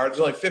of this card,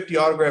 there's only 50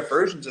 autographed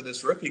versions of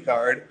this rookie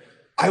card,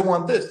 I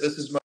want this. This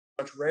is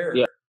much rarer.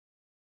 Yeah.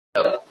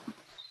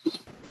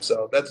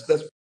 So that's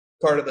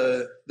part of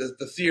the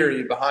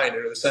theory behind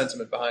it, or the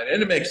sentiment behind it,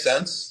 and it makes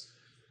sense.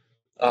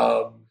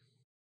 But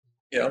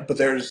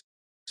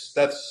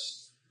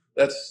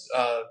that's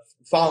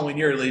following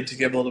your lead to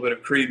give a little bit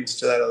of credence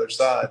to that other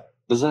side.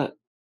 Does that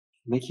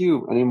make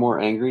you any more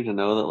angry to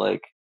know that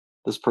like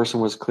this person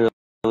was clearly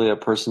a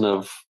person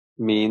of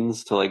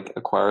means to like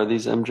acquire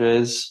these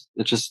MJs?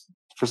 It just,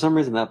 for some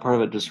reason, that part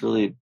of it just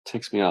really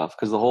ticks me off,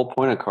 because the whole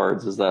point of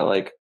cards is that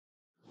like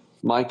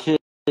my kid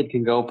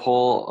can go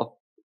pull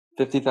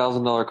a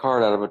 $50,000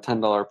 card out of a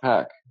 $10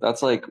 pack.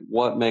 That's like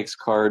what makes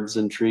cards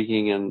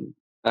intriguing and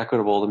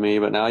equitable to me.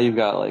 But now you've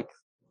got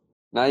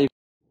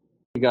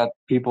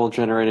people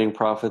generating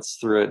profits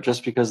through it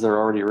just because they're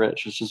already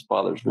rich. It just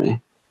bothers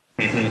me.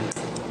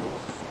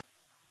 Mm-hmm.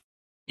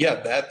 Yeah,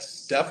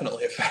 that's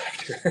definitely a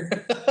factor.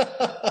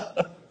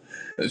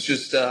 It's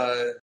just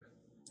that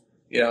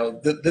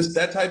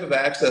type of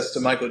access to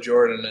Michael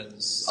Jordan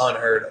is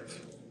unheard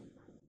of.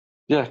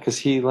 Yeah,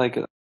 because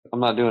I'm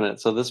not doing it.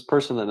 So this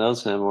person that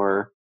knows him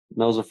or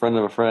knows a friend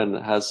of a friend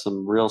has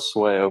some real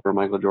sway over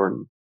Michael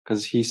Jordan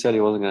because he said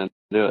he wasn't going to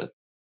do it.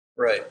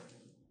 Right.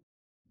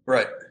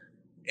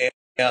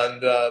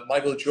 And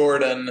Michael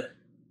Jordan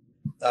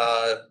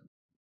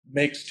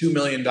makes $2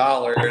 million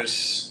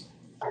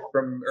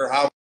from, or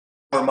however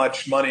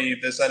much money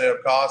this ended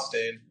up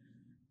costing.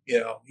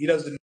 He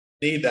doesn't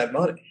need that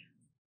money.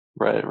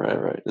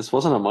 Right. This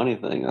wasn't a money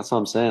thing. That's what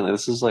I'm saying. Like,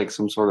 this is like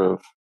some sort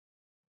of.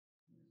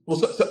 Well,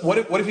 so what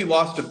if he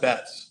lost to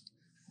bets?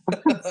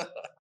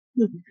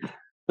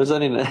 There's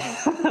any.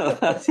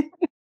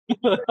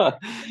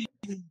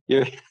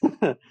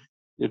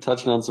 You're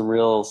touching on some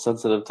real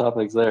sensitive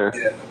topics there.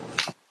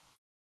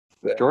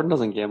 Yeah. Jordan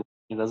doesn't gamble,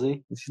 does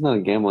he? He's not a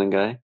gambling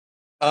guy.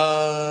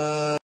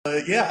 Yeah,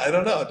 I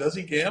don't know. Does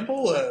he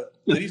gamble?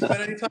 Did he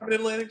spend any time in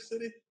Atlantic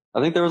City?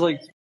 I think there was like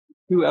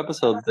 2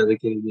 episodes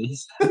dedicated to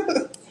this.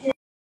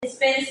 His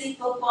fantasy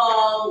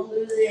football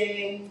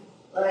losing,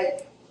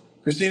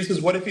 Christine says,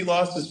 what if he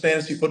lost his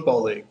fantasy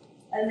football league?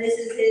 And this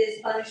is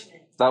his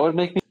punishment. That would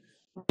make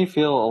me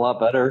feel a lot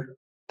better,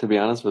 to be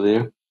honest with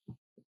you.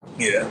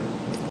 Yeah.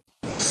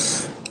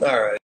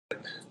 All right.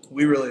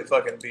 We really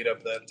fucking beat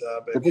up that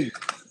topic.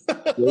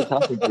 Great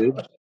topic,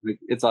 dude.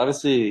 It's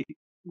obviously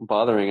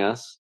bothering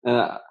us,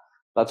 and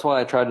that's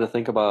why I tried to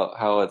think about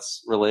how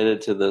it's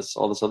related to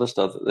all this other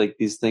stuff. Like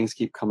these things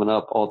keep coming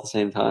up all at the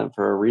same time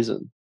for a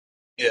reason.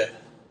 Yeah.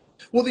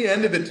 Well, the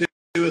end of it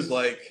too is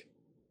like,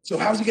 so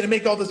how's he going to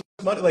make all this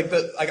money?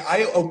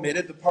 I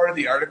omitted the part of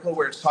the article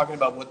where it's talking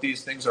about what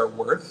these things are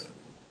worth.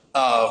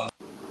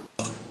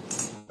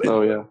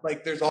 Oh yeah.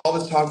 Like there's all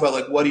this talk about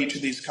like what each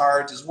of these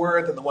cards is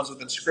worth, and the ones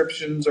with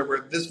inscriptions are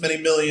worth this many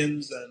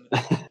millions, and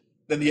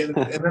then the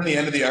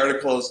end of the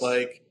article is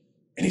like,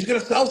 and he's going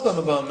to sell some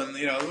of them, and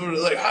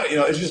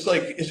it's just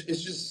like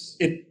it's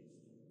just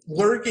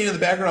lurking in the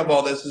background of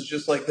all this is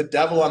just like the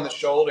devil on the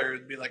shoulder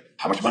and be like,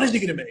 how much money is he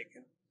going to make?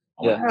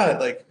 Oh my God,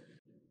 like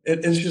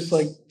it's just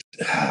like,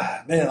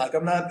 man, like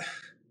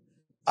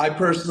I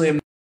personally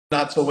am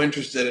not so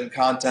interested in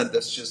content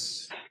that's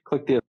just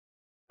click the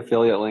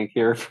affiliate link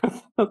here for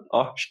the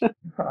auction.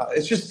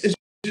 It's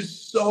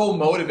just so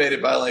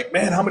motivated by like,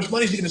 man, how much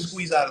money is he going to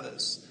squeeze out of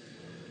this?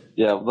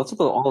 Yeah, that's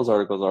what all those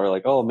articles are.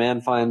 Like, oh, man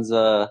finds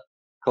a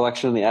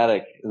collection in the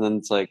attic, and then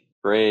it's like,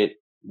 great,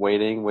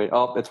 wait.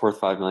 Oh, it's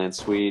worth $5 million.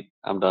 Sweet,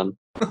 I'm done.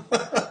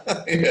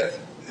 Yeah.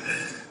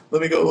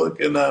 Let me go look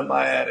in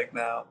my attic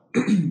now.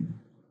 And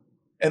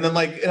then,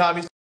 like, and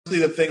obviously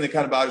the thing that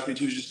kind of bothers me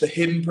too is just the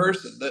hidden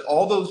person. That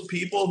all those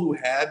people who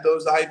had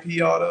those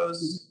IP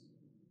autos,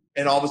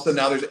 and all of a sudden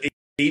now there's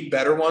 8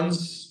 better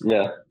ones.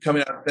 Yeah.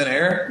 Coming out of thin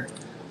air.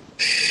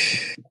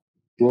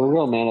 You're a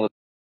real man of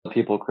the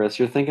people, Chris.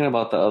 You're thinking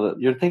about the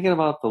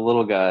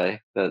little guy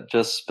that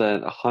just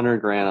spent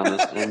 $100,000 on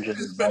this engine,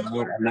 and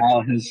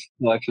now his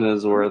collection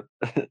is worth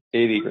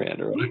 $80,000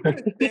 or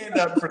whatever.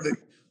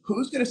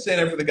 Who's going to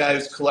stand up for the guy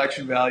whose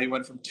collection value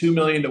went from $2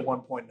 million to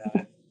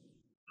 1.9?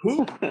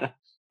 Who?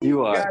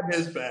 You are. Got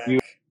his back. You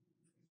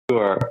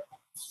are.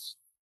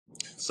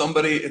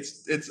 Somebody.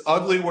 It's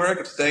ugly work.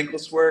 It's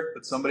thankless work,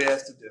 but somebody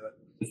has to do it.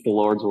 It's the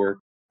Lord's work.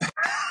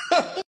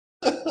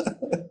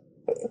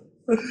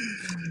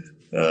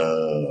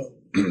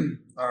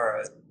 All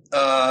right.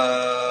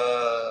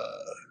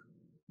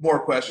 More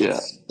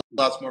questions. Yeah.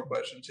 Lots more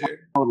questions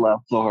here. I would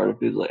laugh so hard if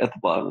he was like at the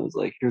bottom. It was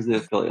like, "Here's the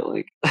affiliate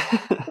link."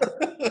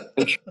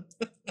 Make sure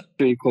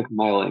you click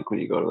my link when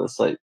you go to the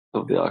site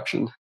of the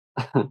auction.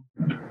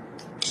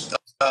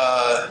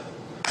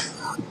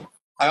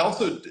 I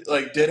also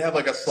did have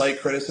a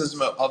slight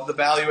criticism of the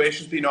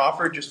valuations being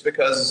offered, just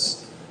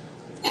because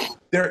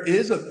there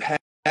is a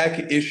pack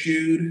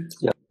issued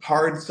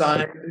hard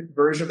signed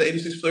version of the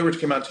 86 Fleer, which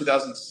came out in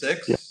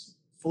 2006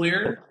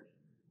 Fleer,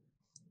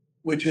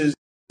 which is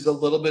a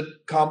little bit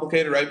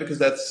complicated, right? Because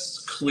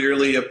that's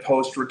clearly a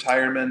post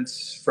retirement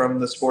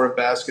from the sport of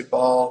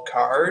basketball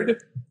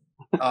card.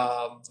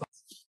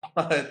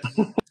 But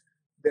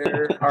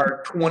there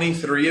are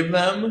 23 of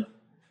them,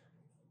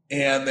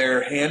 and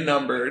they're hand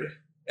numbered.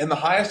 And the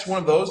highest one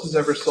of those has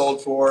ever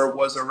sold for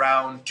was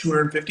around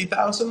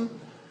 $250,000.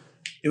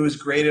 It was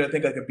graded, I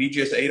think, like a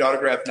BGS 8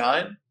 autograph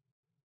 9.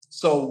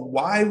 So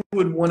why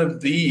would one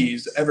of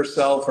these ever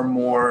sell for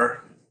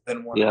more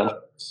than one of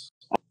those?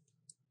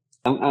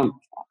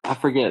 I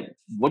forget.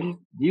 What do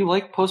you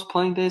like post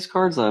playing days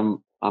cards? I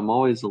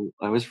always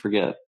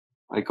forget.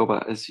 I go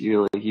back.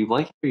 You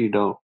like it or you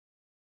don't?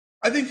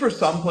 I think for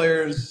some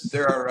players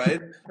they're all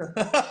right.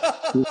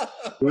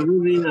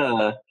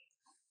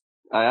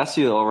 I asked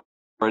you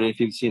already if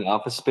you've seen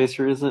Office Space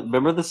or isn't.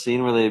 Remember the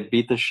scene where they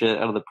beat the shit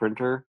out of the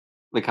printer,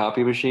 the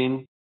copy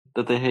machine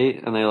that they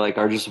hate, and they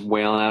are just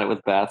wailing at it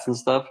with bats and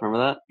stuff?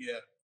 Remember that? Yeah.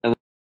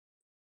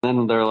 And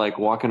then they're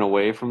walking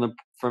away from it,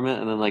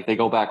 and then they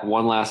go back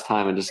one last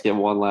time and just get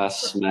one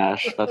last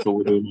smash. That's what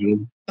we're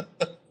doing.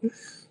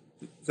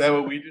 Is that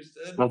what we just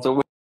did? That's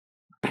what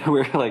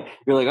we're like.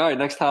 You're like, all right,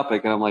 next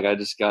topic, and I'm like, I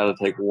just got to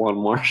take one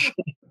more shot.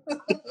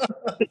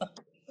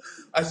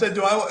 I said,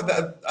 do I want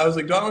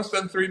to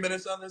spend 3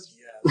 minutes on this?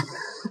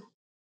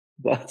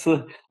 Yes.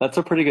 That's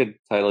a pretty good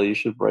title. You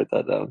should write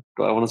that down.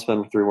 Do I want to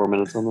spend 3 more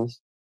minutes on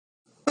this?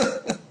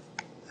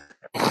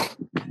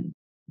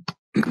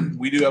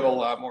 We do have a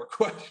lot more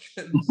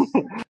questions.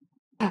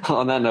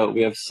 On that note,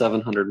 we have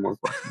 700 more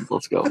questions.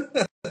 Let's go.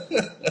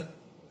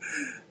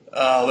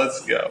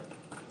 Let's go.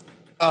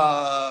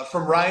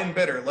 From Ryan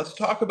Bitter, let's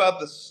talk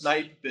about the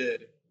snipe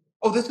bid.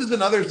 Oh, this is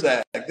another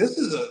Zag. This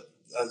is a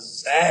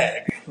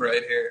Zag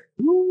right here.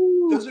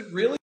 Woo. Does it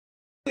really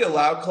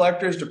allow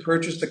collectors to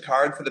purchase the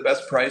card for the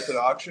best price at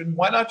auction?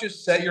 Why not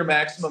just set your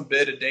maximum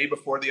bid a day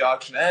before the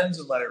auction ends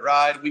and let it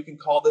ride? We can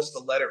call this the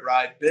let it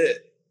ride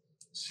bid.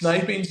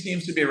 Sniping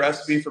seems to be a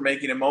recipe for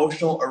making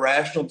emotional,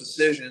 irrational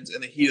decisions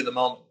in the heat of the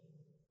moment.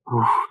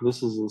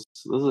 This is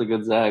a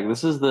good Zag.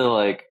 This is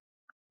the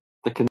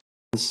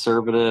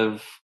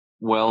conservative,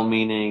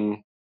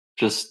 well-meaning,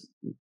 just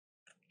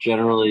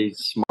generally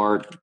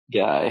smart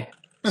guy.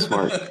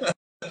 Smart.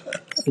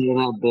 See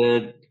that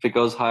bid. If it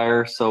goes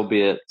higher, so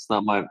be it. It's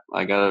not my.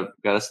 I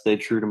gotta stay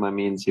true to my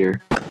means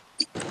here.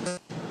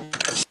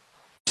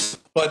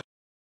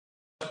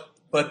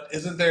 But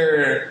isn't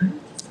there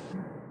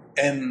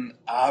an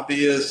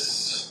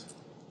obvious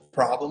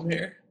problem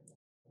here,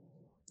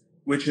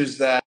 which is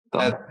that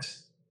The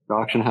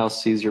auction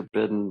house sees your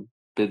bid and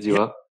bids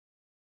you up?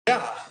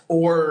 Yeah,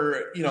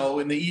 or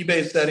in the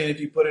eBay setting, if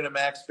you put in a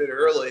max bid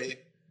early,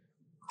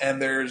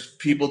 and there's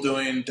people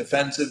doing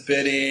defensive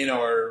bidding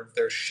or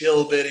there's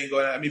shill bidding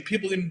going on. I mean,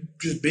 people can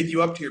just bid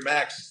you up to your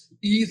max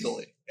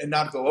easily and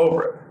not go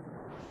over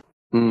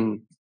it.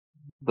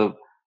 The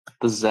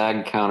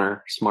Zag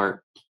counter,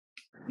 smart.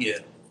 Yeah,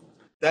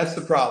 that's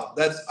the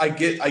problem. I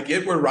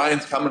get where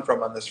Ryan's coming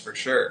from on this for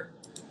sure.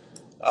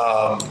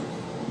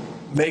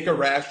 Make a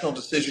rational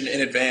decision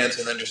in advance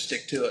and then just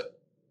stick to it.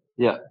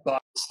 Yeah.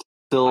 But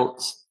still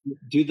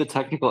do the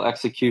technical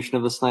execution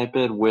of the snipe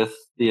bid with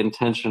the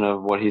intention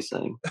of what he's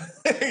saying.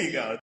 There you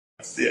go.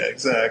 Yeah,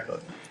 exactly.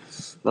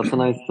 That's a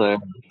nice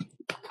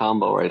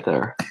combo right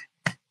there.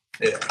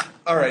 Yeah.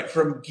 All right.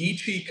 From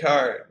Geechee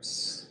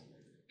Cards,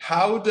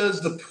 how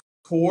does the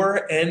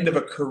poor end of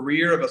a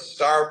career of a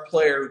star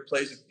player who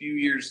plays a few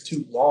years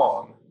too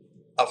long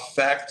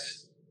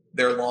affect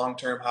their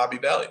long-term hobby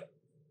value?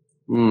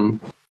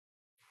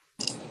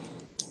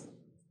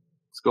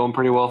 It's going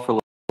pretty well for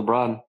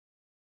LeBron.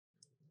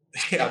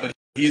 Yeah, but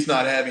he's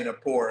not having a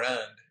poor end.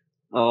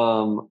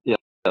 Yeah,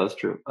 that's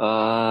true.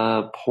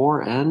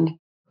 Poor end?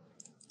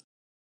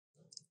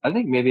 I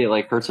think maybe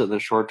it hurts it in the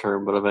short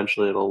term, but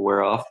eventually it'll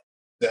wear off.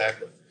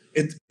 Exactly.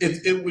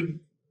 It would.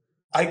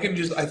 I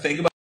think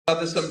about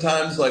this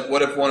sometimes.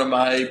 What if one of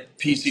my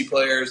PC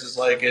players is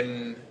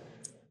in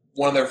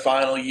one of their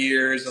final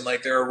years and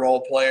they're a role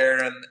player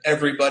and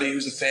everybody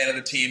who's a fan of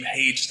the team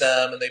hates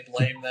them and they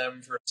blame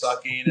them for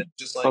sucking and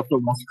just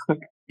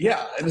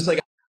yeah, and it's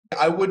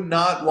I would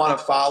not want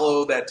to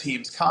follow that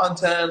team's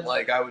content.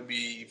 I would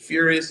be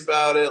furious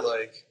about it.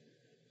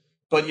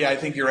 But yeah, I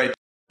think you're right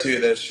too.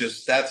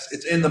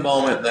 It's in the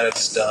and then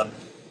it's done.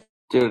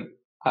 Dude,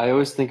 I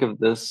always think of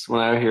this when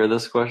I hear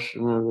this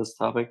question or this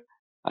topic.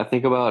 I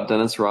think about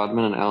Dennis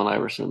Rodman and Allen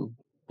Iverson.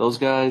 Those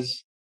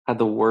guys had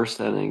the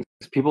worst endings.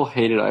 People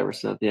hated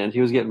Iverson at the end.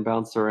 He was getting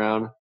bounced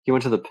around. He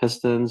went to the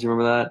Pistons. You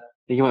remember that?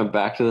 think he went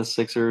back to the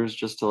Sixers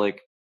just to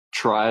like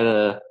try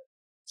to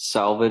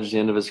salvage the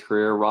end of his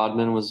career.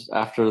 Rodman was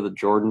after the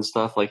Jordan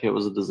stuff, like it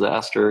was a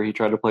disaster. He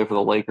tried to play for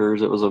the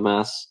Lakers, it was a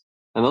mess.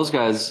 And those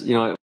guys,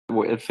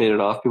 it faded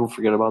off. People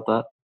forget about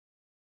that.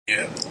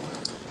 Yeah.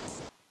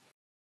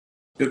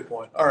 Good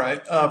point. All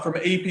right. From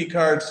AP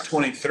Cards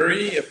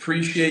 23,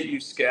 appreciate you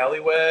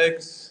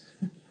scallywags.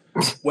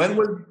 When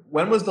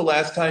was the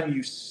last time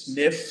you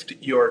sniffed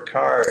your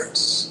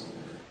cards?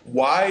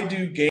 Why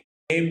do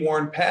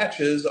game-worn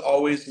patches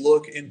always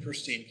look in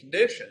pristine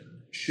condition?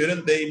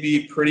 Shouldn't they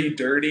be pretty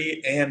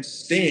dirty and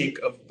stink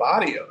of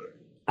body odor?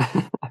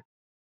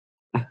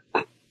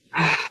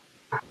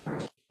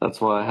 That's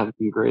why I have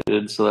them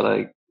graded, so that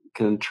I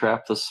can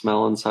trap the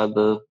smell inside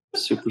the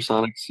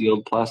supersonic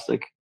sealed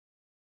plastic.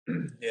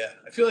 Yeah,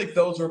 I feel like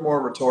those are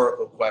more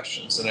rhetorical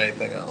questions than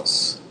anything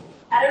else.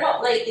 I don't know,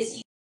 like,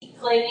 is he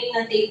claiming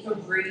that they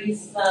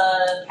Febreze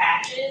the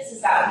patches?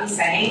 Is that what he's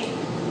saying?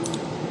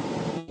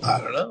 I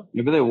don't know.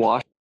 Maybe they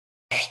wash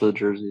the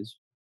jerseys.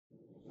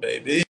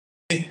 Maybe.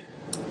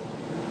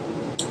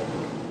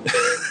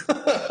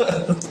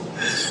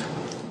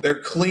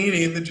 They're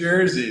cleaning the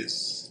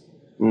jerseys.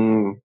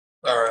 Mm.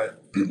 All right.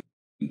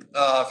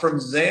 From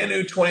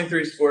Xanu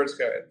 23 Sports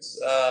Cards.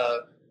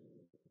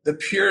 The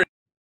purity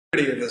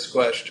of this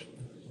question.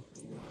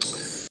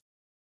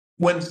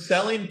 When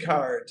selling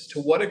cards, to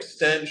what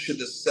extent should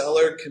the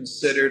seller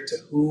consider to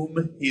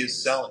whom he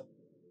is selling?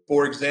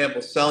 For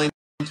example, selling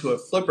to a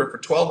flipper for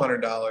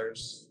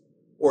 $1,200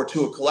 or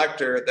to a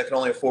collector that can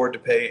only afford to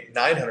pay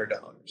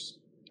 $900.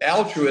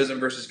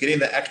 Altruism versus getting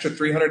the extra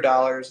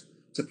 $300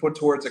 to put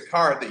towards a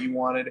card that you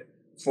wanted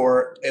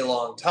for a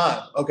long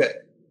time. Okay,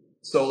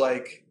 so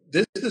like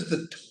this is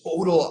the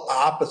total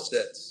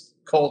opposite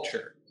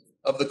culture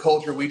of the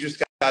culture we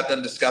just got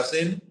done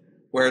discussing,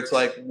 where it's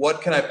like,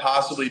 what can I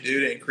possibly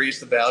do to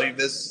increase the value of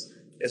this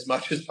as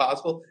much as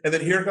possible? And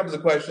then here comes a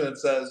question that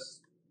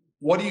says,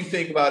 what do you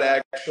think about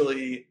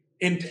actually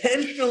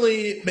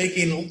intentionally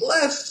making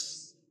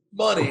less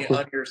money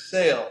on your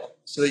sale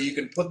so that you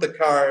can put the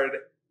card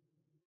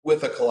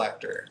with a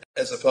collector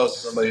as opposed to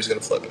somebody who's going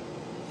to flip it?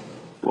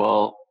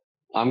 Well,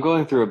 I'm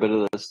going through a bit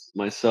of this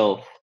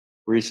myself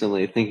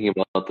recently, thinking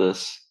about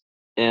this,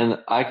 and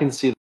I can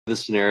see the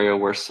scenario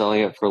where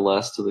selling it for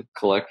less to the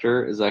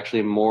collector is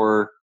actually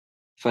more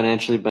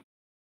financially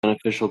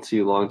beneficial to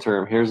you long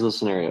term. Here's the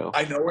scenario.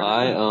 I know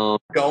where you're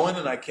going,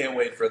 and I can't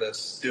wait for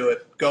this. Do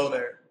it. Go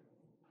there.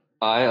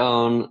 I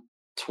own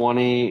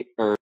 20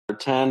 or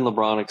 10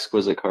 LeBron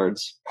Exquisite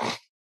cards,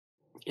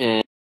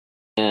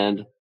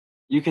 and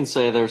you can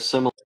say they're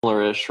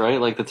similar-ish,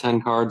 right? Like the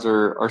 10 cards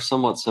are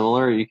somewhat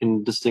similar. You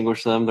can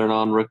distinguish them. They're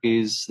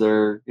non-rookies.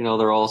 They're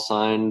all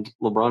signed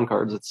LeBron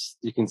cards.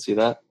 You can see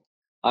that.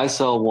 I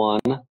sell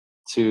one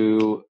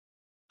to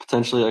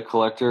potentially a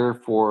collector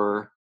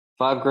for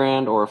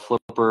 $5,000 or a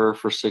flipper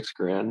for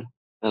 $6,000,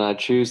 and I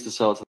choose to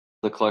sell it to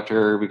the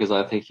collector because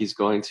I think he's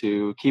going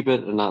to keep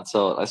it and not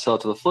sell it. I sell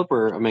it to the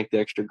flipper. I make the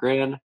extra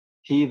 $1,000.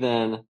 He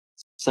then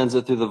sends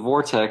it through the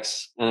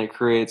vortex, and it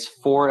creates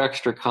 4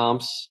 extra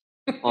comps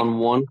on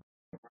one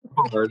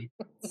card,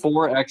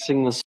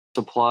 4xing the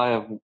supply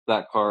of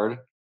that card,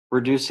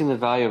 reducing the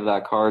value of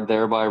that card,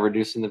 thereby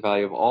reducing the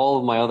value of all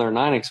of my other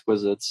 9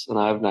 exquisites, and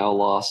I've now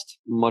lost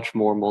much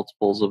more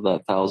multiples of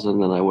that 1,000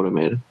 than I would have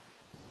made.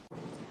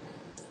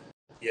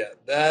 Yeah,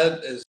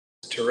 that is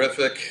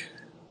terrific.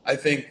 I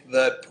think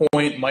that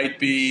point might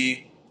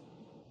be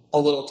a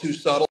little too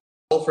subtle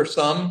for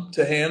some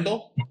to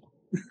handle,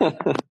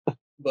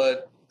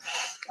 but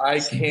I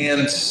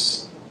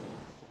can't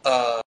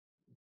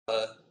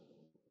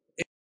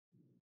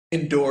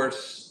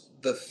endorse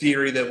the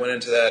theory that went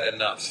into that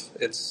enough.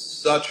 It's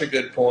such a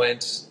good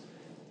point.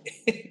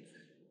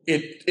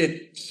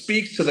 It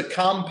speaks to the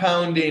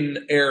compounding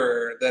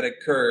error that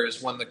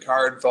occurs when the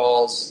card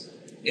falls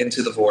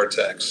into the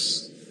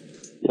vortex.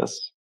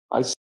 Yes.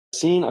 I've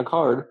seen a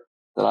card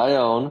that I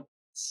own,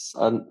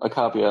 a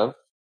copy of,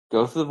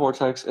 go through the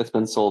vortex. It's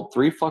been sold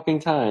 3 fucking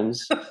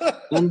times.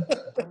 And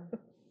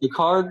the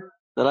card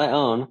that I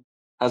own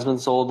has been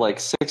sold like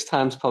 6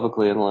 times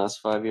publicly in the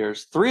last 5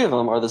 years. 3 of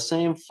them are the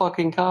same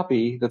fucking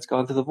copy that's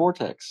gone through the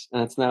vortex.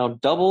 And it's now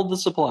doubled the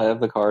supply of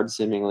the card,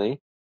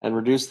 seemingly, and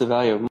reduced the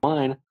value of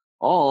mine,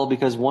 all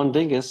because one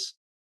dingus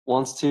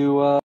wants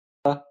to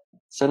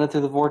send it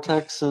through the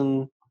vortex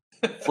and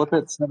flip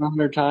it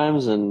 700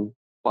 times and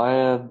buy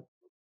a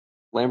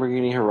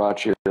Lamborghini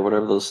Hirachi or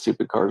whatever those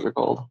stupid cars are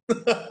called.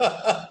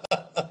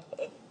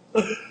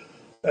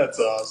 That's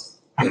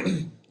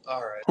awesome.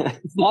 All right.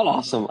 It's not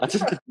awesome. I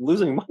just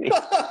losing money. No,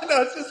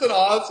 it's just an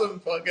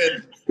awesome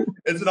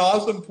it's an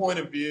awesome point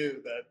of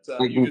view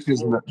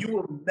that you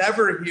will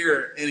never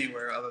hear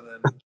anywhere other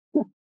than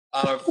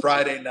on a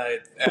Friday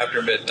night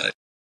after midnight.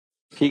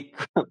 Peak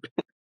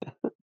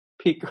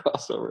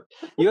crossover.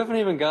 You haven't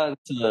even gotten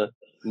to the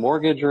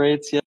mortgage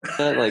rates yet.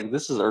 Like,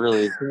 this is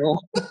early.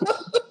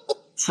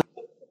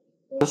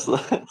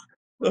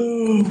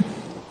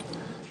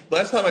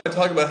 Last time I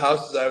talked about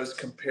houses, I was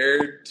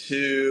compared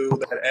to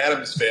that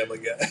Addams Family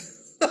guy.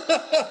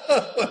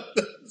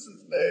 What's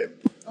his name?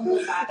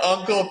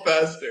 Uncle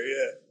Fester,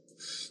 yeah.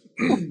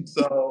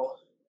 So,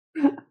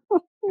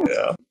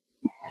 yeah,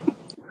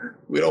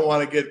 we don't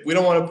want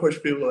to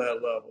push people to that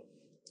level.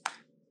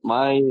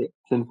 My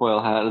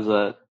tinfoil hat is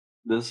that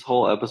this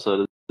whole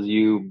episode is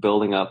you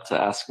building up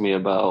to ask me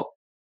about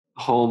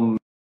home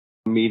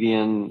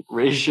median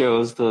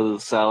ratios to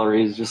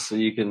salaries, just so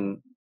you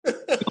can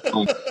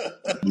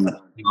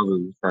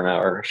for an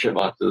hour shit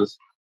boxes.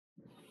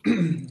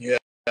 Yeah.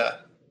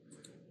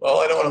 Well,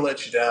 I don't want to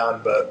let you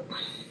down, but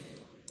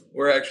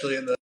we're actually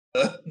in the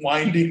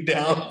winding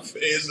down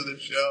phase of the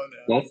show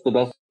now. That's the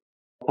best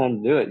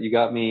time to do it. You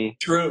got me.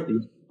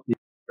 True.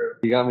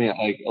 You got me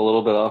like a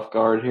little bit off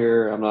guard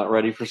here. I'm not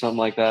ready for something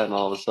like that, and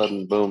all of a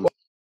sudden, boom.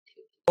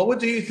 What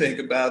do you think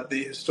about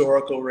the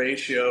historical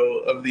ratio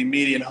of the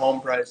median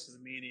home price to the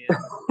median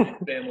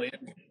family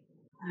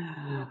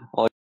income?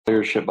 All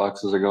your shit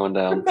boxes are going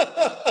down.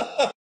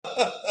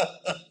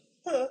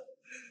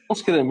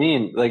 What's gonna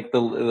mean? Like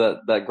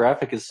that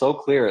graphic is so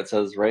clear. It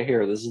says right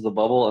here, this is the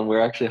bubble, and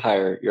we're actually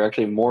higher. You're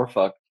actually more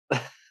fucked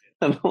than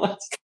the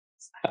last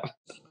time.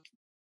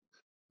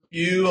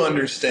 You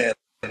understand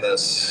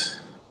this.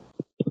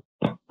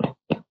 All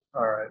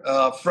right.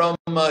 From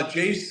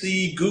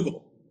JC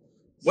Google.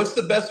 What's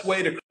the best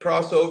way to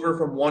cross over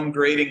from one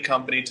grading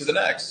company to the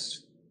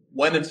next?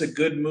 When it's a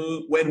good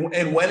move, when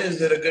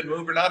is it a good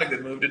move or not a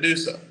good move to do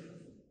so?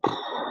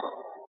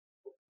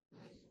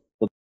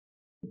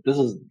 This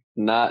is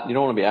not, you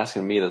don't want to be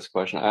asking me this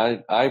question.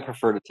 I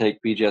prefer to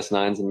take BGS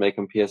 9s and make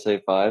them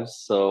PSA 5s,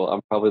 so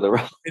I'm probably the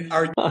right. And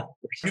are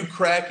you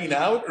cracking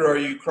out or are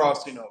you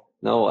crossing over?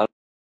 No, I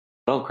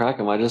don't crack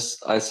them. I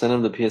send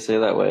them to PSA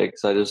that way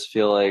because I just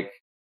feel like,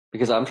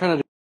 because I'm trying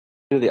to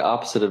do the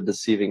opposite of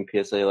deceiving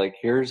PSA. Like,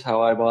 here's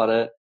how I bought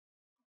it.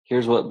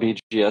 Here's what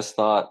BGS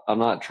thought. I'm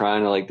not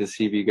trying to like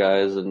deceive you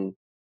guys and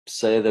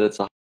say that it's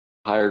a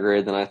higher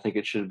grade than I think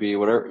it should be.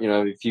 Whatever,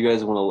 if you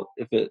guys want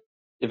to,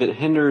 if it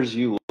hinders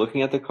you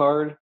looking at the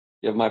card,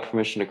 you have my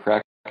permission to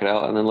crack it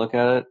out and then look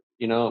at it,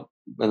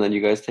 and then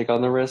you guys take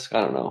on the risk.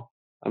 I don't know.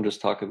 I'm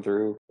just talking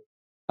through.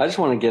 I just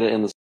want to get it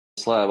in the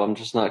slab. I'm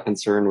just not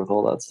concerned with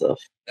all that stuff.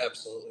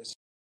 Absolutely.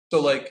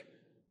 So, like,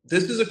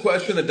 this is a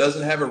question that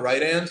doesn't have a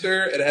right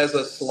answer. It has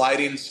a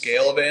sliding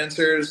scale of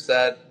answers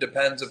that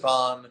depends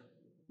upon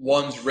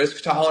one's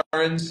risk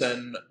tolerance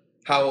and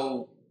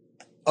how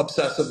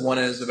obsessive one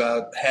is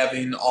about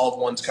having all of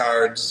one's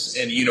cards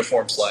in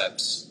uniform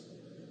slabs.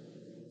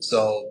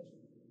 So,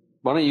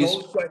 why don't you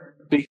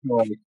speak to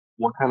like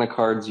what kind of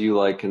cards you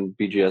like in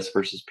BGS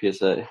versus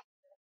PSA?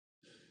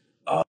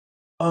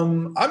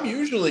 I'm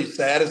usually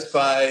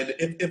satisfied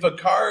if a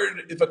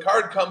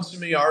card comes to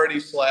me already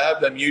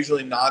slabbed. I'm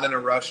usually not in a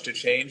rush to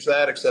change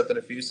that, except in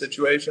a few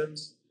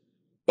situations.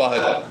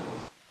 But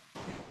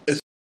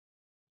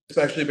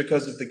especially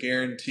because of the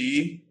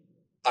guarantee,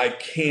 I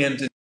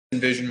can't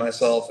envision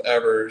myself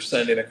ever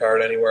sending a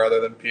card anywhere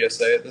other than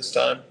PSA at this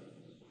time.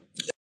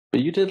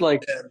 But you did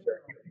like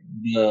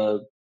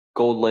the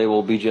gold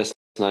label BGS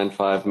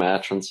 9.5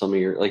 match on some of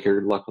your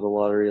luck of the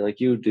lottery. Like,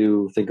 you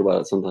do think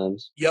about it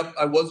sometimes. Yep,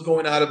 I was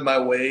going out of my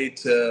way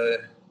to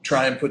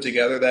try and put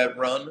together that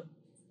run,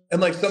 and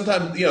like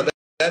sometimes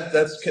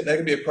that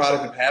could be a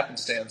product of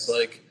happenstance.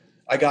 Like,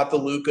 I got the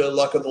Luka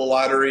luck of the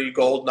lottery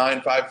gold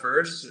 9.5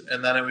 first,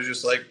 and then it was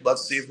just like,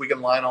 let's see if we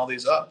can line all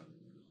these up.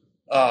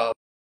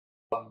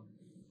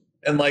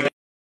 And like,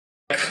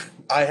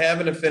 I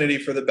have an affinity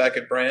for the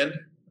Beckett brand.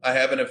 I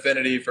have an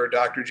affinity for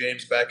Dr.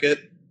 James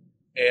Beckett,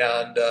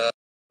 and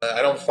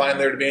I don't find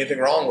there to be anything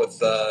wrong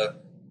with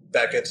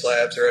Beckett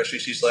slabs or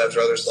SGC slabs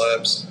or other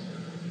slabs.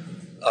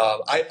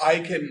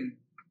 I can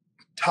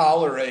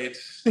tolerate,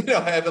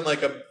 having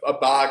like a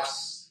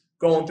box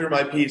going through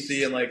my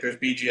PC and like there's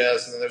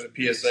BGS and then there's a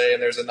PSA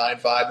and there's a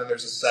 9.5 and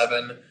there's a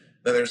 7,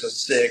 then there's a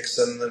 6,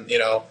 and then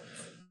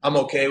I'm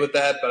okay with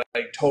that. But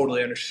I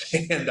totally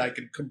understand. I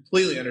can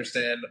completely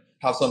understand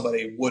how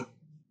somebody would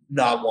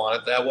not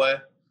want it that way.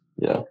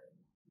 Yeah.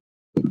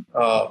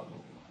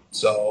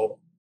 So.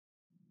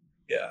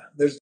 Yeah,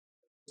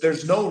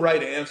 there's no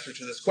right answer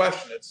to this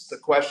question. The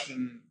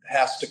question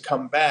has to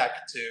come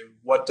back to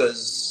what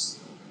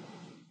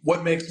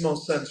makes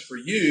most sense for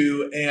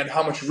you, and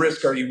how much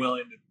risk are you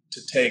willing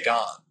to take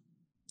on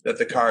that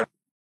the card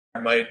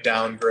might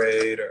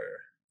downgrade or.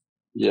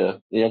 Yeah,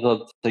 you have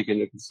to take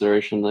into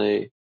consideration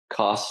the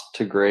cost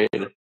to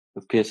grade,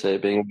 with PSA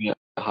being a bit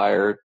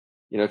higher.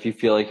 If you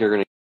feel like you're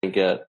going to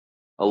get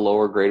a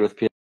lower grade with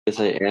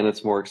PSA and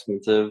it's more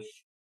expensive,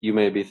 you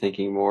may be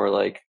thinking more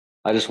like,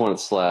 I just want it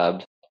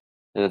slabbed,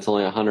 and it's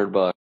only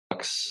 $100,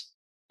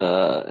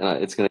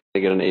 and it's going to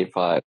get an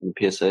 8.5. And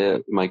PSA,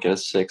 it might get a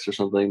 6 or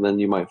something. Then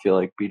you might feel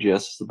like BGS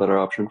is the better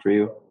option for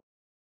you.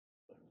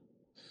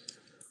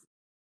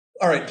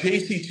 All right,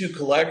 JC2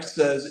 Collect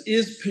says,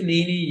 is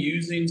Panini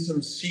using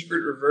some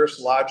secret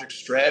reverse logic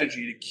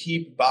strategy to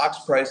keep box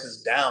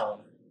prices down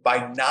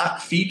by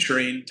not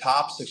featuring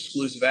Topps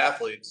exclusive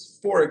athletes?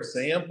 For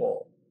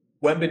example,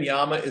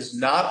 Wembanyama is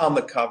not on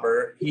the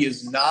cover. He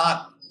is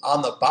not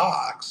on the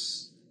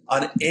box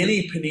on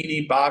any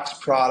Panini box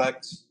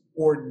product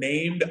or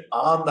named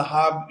on the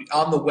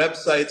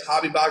website's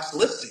hobby box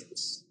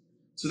listings.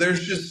 So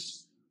there's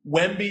just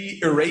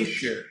Wemby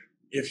erasure,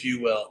 if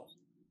you will,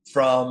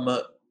 from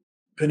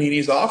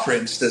Panini's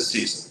offerings this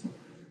season.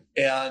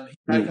 And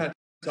I kind of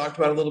talked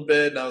about it a little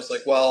bit, and I was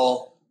like,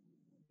 well,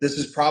 this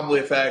is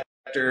probably a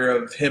factor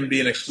of him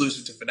being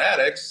exclusive to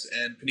Fanatics,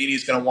 and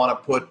Panini's going to want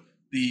to put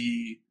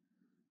the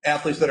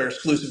athletes that are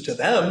exclusive to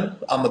them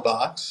on the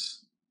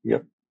box.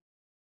 Yep.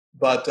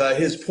 But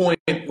his point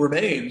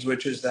remains,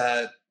 which is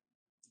that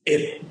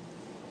it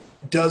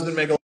doesn't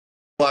make a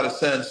lot of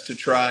sense to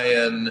try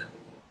and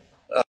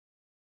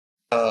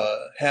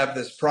have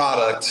this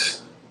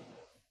product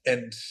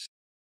and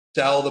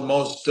sell the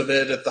most of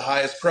it at the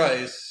highest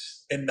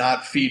price and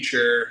not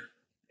feature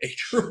a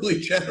truly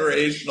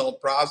generational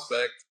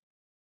prospect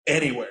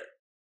anywhere.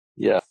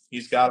 Yeah.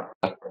 He's got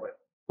it.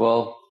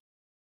 Well,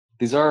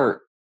 these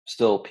are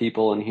still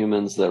people and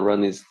humans that run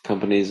these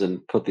companies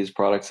and put these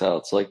products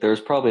out. So, like,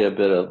 there's probably a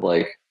bit of,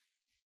 like,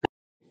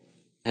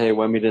 hey,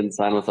 Wemby didn't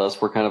sign with us.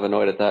 We're kind of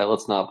annoyed at that.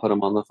 Let's not put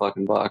him on the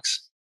fucking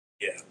box.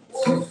 Yeah.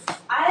 Well,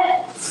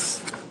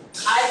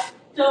 I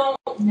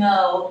don't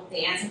know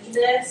the answer to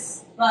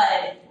this,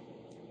 but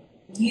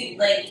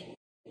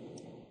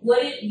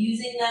would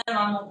using them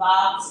on the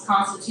box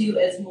constitute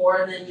as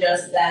more than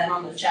just them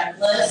on the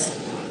checklist?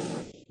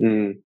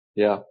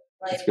 Yeah,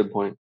 that's a good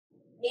point.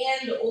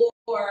 And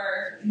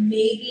or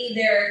maybe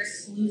their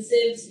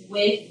exclusives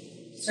with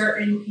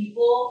certain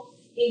people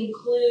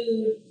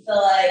include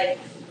the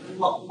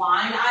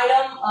line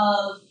item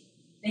of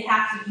they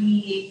have to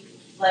be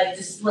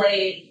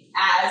displayed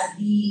as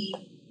the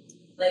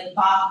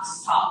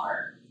box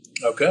topper.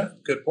 Okay,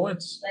 good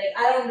points.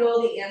 I don't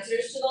know the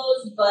answers to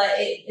those, but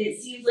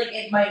it seems like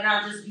it might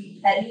not just be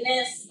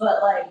pettiness,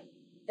 but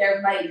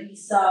there might be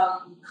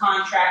some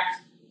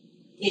contract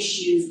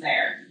issues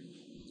there.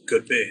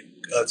 Could be.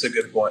 That's a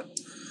good point.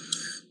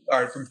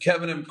 All right, from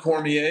Kevin M.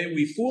 Cormier,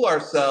 we fool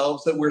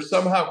ourselves that we're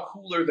somehow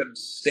cooler than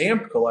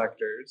stamp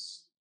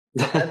collectors,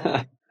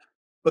 but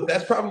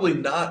that's probably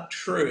not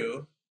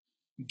true.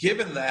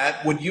 Given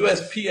that, would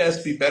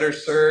USPS be better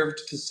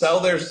served to sell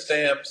their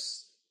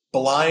stamps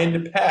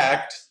blind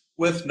packed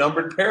with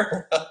numbered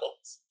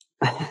parallels?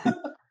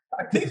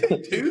 I think they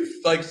do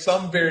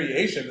some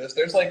variation of this.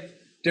 There's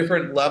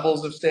different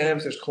levels of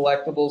stamps. There's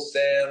collectible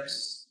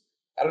stamps.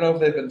 I don't know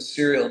if they've been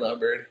serial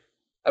numbered.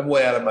 I'm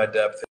way out of my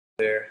depth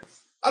there.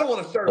 I don't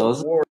want to start a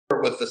war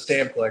with the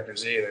stamp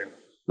collectors either.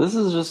 This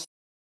is just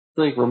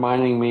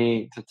reminding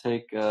me to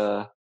take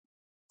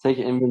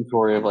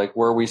inventory of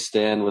where we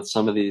stand with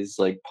some of these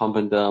pump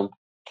and dump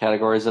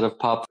categories that have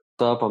popped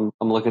up. I'm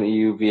looking at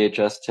you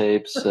VHS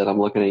tapes, and I'm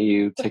looking at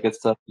you ticket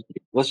stuff.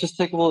 Let's just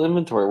take a little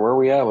inventory. Where are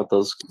we at with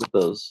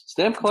those?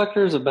 Stamp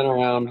collectors have been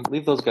around.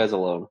 Leave those guys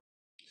alone.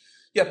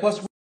 Yeah.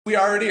 Plus, we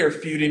already are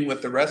feuding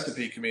with the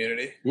recipe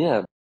community.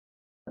 Yeah.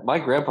 My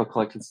grandpa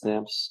collected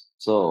stamps,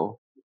 so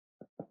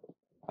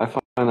I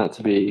find that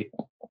to be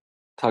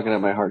tugging at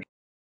my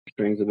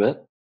heartstrings a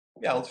bit.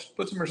 Yeah, let's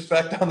put some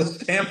respect on the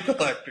stamp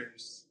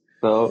collectors.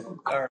 So,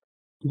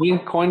 between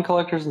coin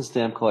collectors and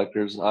stamp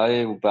collectors,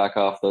 I back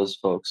off those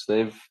folks.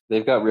 They've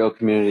got real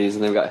communities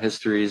and they've got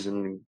histories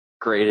and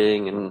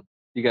grading, and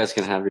you guys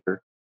can have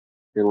your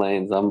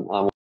lanes. I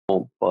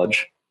won't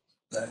budge.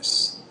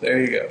 Nice.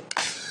 There you go.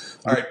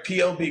 All right,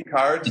 PLB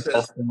Card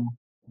says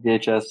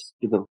VHS,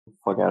 get the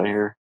fuck out of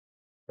here.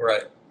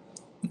 Right.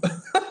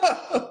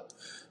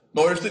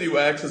 Motor City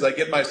Wax says I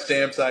get my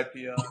stamps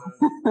IPO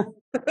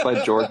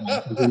by George.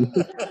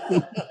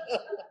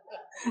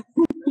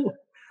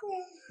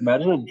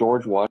 Imagine a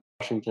George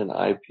Washington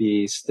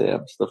IP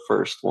stamps, the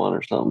first one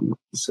or something.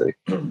 Sick.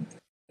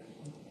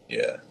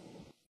 Yeah.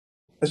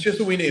 That's just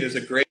what we need is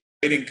a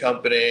grading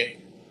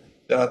company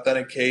that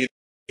authenticates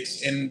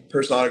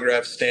in-person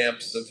autograph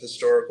stamps of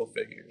historical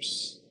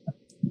figures.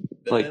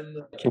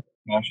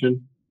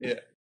 Fashion? Yeah,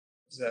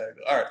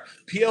 exactly. All right.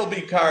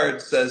 PLB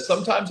Card says,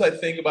 sometimes I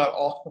think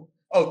about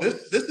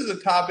this is a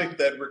topic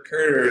that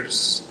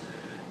recurs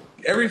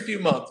every few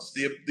months,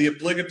 the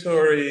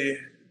obligatory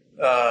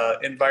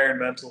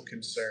environmental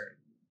concern.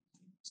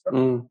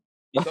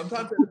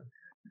 Sometimes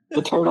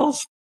the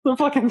turtles. The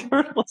fucking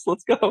turtles.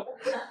 Let's go.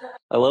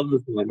 I love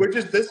this one.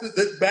 This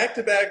is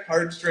back-to-back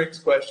heartstrings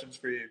questions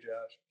for you,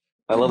 Josh.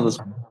 I love this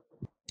one.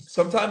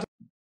 Sometimes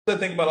I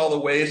think about all the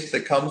waste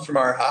that comes from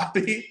our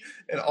hobby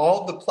and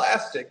all the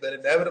plastic that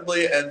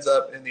inevitably ends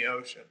up in the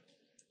ocean.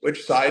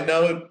 Which, side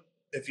note,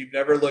 if you've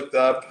never looked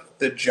up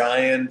the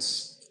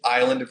giant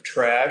island of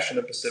trash in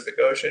the Pacific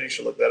Ocean, you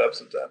should look that up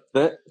sometime.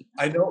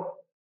 I know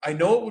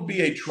it would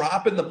be a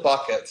drop in the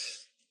bucket,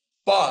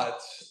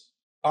 but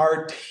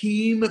are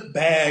team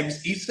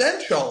bags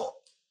essential?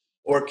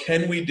 Or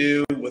can we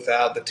do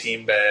without the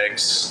team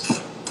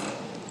bags?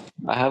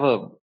 I have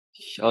a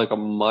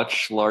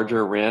much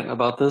larger rant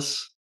about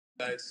this.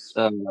 Nice.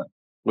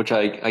 Which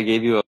I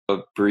gave you a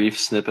brief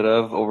snippet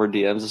of over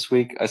DMs this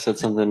week. I said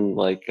something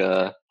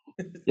it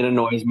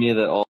annoys me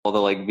that all the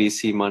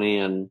VC money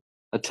and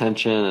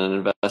attention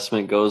and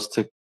investment goes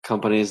to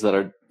companies that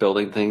are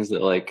building things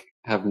that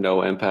have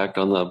no impact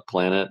on the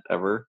planet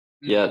ever.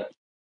 Yet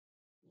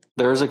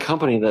there's a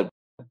company that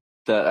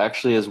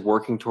actually is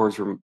working towards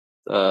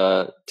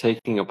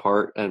taking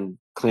apart and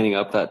cleaning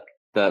up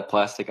that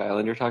plastic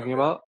island you're talking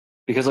about,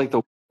 because like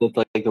the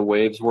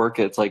waves work,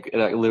 it's like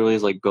it literally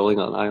is like building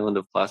an island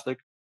of plastic.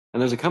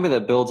 And there's a company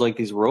that builds like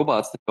these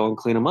robots that go and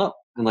clean them up,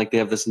 and like they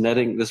have this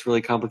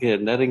really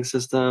complicated netting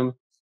system,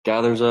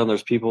 gathers them.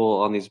 There's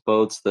people on these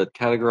boats that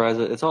categorize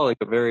it. It's all like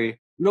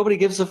nobody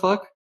gives a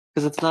fuck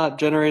because it's not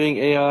generating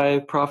AI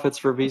profits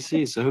for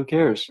VC, so who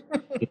cares?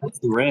 That's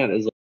the rant,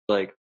 is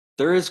like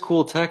there is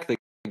cool tech that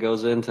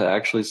goes into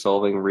actually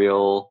solving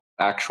real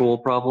actual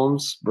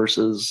problems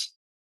versus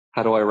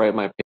how do I write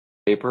my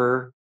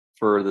paper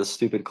for this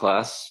stupid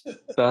class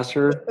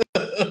faster.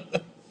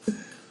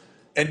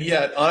 And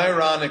yet,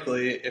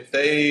 unironically, if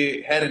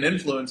they had an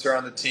influencer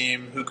on the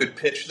team who could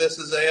pitch this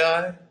as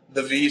AI,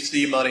 the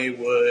VC money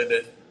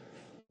would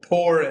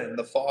pour in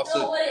the faucet.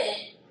 No, it wouldn't.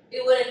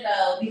 It wouldn't,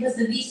 though, because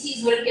the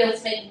VCs wouldn't be able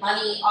to make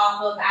money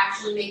off of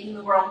actually making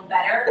the world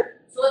better.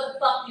 So what the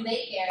fuck do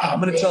they care? I'm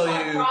going to tell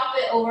you.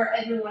 Profit over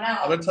everyone else.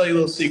 I'm going to tell you a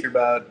little secret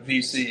about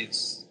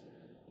VCs.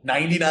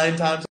 99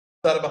 times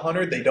out of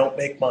 100, they don't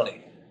make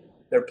money.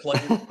 They're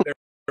playing.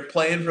 they're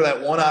playing for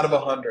that 1 out of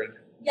 100.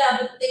 Yeah,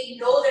 but they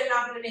know they're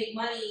not going to make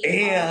money.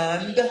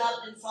 And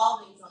up and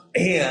solving something.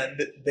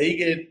 And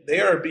they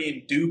are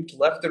being duped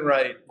left and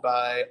right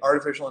by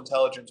artificial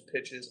intelligence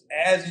pitches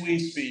as we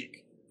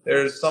speak.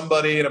 There's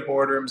somebody in a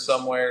boardroom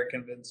somewhere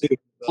convincing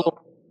themselves.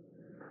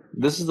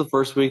 This is the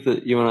first week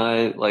that you and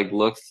I like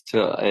looked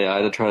to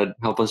AI to try to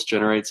help us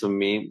generate some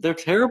meme. They're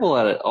terrible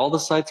at it. All the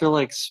sites are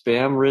like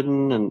spam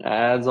ridden and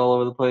ads all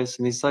over the place,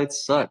 and these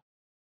sites suck.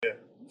 Yeah.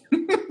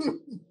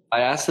 I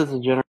asked it to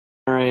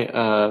generate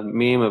a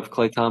meme of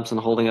Klay Thompson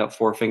holding up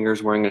 4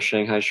 fingers wearing a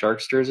Shanghai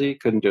Sharks jersey.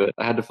 Couldn't do it.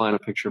 I had to find a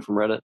picture from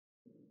Reddit.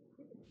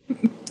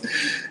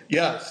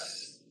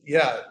 Yes.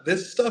 Yeah.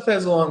 This stuff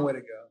has a long way to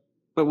go.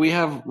 But we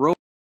have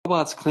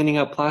robots cleaning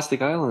up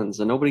plastic islands,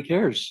 and nobody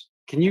cares.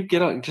 Can you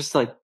get on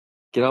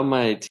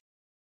my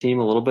team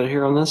a little bit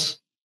here on this?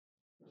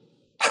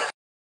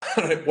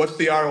 What's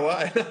the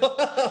ROI?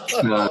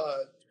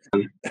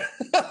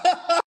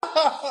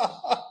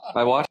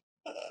 I watched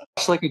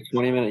like a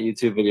 20-minute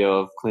YouTube video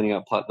of cleaning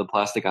up the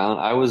plastic island.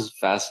 I was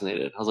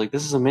fascinated. I was like,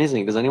 this is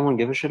amazing. Does anyone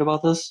give a shit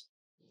about this?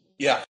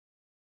 Yeah.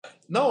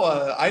 No,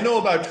 I know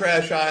about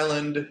Trash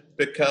Island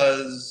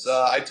because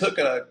I took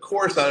a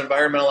course on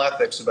environmental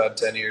ethics about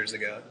 10 years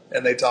ago,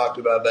 and they talked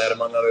about that,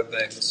 among other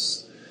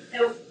things.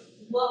 So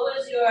what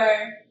was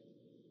your...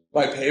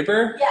 My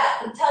paper?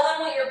 Yeah, tell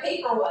them what your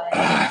paper was.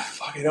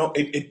 Fuck,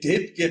 it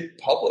did get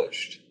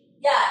published.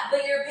 Yeah,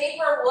 but your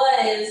paper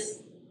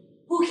was,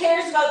 who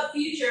cares about the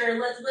future?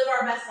 Let's live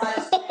our best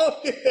lives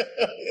today.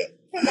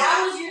 Yeah.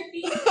 That was your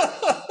thesis.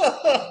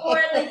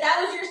 That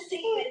was your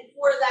statement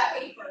for that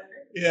paper.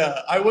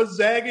 Yeah, I was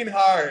zagging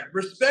hard.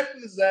 Respect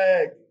the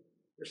zag.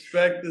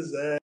 Respect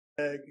the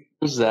zag.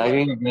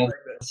 Zagging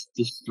against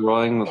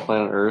destroying the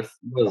planet Earth.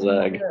 What a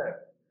zag. Yeah.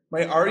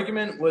 My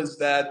argument was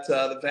that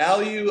the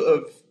value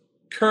of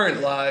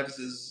current lives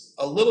is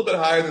a little bit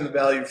higher than the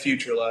value of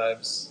future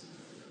lives.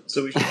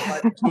 So we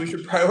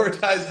should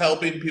prioritize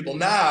helping people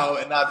now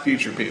and not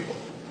future people.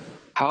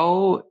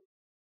 How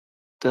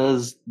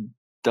does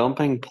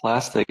dumping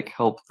plastic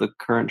help the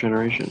current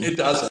generation? It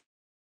doesn't.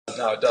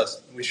 No, it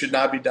doesn't. We should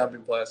not be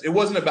dumping plastic. It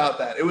wasn't about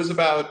that. It was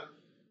about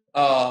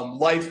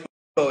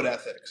lifeboat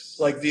ethics.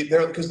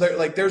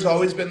 There's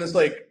always been this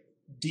like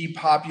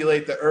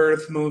depopulate the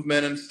earth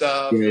movement and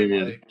stuff.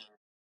 Yeah.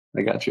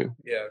 I got you.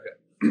 Yeah. Okay.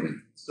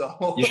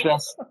 So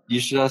you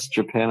should ask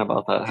Japan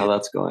about that. How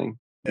that's going?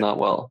 Not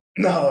well.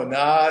 No,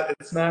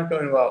 it's not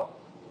going well.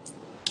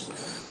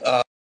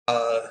 I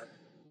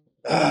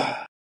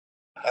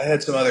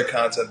had some other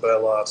content, but I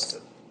lost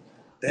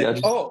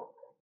it.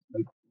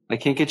 I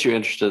can't get you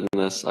interested in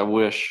this. I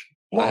wish.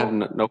 Well, I have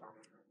no.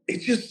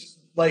 It's just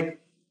like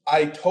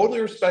I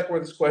totally respect where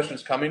this question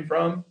is coming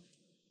from,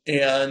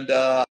 and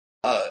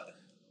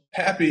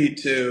happy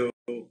to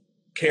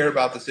care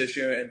about this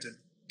issue and to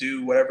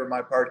do whatever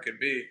my part could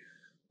be.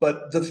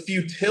 But the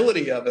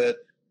futility of it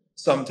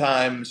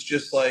sometimes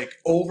just like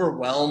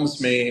overwhelms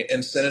me,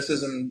 and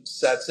cynicism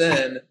sets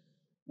in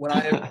when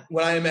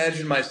I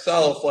imagine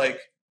myself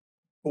like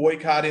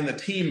boycotting the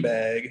team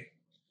bag.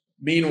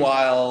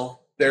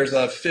 Meanwhile, there's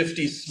a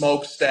 50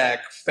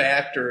 smokestack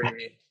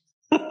factory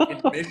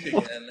in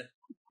Michigan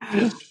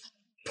just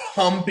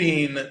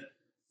pumping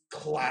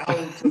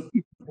clouds of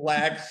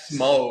black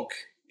smoke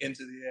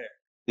into the air.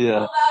 Yeah.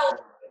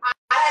 Although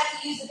I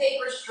have to use a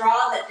paper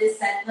straw that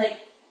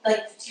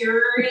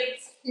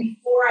deteriorates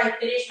before I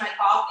finish my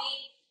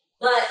coffee,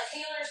 but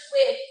Taylor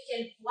Swift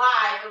can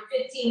fly for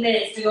 15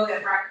 minutes to go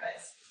get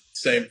breakfast.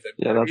 Same thing.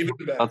 Yeah,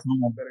 that's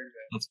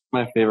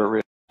my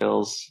favorite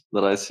reels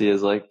that I see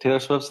is like Taylor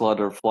Swift's allowed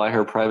to fly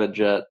her private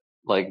jet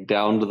like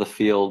down to the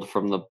field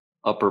from the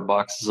upper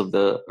boxes of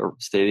the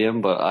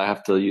stadium, but I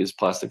have to use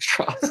plastic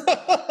straws.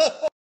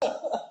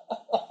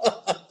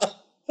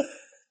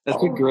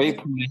 That's a great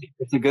point.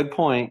 It's a good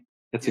point.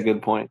 It's a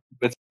good point.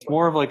 It's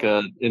more of like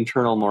an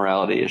internal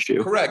morality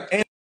issue. Correct.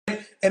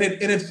 And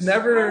it's I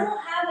never. don't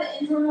have an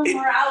internal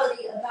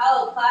morality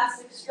about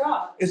plastic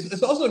straw.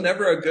 It's also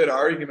never a good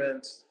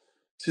argument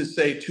to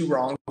say two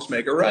wrongs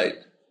make a right.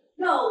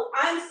 No,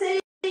 I'm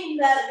saying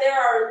that there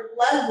are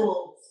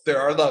levels. There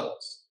are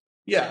levels.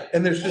 Yeah,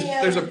 and there's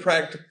a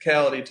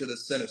practicality to the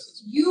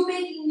cynicism. You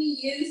making me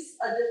use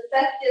a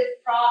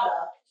defective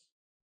product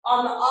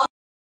on the off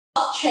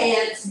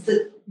chance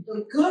the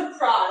good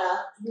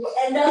product will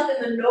end up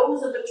in the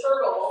nose of a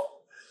turtle,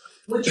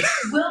 which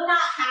will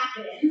not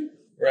happen.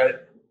 Right.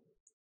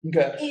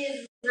 Okay.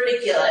 Is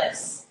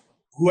ridiculous.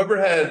 Whoever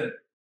had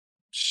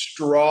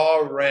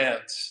straw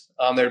rant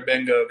on their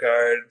bingo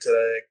card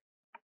today,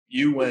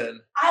 you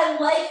win. I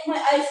like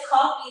my iced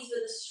coffees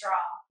with a straw.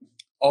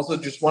 Also,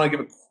 just want to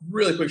give a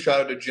really quick shout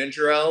out to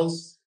Ginger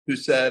L's, who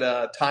said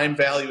time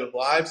value of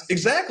lives.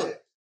 Exactly.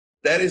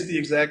 That is the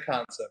exact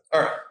concept.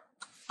 All right.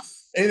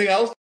 Anything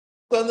else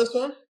on this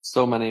one?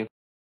 So many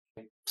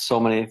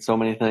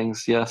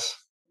things. Yes.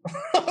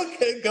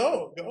 Okay,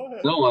 go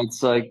ahead. No,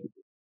 it's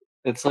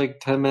like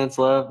 10 minutes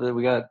left.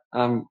 We got.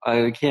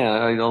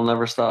 I'll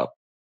never stop.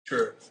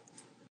 True.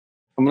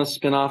 I'm gonna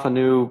spin off a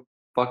new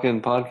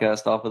fucking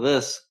podcast off of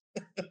this.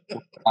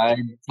 I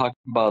talk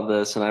about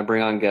this and I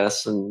bring on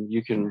guests and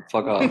you can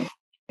fuck off.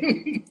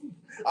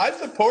 I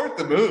support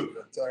the move.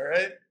 It's all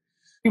right.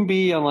 You can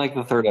be on like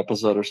the 3rd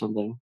episode or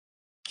something.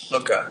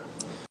 Okay.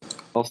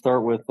 I'll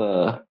start with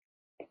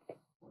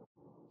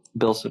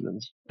Bill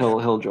Simmons.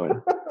 He'll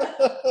join.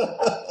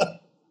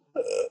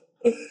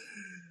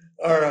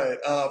 All right.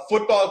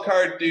 Football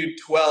Card Dude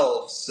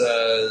 12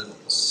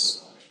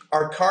 says,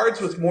 are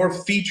cards with more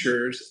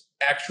features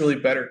actually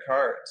better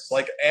cards?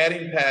 Like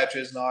adding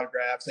patches and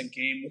autographs and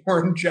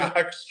game-worn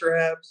jock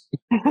straps,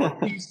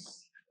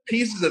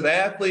 pieces of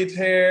athlete's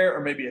hair, or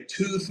maybe a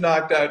tooth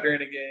knocked out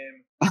during a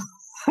game.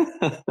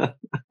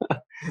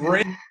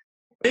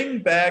 Bring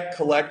back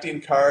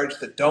collecting cards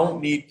that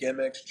don't need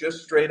gimmicks,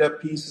 just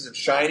straight-up pieces of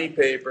shiny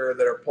paper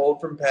that are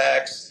pulled from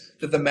packs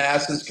that the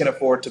masses can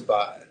afford to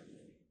buy.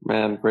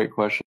 Man, great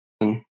question.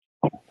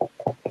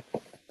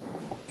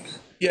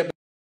 Yeah,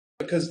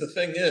 because the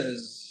thing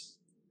is,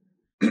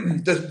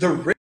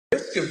 the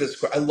risk of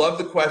this, I love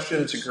the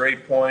question. It's a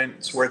great point.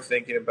 It's worth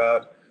thinking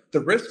about. The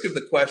risk of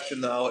the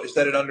question, though, is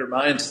that it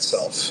undermines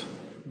itself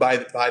by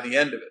the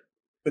end of it.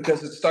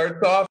 Because it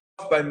starts off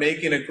by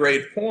making a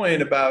great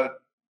point about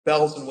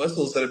bells and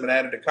whistles that have been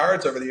added to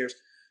cards over the years.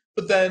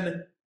 But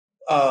then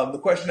the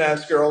question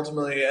asker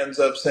ultimately ends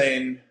up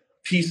saying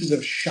pieces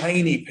of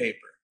shiny paper.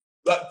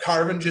 But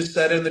Carvin just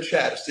said in the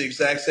chat, it's the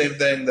exact same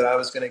thing that I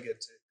was going to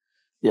get to.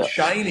 Yeah.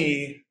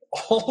 Shiny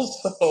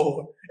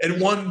also at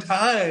one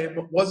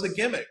time was a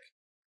gimmick.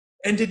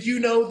 And did you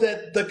know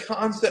that the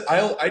concept,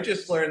 I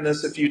just learned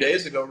this a few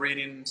days ago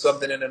reading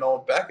something in an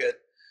old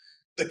Beckett,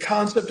 the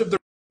concept of the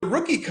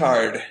rookie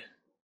card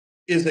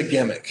is a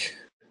gimmick.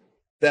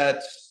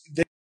 That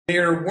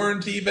there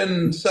weren't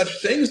even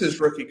such things as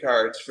rookie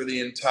cards for the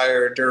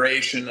entire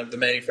duration of the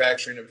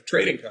manufacturing of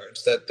trading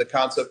cards. That the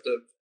concept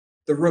of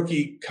the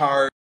rookie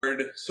card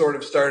sort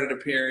of started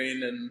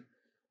appearing, and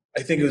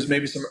I think it was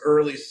maybe some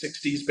early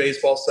 60s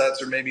baseball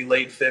sets or maybe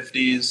late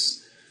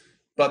 50s,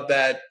 but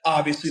that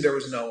obviously there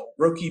was no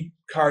rookie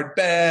card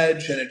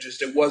badge, and it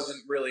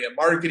wasn't really a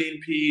marketing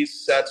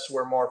piece. Sets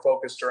were more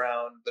focused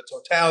around the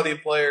totality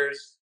of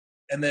players.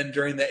 And then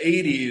during the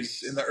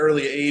 80s, in the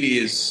early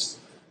 80s,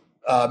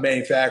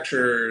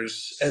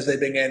 manufacturers, as they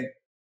began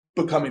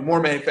becoming more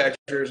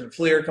manufacturers, and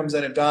Fleer comes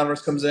in and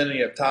Donruss comes in, and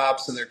you have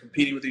Topps, and they're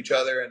competing with each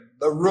other, and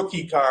the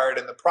rookie card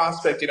and the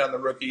prospecting on the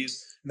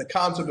rookies and the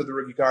concept of the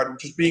rookie card,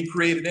 which is being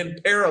created in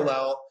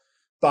parallel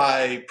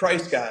by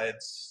price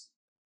guides,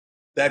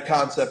 that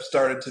concept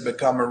started to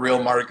become a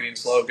real marketing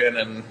slogan.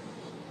 And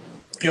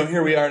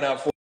here we are now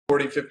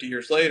 40, 50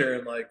 years later,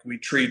 and like we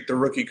treat the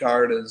rookie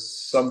card as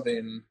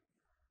something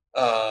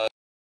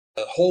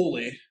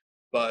holy,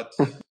 but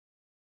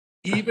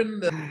even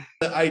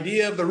the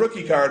idea of the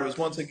rookie card was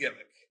once a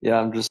gimmick.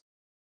 Yeah,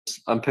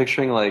 I'm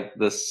picturing like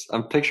this.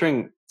 I'm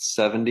picturing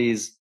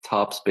 70s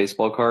Topps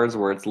baseball cards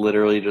where it's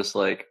literally just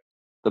like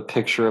the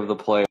picture of the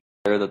player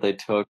that they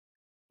took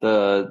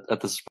at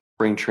the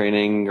spring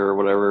training or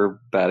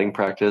whatever batting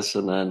practice,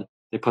 and then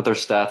they put their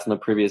stats in the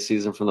previous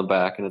season from the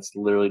back, and it's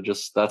literally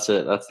just that's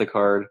it. That's the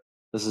card.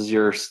 This is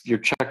your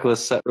checklist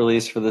set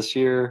release for this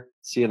year.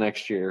 See you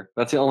next year.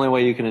 That's the only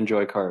way you can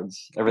enjoy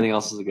cards. Everything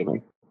else is a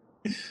gimmick.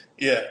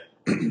 Yeah.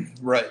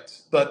 Right,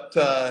 but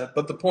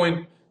the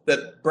point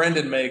that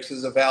Brendan makes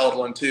is a valid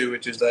one too,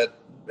 which is that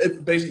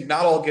basically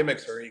not all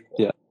gimmicks are equal.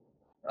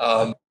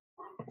 Yeah.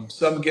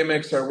 Some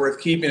gimmicks are worth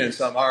keeping and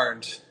some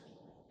aren't,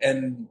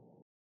 and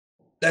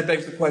that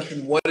begs the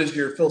question: what is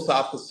your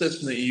philosophical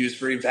system that you use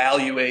for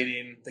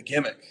evaluating the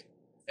gimmick?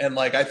 And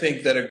like, I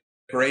think that a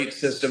great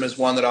system is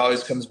one that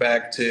always comes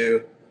back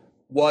to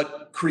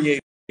what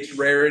creates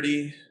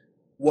rarity,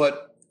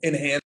 what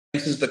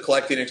enhances the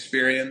collecting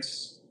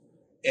experience,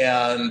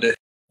 and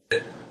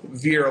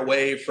veer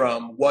away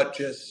from what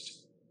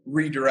just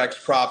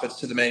redirects profits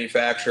to the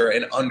manufacturer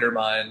and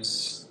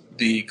undermines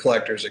the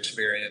collector's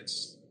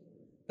experience.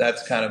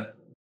 That's kind of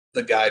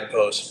the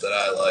guidepost that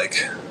I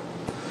like.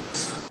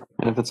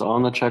 And if it's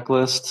on the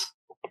checklist,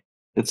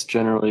 it's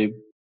generally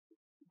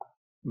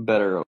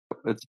better.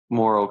 It's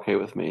more okay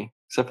with me.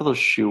 Except for those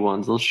shoe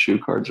ones. Those shoe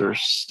cards are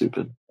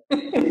stupid.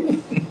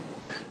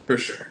 For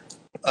sure.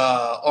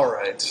 All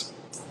right.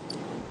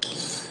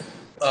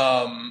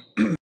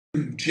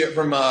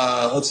 From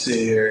let's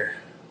see here.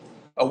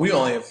 Oh, we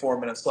only have 4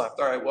 minutes left.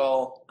 All right.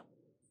 Well,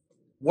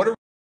 what are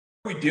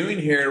we doing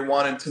here?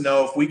 Wanting to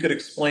know if we could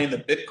explain the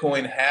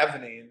Bitcoin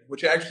halving,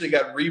 which actually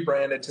got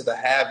rebranded to the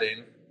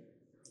halving.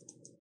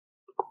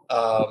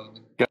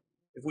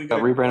 If we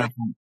got rebranded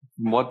from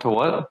what to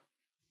what?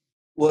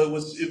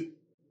 Well,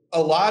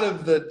 a lot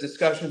of the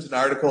discussions and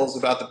articles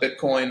about the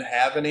Bitcoin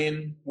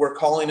halvening, we're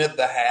calling it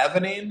the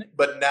halvening,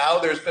 but now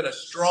there's been a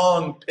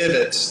strong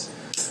pivot,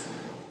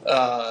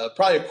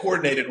 probably a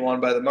coordinated one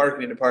by the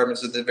marketing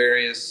departments of the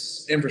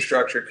various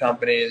infrastructure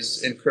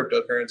companies in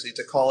cryptocurrency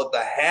to call it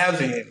the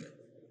halving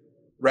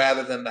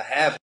rather than the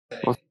halving.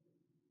 What's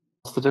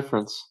the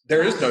difference?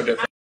 There is no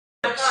difference.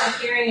 I'm not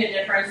hearing a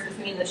difference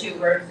between the two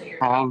words that you're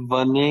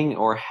Halvening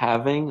or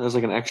having? There's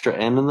like an extra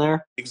N in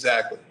there?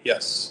 Exactly,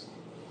 yes.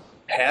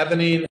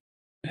 Halvening,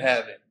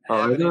 halving.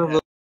 Are either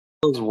of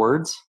those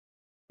words?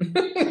 I'm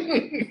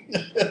going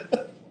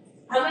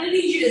to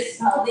need you to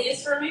spell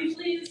these for me,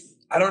 please.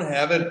 I don't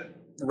have it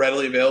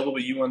readily available,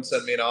 but you once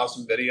sent me an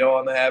awesome video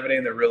on the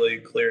halvening that really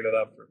cleared it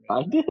up for me.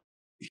 I did.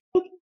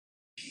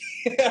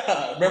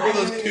 Yeah, remember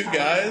those two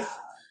guys?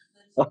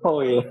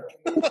 Oh, yeah.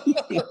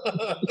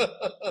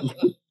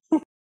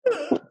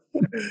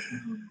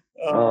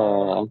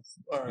 All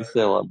right. You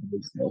say a lot of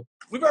good stuff.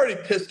 We've already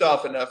pissed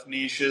off enough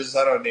niches.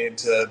 I don't need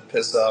to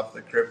piss off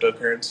the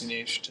cryptocurrency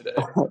niche today.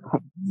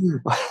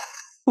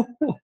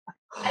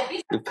 I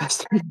think the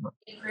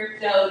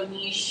crypto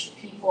niche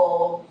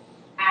people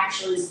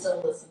actually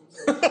still listen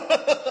to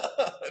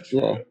it.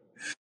 Yeah.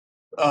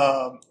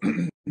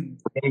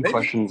 Any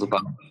questions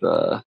about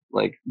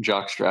like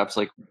jock straps?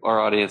 Like our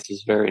audience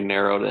is very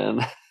narrowed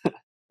in.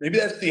 Maybe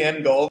that's the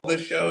end goal of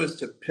this show, is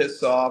to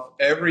piss off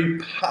every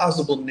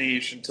possible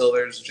niche until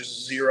there's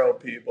just zero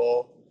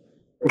people.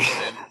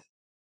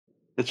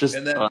 It's just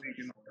and then we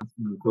can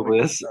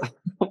Publius.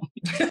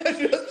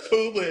 just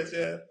Publius,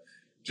 yeah.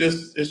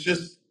 It's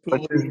just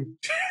Publius.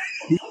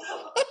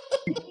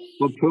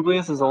 Well,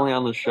 Publius is only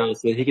on the show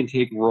so he can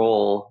take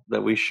role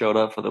that we showed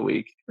up for the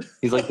week.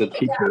 He's like the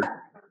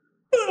teacher.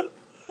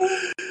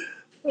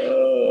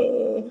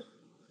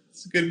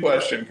 It's a good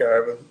question,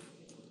 Carvin.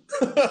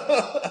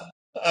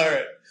 All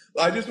right.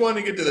 I just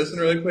wanted to get to this one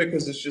really quick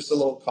because it's just a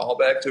little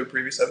callback to a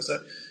previous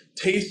episode.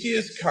 Tasty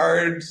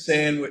Card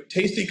Sandwich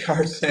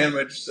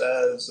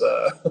says,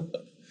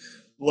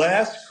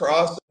 last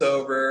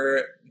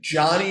crossover,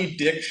 Johnny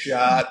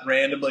Dickshot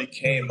randomly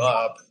came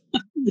up.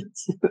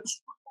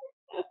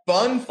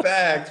 Fun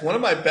fact, one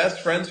of my best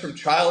friends from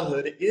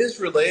childhood is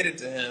related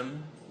to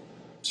him.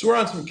 So we're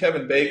on some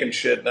Kevin Bacon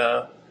shit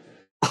now.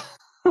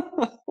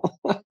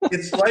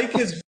 It's like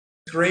his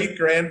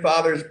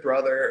great-grandfather's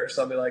brother or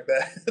something like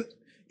that.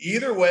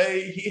 Either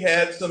way, he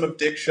had some of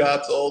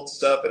Dickshot's old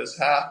stuff at his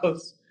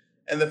house.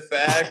 And the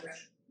fact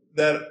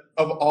that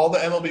of all the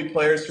MLB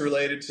players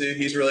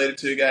he's related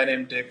to a guy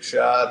named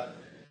Dickshot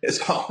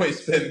has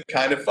always been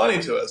kind of funny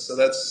to us. So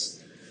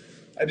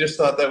I just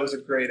thought that was a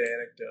great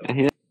anecdote. And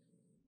he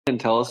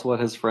didn't tell us what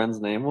his friend's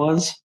name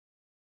was?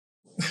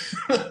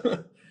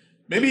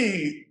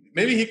 Maybe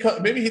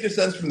he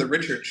descends from the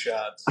Richard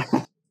Shots.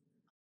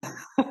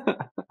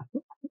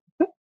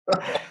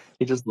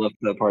 He just left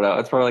that part out.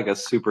 It's probably like a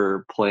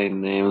super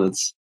plain name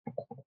that's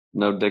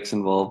no dicks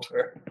involved.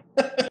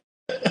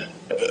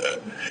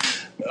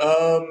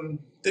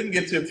 Didn't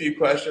get to a few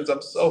questions.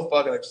 I'm so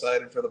fucking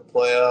excited for the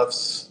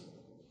playoffs.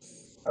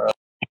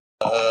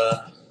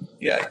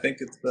 Yeah, I think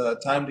it's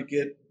time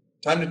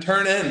to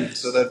turn in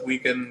so that we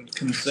can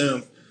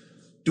consume.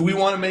 Do we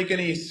want to make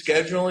any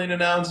scheduling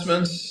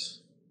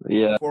announcements?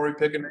 Yeah. Before we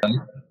pick a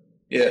name?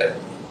 Yeah.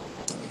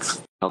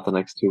 Not the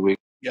next 2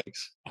 weeks. Yeah.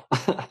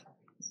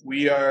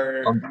 We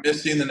are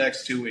missing the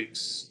next 2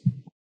 weeks.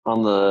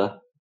 On the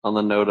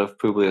note of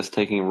Publius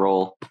taking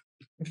role.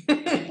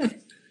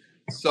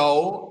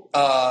 So,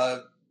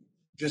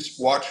 just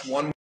watch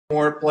one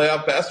more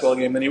playoff basketball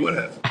game than you would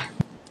have.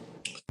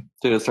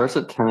 Dude, it starts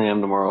at 10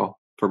 a.m. tomorrow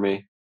for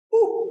me.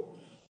 Woo.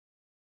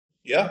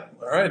 Yeah,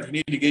 all right. You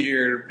need to get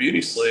your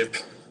beauty sleep.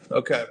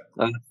 Okay.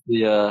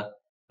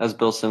 As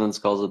Bill Simmons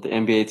calls it, the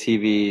NBA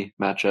TV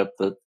matchup,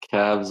 the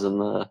Cavs and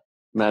the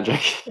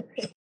Magic.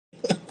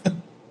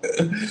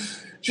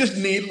 Just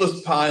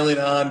needless piling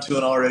on to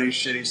an already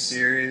shitty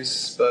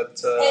series, but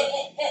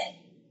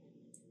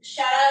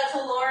shout out to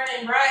Lauren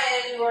and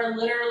Brian, who are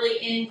literally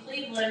in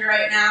Cleveland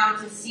right now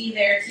to see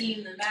their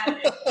team, the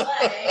Magic,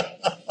 play.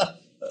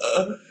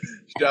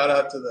 Shout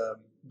out to them.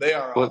 They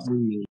are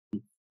awesome.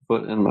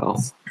 Foot and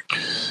mouth.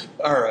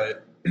 All right.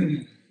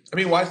 I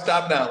mean, why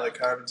stop now, like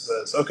Carmen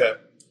says? Okay.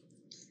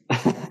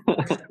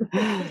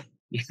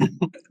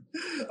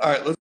 All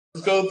right, let's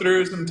go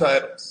through some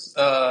titles.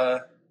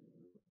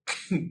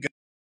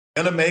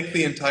 Gonna make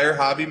the entire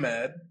hobby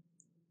mad.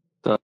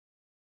 Done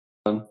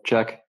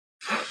Check.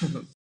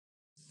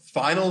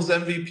 Finals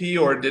MVP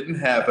or didn't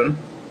happen.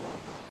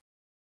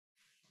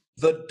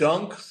 The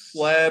dunk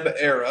slab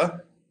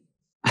era.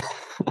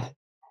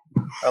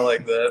 I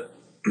like that.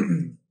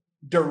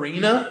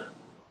 Darina.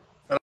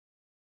 I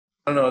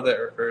don't know what that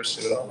refers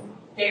to at all.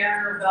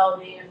 Dare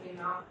Belby, if you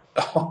know.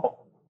 Oh.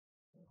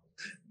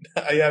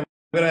 Yeah, I'm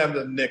going to have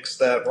to nix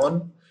that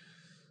one.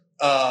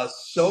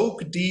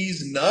 Soak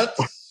D's nuts.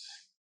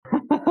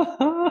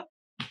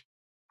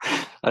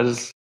 I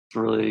just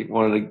really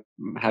wanted to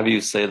have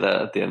you say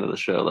that at the end of the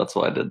show. That's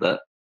why I did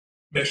that.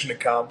 Mission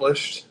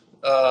accomplished.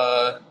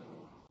 The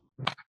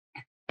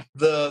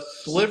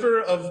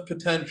sliver of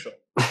potential.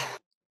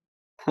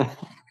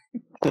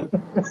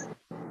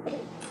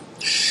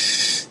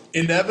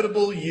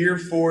 Inevitable year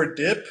 4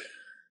 dip.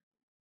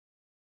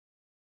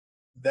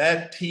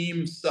 That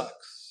team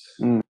sucks.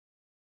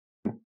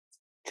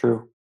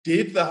 True.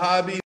 Did the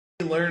hobby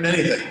learn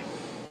anything?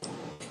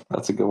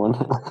 That's a good one.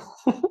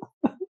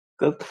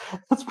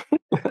 That's pretty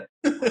good.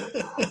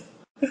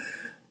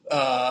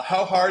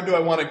 How hard do I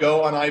want to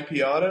go on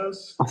IP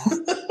autos?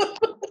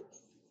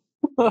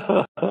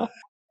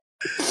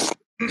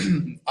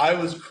 I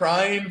was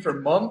crying for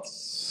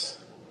months.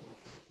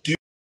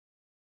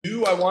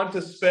 Do I want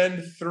to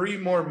spend 3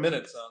 more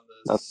minutes on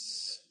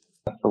this?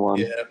 That's the one.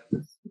 Yeah.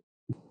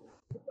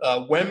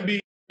 Wemby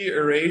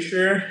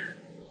erasure.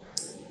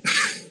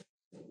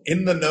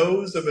 In the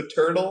nose of a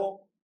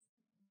turtle.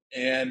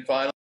 And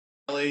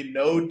finally,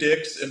 no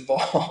dicks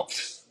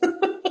involved.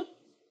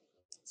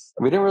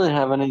 We didn't really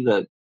have any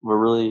that were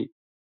really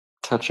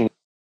touching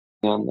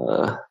on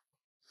the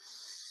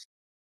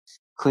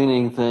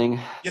cleaning thing.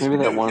 Yes, Maybe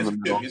we that do. one Yes, in the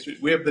we do. middle.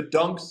 Yes, we have the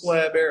dunk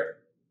slab era.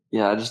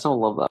 Yeah, I just don't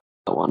love that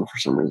one for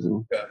some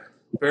reason. Okay,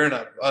 fair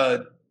enough.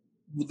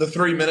 The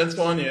 3 minutes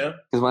one, yeah.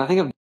 Because when I think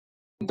of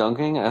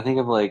dunking, I think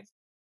of like,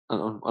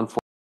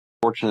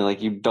 unfortunately,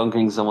 like you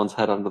dunking someone's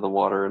head under the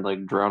water and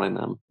like drowning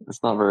them.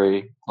 It's not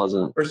very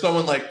pleasant. Or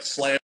someone like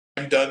slam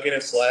dunking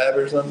a slab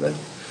or something.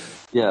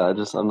 Yeah,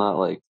 I'm not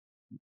like,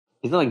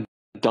 he's not like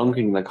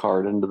dunking the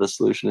card into the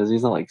solution, is he?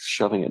 He's not like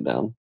shoving it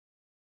down.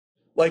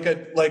 Like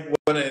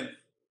when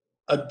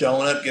a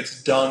donut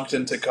gets dunked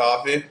into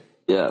coffee.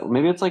 Yeah,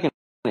 maybe it's like an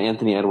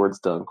Anthony Edwards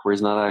dunk where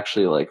he's not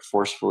actually like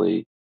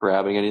forcefully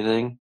grabbing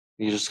anything.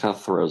 He just kind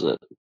of throws it.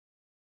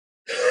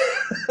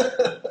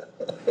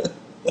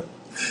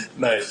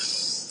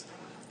 Nice.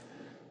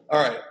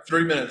 All right,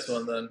 3 minutes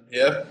one then.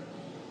 Yeah.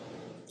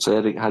 Say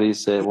it. How do you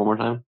say it one more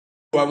time?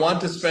 Do I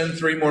want to spend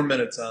 3 more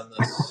minutes on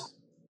this?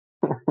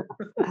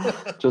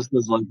 Just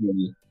as like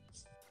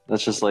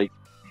that's just like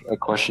a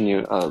question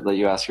that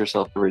you ask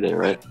yourself every day,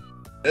 right?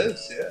 It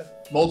is, yeah.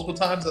 Multiple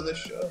times on this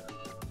show.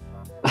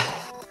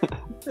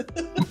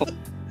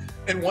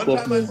 And one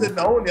time I said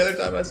no, and the other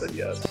time I said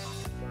yes.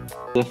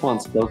 Diff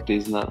wants Soak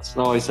D's nuts.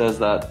 No, he says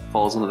that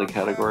falls into the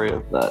category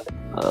of that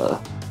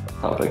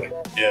topic.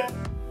 Yeah.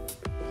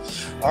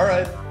 All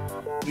right.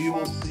 We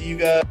will see you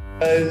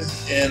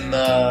guys in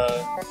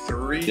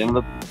 3. The end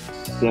of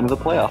the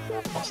playoff.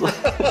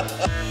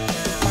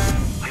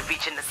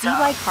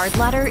 ZY Card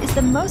Ladder is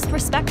the most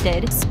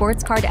respected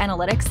sports card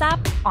analytics app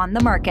on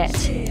the market.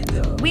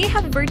 We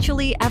have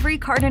virtually every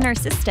card in our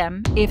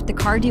system. If the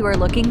card you are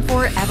looking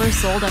for ever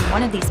sold on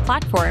one of these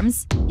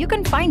platforms, you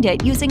can find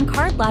it using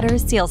Card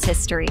Ladder's sales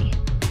history.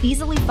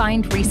 Easily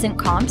find recent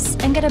comps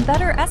and get a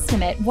better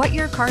estimate what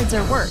your cards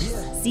are worth.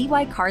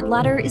 ZY Card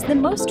Ladder is the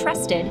most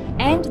trusted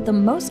and the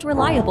most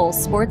reliable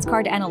sports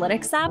card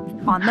analytics app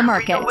on the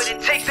market.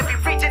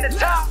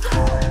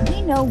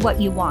 We know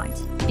what you want,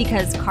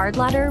 because Card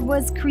Ladder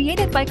was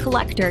created by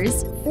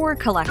collectors for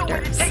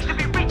collectors.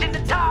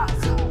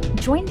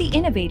 Join the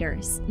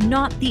innovators,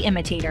 not the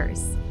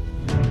imitators.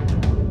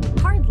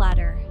 Card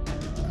Ladder,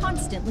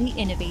 constantly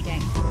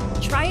innovating.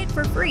 Try it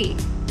for free.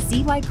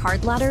 ZY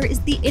Card Ladder is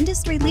the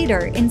industry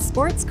leader in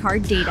sports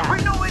card data.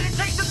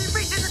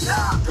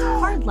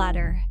 Card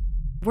Ladder.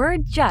 We're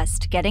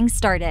just getting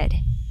started.